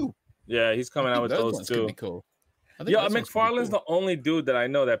cool, too. Yeah, he's coming out with those ones could too. be cool. I think Yeah, those ones could be McFarlane's cool. the only dude that I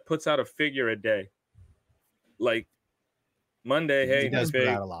know that puts out a figure a day. Like Monday, hey, He new does put fig.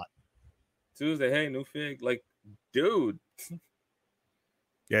 out a lot. Tuesday, hey, new fig. Like, dude.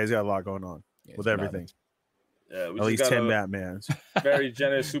 Yeah, he's got a lot going on Yeah, with it's bad. everything. Yeah, we At just least got 10 a Batmans. very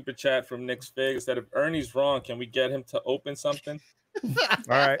generous super chat from Nick's Fig. Said if Ernie's wrong, can we get him to open something? All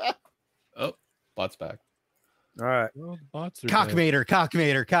right. Oh, bot's back. All right. Well, the bots are back. Cockmater.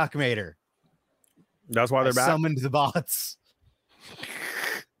 That's why they're I back. summoned the bots.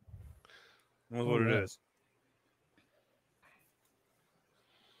 That's what it Alright. is.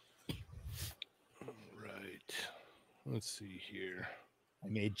 Right. Let's see here. I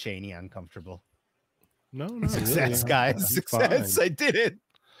made Cheney uncomfortable. No, not Success, really. guys. I'm Success. fine. I did it.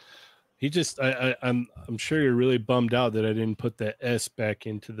 He just, I'm sure you're really bummed out that I didn't put that S back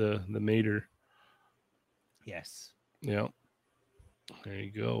into the mater. Yes. Yeah. There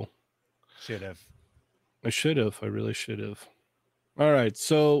you go. Should have. I should have. I really should have. All right.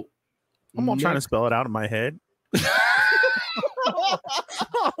 So I'm all trying to next- spell it out in my head.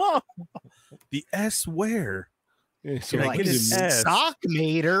 The S where? Yeah, so You're I like, can it's do- S.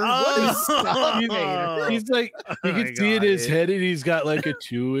 Stockmater. What is Stockmater? He's like, you I can see in got his it. head, and he's got like a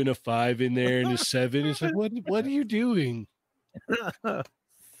 2 and a 5 in there, and a 7. It's like, what are you doing?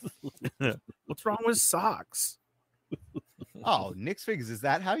 What's wrong with socks? Oh, Nick's Figs. Is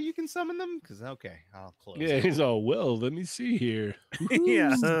that how you can summon them? Because okay, I'll close. Yeah, he's all, well, let me see here.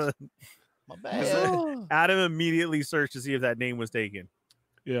 Yeah. My Is bad. Adam immediately searched to see if that name was taken.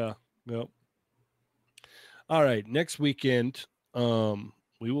 Yeah. Yep. All right. Next weekend,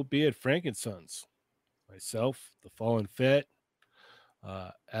 we will be at Frankensons. myself, the Fallen Fett,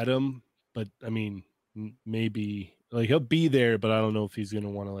 Adam. But I mean, maybe like he'll be there, but I don't know if he's gonna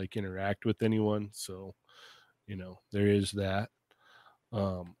want to like interact with anyone. So, there is that.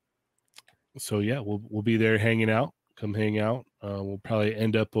 So yeah, we'll be there hanging out. Come hang out. We'll probably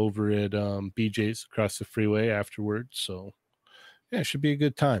end up over at BJ's across the freeway afterwards. So yeah, it should be a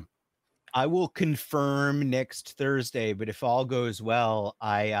good time. I will confirm next Thursday, but if all goes well,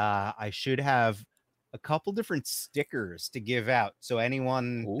 I should have a couple different stickers to give out. So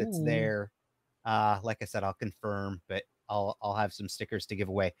anyone that's Ooh. there, like I said, I'll confirm, but I'll have some stickers to give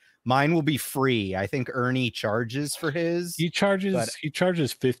away. Mine will be free. I think Ernie charges for his. He charges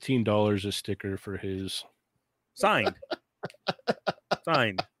 $15 a sticker for his. Signed.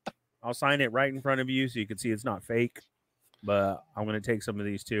 Signed. I'll sign it right in front of you so you can see it's not fake. But I'm going to take some of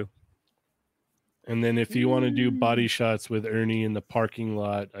these too. And then if you want to do body shots with Ernie in the parking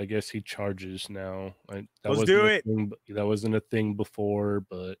lot, I guess he charges now. Let's do it. That wasn't a thing before,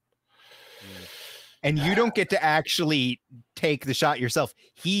 but. And you don't get to actually take the shot yourself.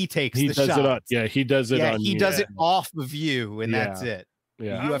 He takes the does shot. it on. Yeah, he does it on. He you. does it off of you, and that's it.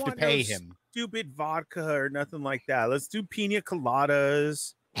 Yeah. You have to pay him. Stupid vodka or nothing like that. Let's do pina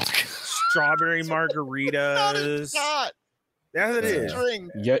coladas, strawberry margaritas. That's what it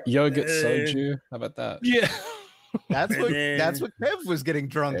is. Yogurt soju. How about that? Yeah. That's what Kev was getting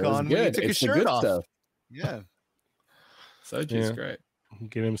drunk on when he took his shirt off. Stuff. Yeah. Soju's great.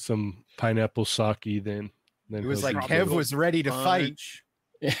 Get him some pineapple sake then. It was like Kev was ready to fight.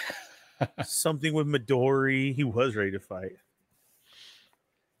 Yeah. Something with Midori. He was ready to fight.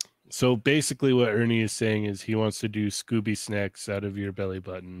 So basically what Ernie is saying is he wants to do Scooby snacks out of your belly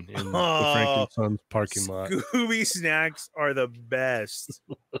button in the Frank & Sons parking lot. Scooby snacks are the best.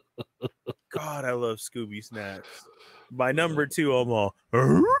 God, I love Scooby snacks. By number 2, I'm all,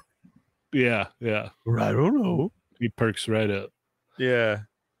 Yeah. I don't know. He perks right up. Yeah.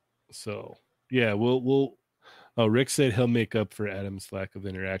 So yeah, we'll Rick said he'll make up for Adam's lack of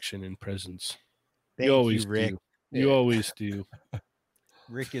interaction and presence. Thank you always Rick. do. You always do.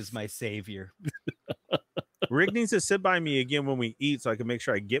 Rick is my savior. Rick needs to sit by me again when we eat so I can make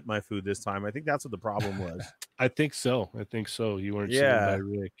sure I get my food this time. I think that's what the problem was. I think so. You weren't sitting by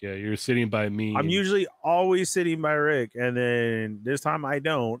Rick. Yeah, you're sitting by me. I'm usually always sitting by Rick, and then this time I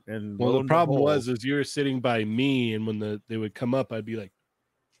don't. And well, the problem was you were sitting by me, and when they would come up, I'd be like,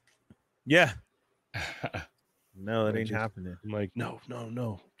 "Yeah, no, that ain't happening." I'm like, no,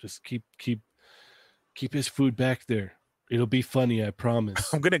 just keep his food back there. It'll be funny, I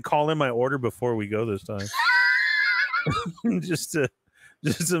promise. I'm gonna call in my order before we go this time, just to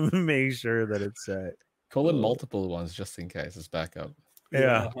make sure that it's set. Call in multiple ones just in case it's backup.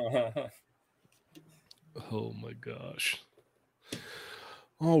 Yeah. Oh my gosh.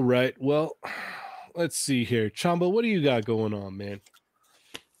 All right. Well, let's see here. Chamba, what do you got going on, man?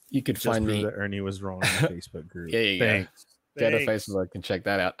 You could find me. That Ernie was wrong in the Facebook group. Yeah, Thanks. Go to Facebook and check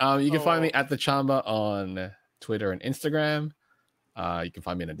that out. You can find me at the Chamba on Twitter and Instagram. You can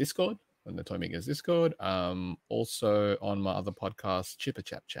find me in a Discord, on the Toy Makers Discord. Also on my other podcast, Chipper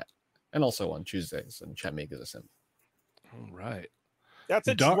Chat, and also on Tuesdays on Chat Makers Assemble. All right. That's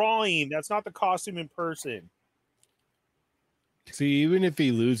a drawing. That's not the costume in person. See, even if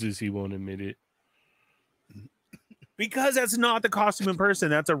he loses, he won't admit it. Because that's not the costume in person.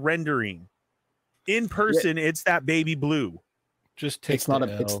 That's a rendering. In person, it's that baby blue. Just take it's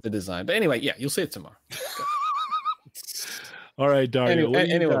the design. But anyway, yeah, you'll see it tomorrow. All right, Dario.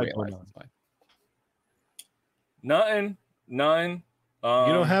 Anyway, Nothing. None.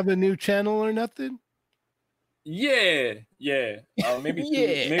 You don't have a new channel or nothing? Yeah. Maybe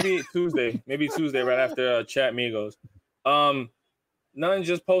maybe Tuesday. Maybe Tuesday right after Chat Migos. Nothing,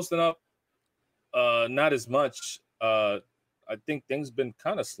 just posting up. Not as much. I think things been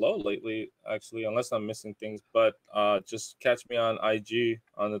kind of slow lately, actually, unless I'm missing things. But just catch me on IG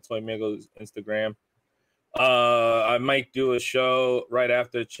on the Toy Migos Instagram. I might do a show right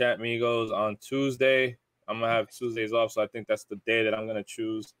after Chat Migos on Tuesday. I'm gonna have Tuesdays off, so I think that's the day that I'm gonna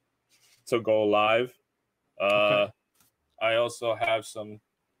choose to go live. Okay. I also have some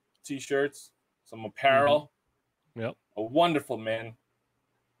t-shirts, some apparel. Mm-hmm. Yep. A wonderful man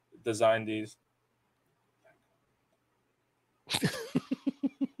designed these.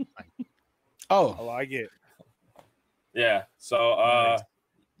 Oh, I like it. Yeah. So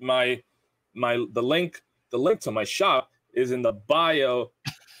nice. the link to my shop is in the bio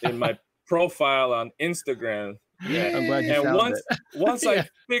in my profile on Instagram. Yeah, I'm glad you found it. Once I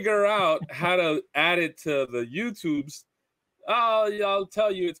figure out how to add it to the YouTubes, I'll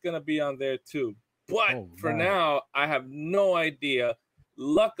tell you it's gonna be on there too. But for now, I have no idea.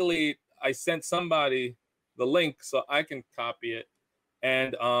 Luckily, I sent somebody the link so I can copy it.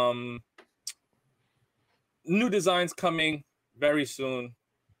 And new designs coming very soon.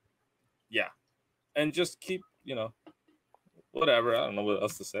 Yeah. And just keep, whatever. I don't know what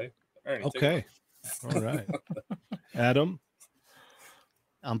else to say. Ernie, take it Okay. All right. Adam?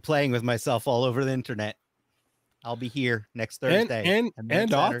 I'm playing with myself all over the internet. I'll be here next Thursday. And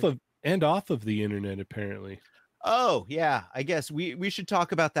then off of the internet, apparently. Oh, yeah. I guess we should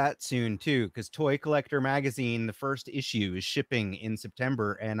talk about that soon too, because Toy Collector Magazine, the first issue, is shipping in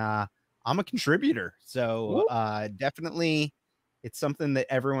September, and I'm a contributor. So definitely it's something that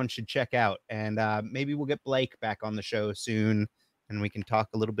everyone should check out. And maybe we'll get Blake back on the show soon and we can talk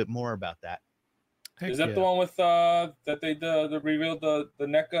a little bit more about that. Is that the one with that they revealed the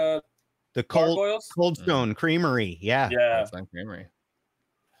NECA the gargoyles? Cold Stone Creamery? Yeah. Yeah. Creamery.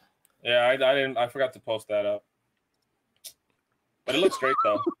 Yeah, I forgot to post that up. But it looks great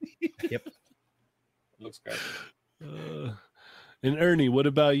though. Yep. It looks great. And Ernie, what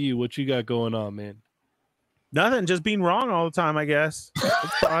about you? What you got going on, man? Nothing, just being wrong all the time, I guess.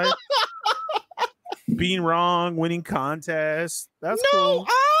 It's fine. Being wrong, winning contests. That's cool.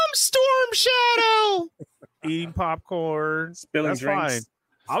 I'm Storm Shadow. Eating popcorn. Spilling That's drinks. fine.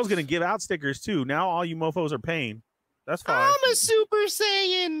 I was gonna give out stickers too. Now all you mofos are paying. That's fine. I'm a Super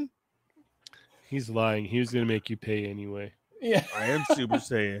Saiyan. He's lying. He was going to make you pay anyway. Yeah. I am Super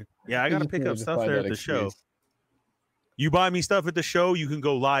Saiyan. Yeah, I gotta pick up Just stuff find there that at the show. excuse. You buy me stuff at the show, you can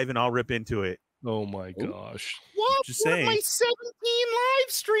go live and I'll rip into it. Oh my gosh. What? Just What are saying. my 17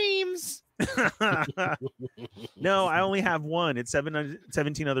 live streams? No, I only have one. It's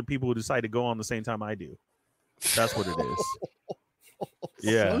 17 other people who decide to go on the same time I do. That's what it is.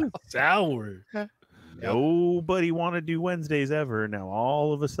 Yeah. Sour. Nobody want to do Wednesdays ever. Now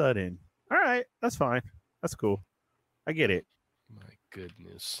all of a sudden. All right, that's fine. That's cool. I get it. My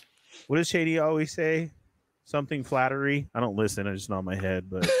goodness. What does Shady always say? Something flattery. I don't listen. I just nod my head,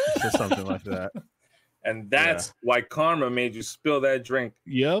 but it's just something like that. And that's why karma made you spill that drink.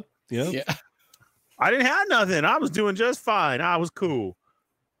 Yep. Yeah. I didn't have nothing. I was doing just fine. I was cool.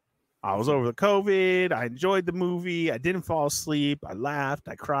 I was over the COVID. I enjoyed the movie. I didn't fall asleep. I laughed.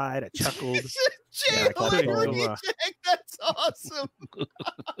 I cried. I chuckled. Jay, I couldn't go, that's awesome.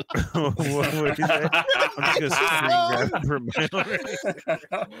 What did you say? I'm just gonna screen grab from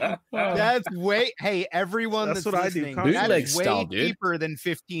my That's way. Hey, everyone That's that's what I do, listening, constantly. that's Bootleg way style, dude. cheaper than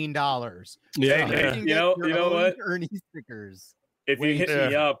 $15. Yeah. Hey, can you get know your own what? Ernie stickers. If you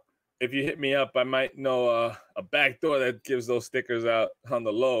hit me up, I might know a back door that gives those stickers out on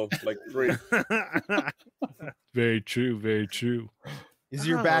the low, like free. Very true. Very true. Is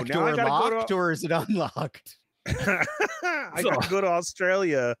your Oh, back now I door gotta go to- locked or is it unlocked? I got to go to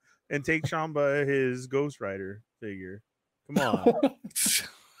Australia and take Shamba his Ghost Rider figure. Come on, let's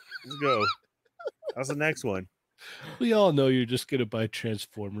go. That's the next one. We all know you're just gonna buy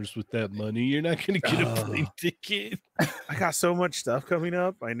Transformers with that money. You're not gonna get a Oh. plane ticket. I got so much stuff coming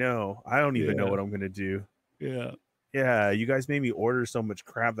up. I know. I don't even know Yeah. what I'm gonna do. Yeah. Yeah, you guys made me order so much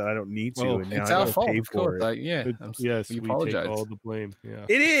crap that I don't need to, Oh, and now It's I our gotta fault, pay of course. for it. Like, yeah. Yes, we we apologize. take all the blame. Yeah.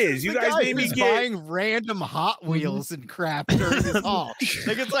 It is. You The guys guy made me who's get buying random Hot Wheels and crap during his haul.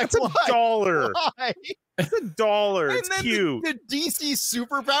 Like it's like it's a why? dollar. Why? It's $1. And It's then cute. The DC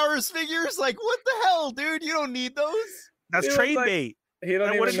Superpowers figures, like what the hell, dude? You don't need those. That's It was trade like- bait. He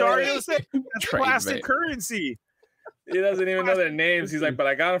don't And what even did know. Dario say? That's Trade plastic bait. currency. He doesn't even know their names. He's like, but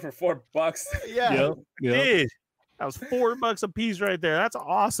I got them for $4. Yeah. Yep. Yep. Did. That was $4 a piece right there. That's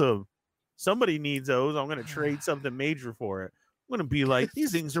awesome. Somebody needs those. I'm gonna trade something major for it. I'm gonna be like,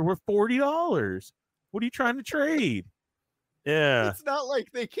 these things are worth $40. What are you trying to trade? Yeah. It's not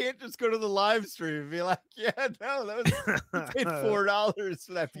like they can't just go to the live stream and be like, yeah, no, that was I paid $4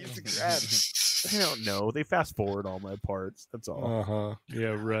 for that piece of crap. I don't know. They fast forward all my parts. That's all. Uh-huh. Yeah,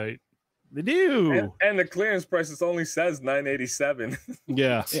 right. They do. And the clearance price is only says $9.87.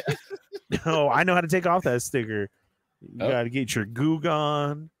 Yeah. No, I know how to take off that sticker. You Oh. got to get your goo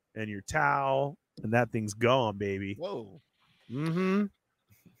gun and your towel, and that thing's gone, baby. Whoa. Mm-hmm.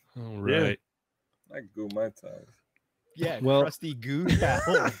 All right. I goo my tongue. Yeah, Well- crusty goo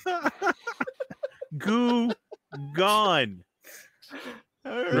towel. Goo gun.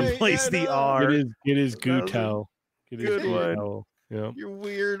 All right, Replace yeah, the no. R. It is That goo was a towel. It is good goo one. towel. Yeah. Your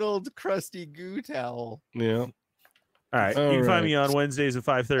weird old crusty goo towel. Yeah. All right. All you can right. find me on Wednesdays at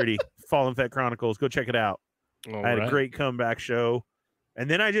 5:30. Fallen Fett Chronicles. Go check it out. All I had right. a great comeback show. And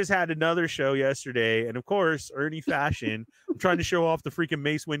then I just had another show yesterday. And of course, Ernie Fashion, I'm trying to show off the freaking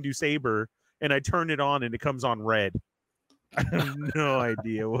Mace Windu saber. And I turn it on and it comes on red. I have no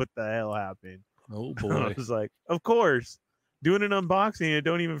idea what the hell happened. Oh I boy. was like, of course, doing an unboxing, it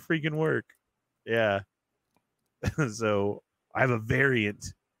don't even freaking work. Yeah. So I have a variant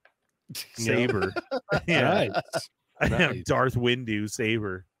saber. Yeah. Nice. I have Nice. Darth Windu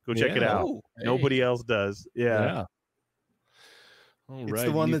saber. Go check it Yeah. out. Oh, Nobody else does. Yeah. All it's right.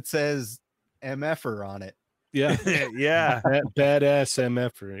 the one you- that says MFer on it. yeah. Yeah. Badass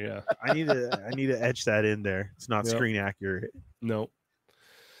MFer. Yeah. I need to etch that in there. It's not Yep. screen accurate. No.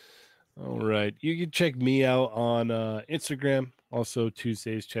 All right. You can check me out on Instagram. Also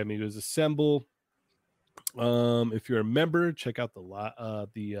Tuesdays Chat Migos Assemble. If you're a member, check out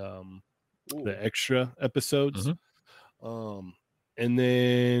the extra episodes. And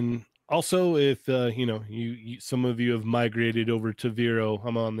then also if you some of you have migrated over to Vero,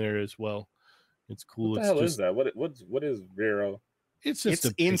 I'm on there as well. It's cool. What the It's hell just is that? What is Vero? it's just It's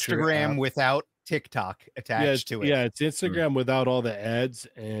a picture Instagram app. without TikTok attached to it. Yeah, it's Instagram without all the ads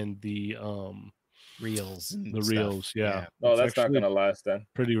and the Reels. and the stuff. reels. Yeah. Oh, It's that's not actually gonna last then.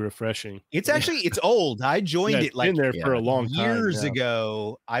 pretty refreshing. It's actually it's old. I joined Yeah, it it's like been there for a long time years now.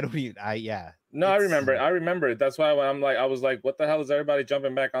 ago. I don't even. Yeah. No, I It's- remember it. I remember it. That's why when I was like, what the hell is everybody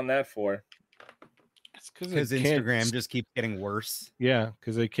jumping back on that for? It's Because Instagram just keeps getting worse. Yeah,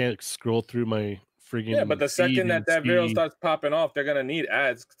 because I can't scroll through my friggin' Yeah, but the feed second and that Vero see- starts popping off, they're gonna need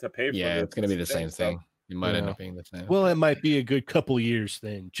ads to pay for Yeah, this it's gonna be the same so- thing. It might end Yeah. up being the same. Well, it might be a good couple years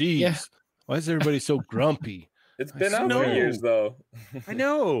then. Jeez. Yeah. Why is everybody so grumpy? It's I been out for know. years though. I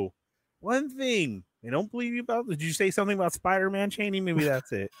know. One thing they don't believe you about. Did you say something about Spider-Man, Cheney? Maybe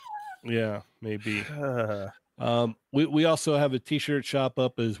that's it. Yeah, maybe. Uh, We also have a t-shirt shop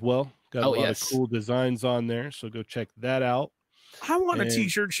up as well. Got a Oh, lot yes. of cool designs on there, so go check that out. I want a And-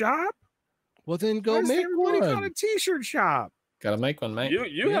 t-shirt shop. Well, then Why go does make everybody got a one. t-shirt shop? Gotta make one, mate.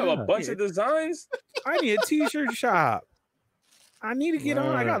 You have Yeah. a bunch of designs. I need a t-shirt shop. I need to get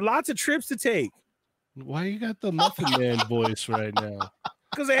on. I got lots of trips to take Why you got the Muffin Man voice right now?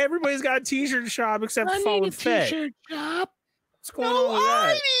 because everybody's got a t-shirt shop except I need Fallen a Fett. t-shirt shop. What's going on with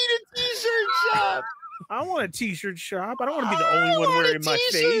that? need a t-shirt shop. I want a t-shirt shop. I don't want to be the only one wearing my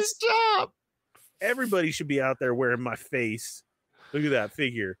face. Shop. Everybody should be out there wearing my face. Look at that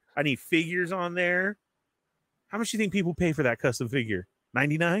figure. I need figures on there. How much do you think people pay for that custom figure?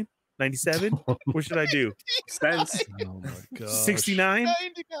 99? 97? What should I do? Sense. Oh my god. 69?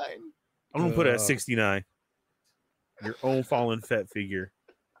 99. I'm gonna put it at Uh, 69. Your own Fallen Fett figure.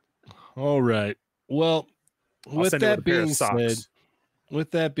 All right. Well, I'll with send it that with a pair of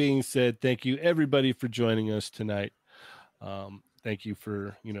being socks. said, thank you everybody for joining us tonight. Thank you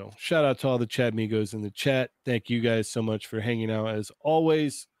for, shout out to all the chat migos in the chat. Thank you guys so much for hanging out as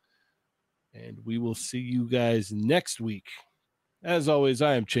always. And we will see you guys next week. As always,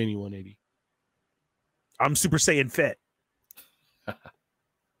 I am Cheney 180. I'm Super Saiyan Fett.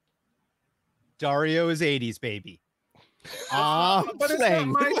 Dario is 80s, baby. Ah, But it's not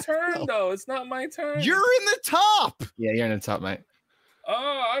my turn though. It's not my turn. You're in the top. Yeah, you're in the top, mate.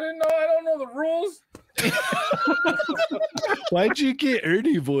 Oh, I didn't know. I don't know the rules. Why'd you get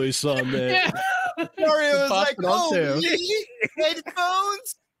Ernie voice on that? Dario is Pass like, it on oh, to. me?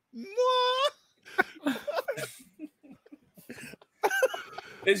 Headphones? Mwah.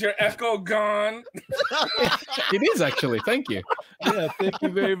 Is your echo gone? It is actually. Thank you. Yeah, thank you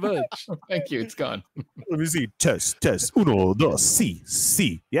very much. Thank you. It's gone. Let me see. Test. Uno, dos,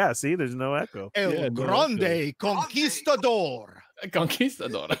 si. Yeah, see, there's no echo. El Yeah, no, Grande Conquistador.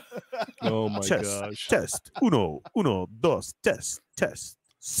 Conquistador. Oh my Test. gosh. Test. Uno, dos, test.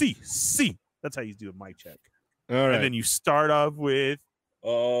 Si. That's how you do a mic check. All right. And then you start off with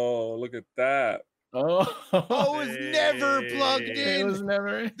Oh, look at that. Oh, Oh, it was never plugged it was in.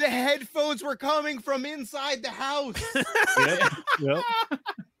 never. The headphones were coming from inside the house. Yep. Yep.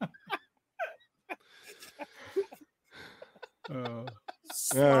 Oh.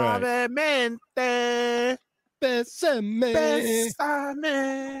 Suavemente. Besame.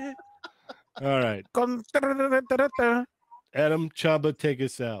 Bésame. All right. Con- Adam Chamba, take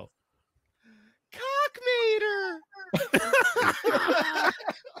us out. Cockmater.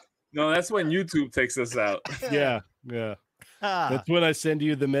 No, that's when YouTube takes us out. Yeah. Ah, That's when I send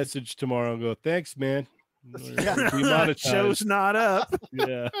you the message tomorrow and go, thanks, man. Yeah. Show's not up.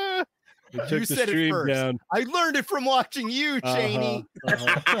 Yeah. It took You the said it stream first. down. I learned it from watching you, Cheney.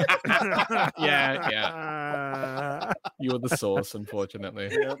 Yeah. You're the source, unfortunately.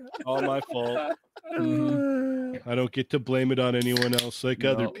 Yep. All my fault. Mhm. I don't get to blame it on anyone else like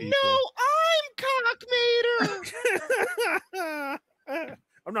other No. people. No, I'm Cockmater.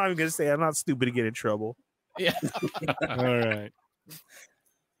 I'm not even gonna say I'm not stupid to get in trouble. Yeah. All right.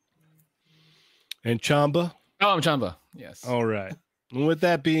 And Chamba? Oh, I'm Chamba. Yes. All right. And with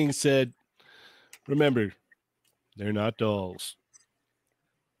that being said, remember, they're not dolls.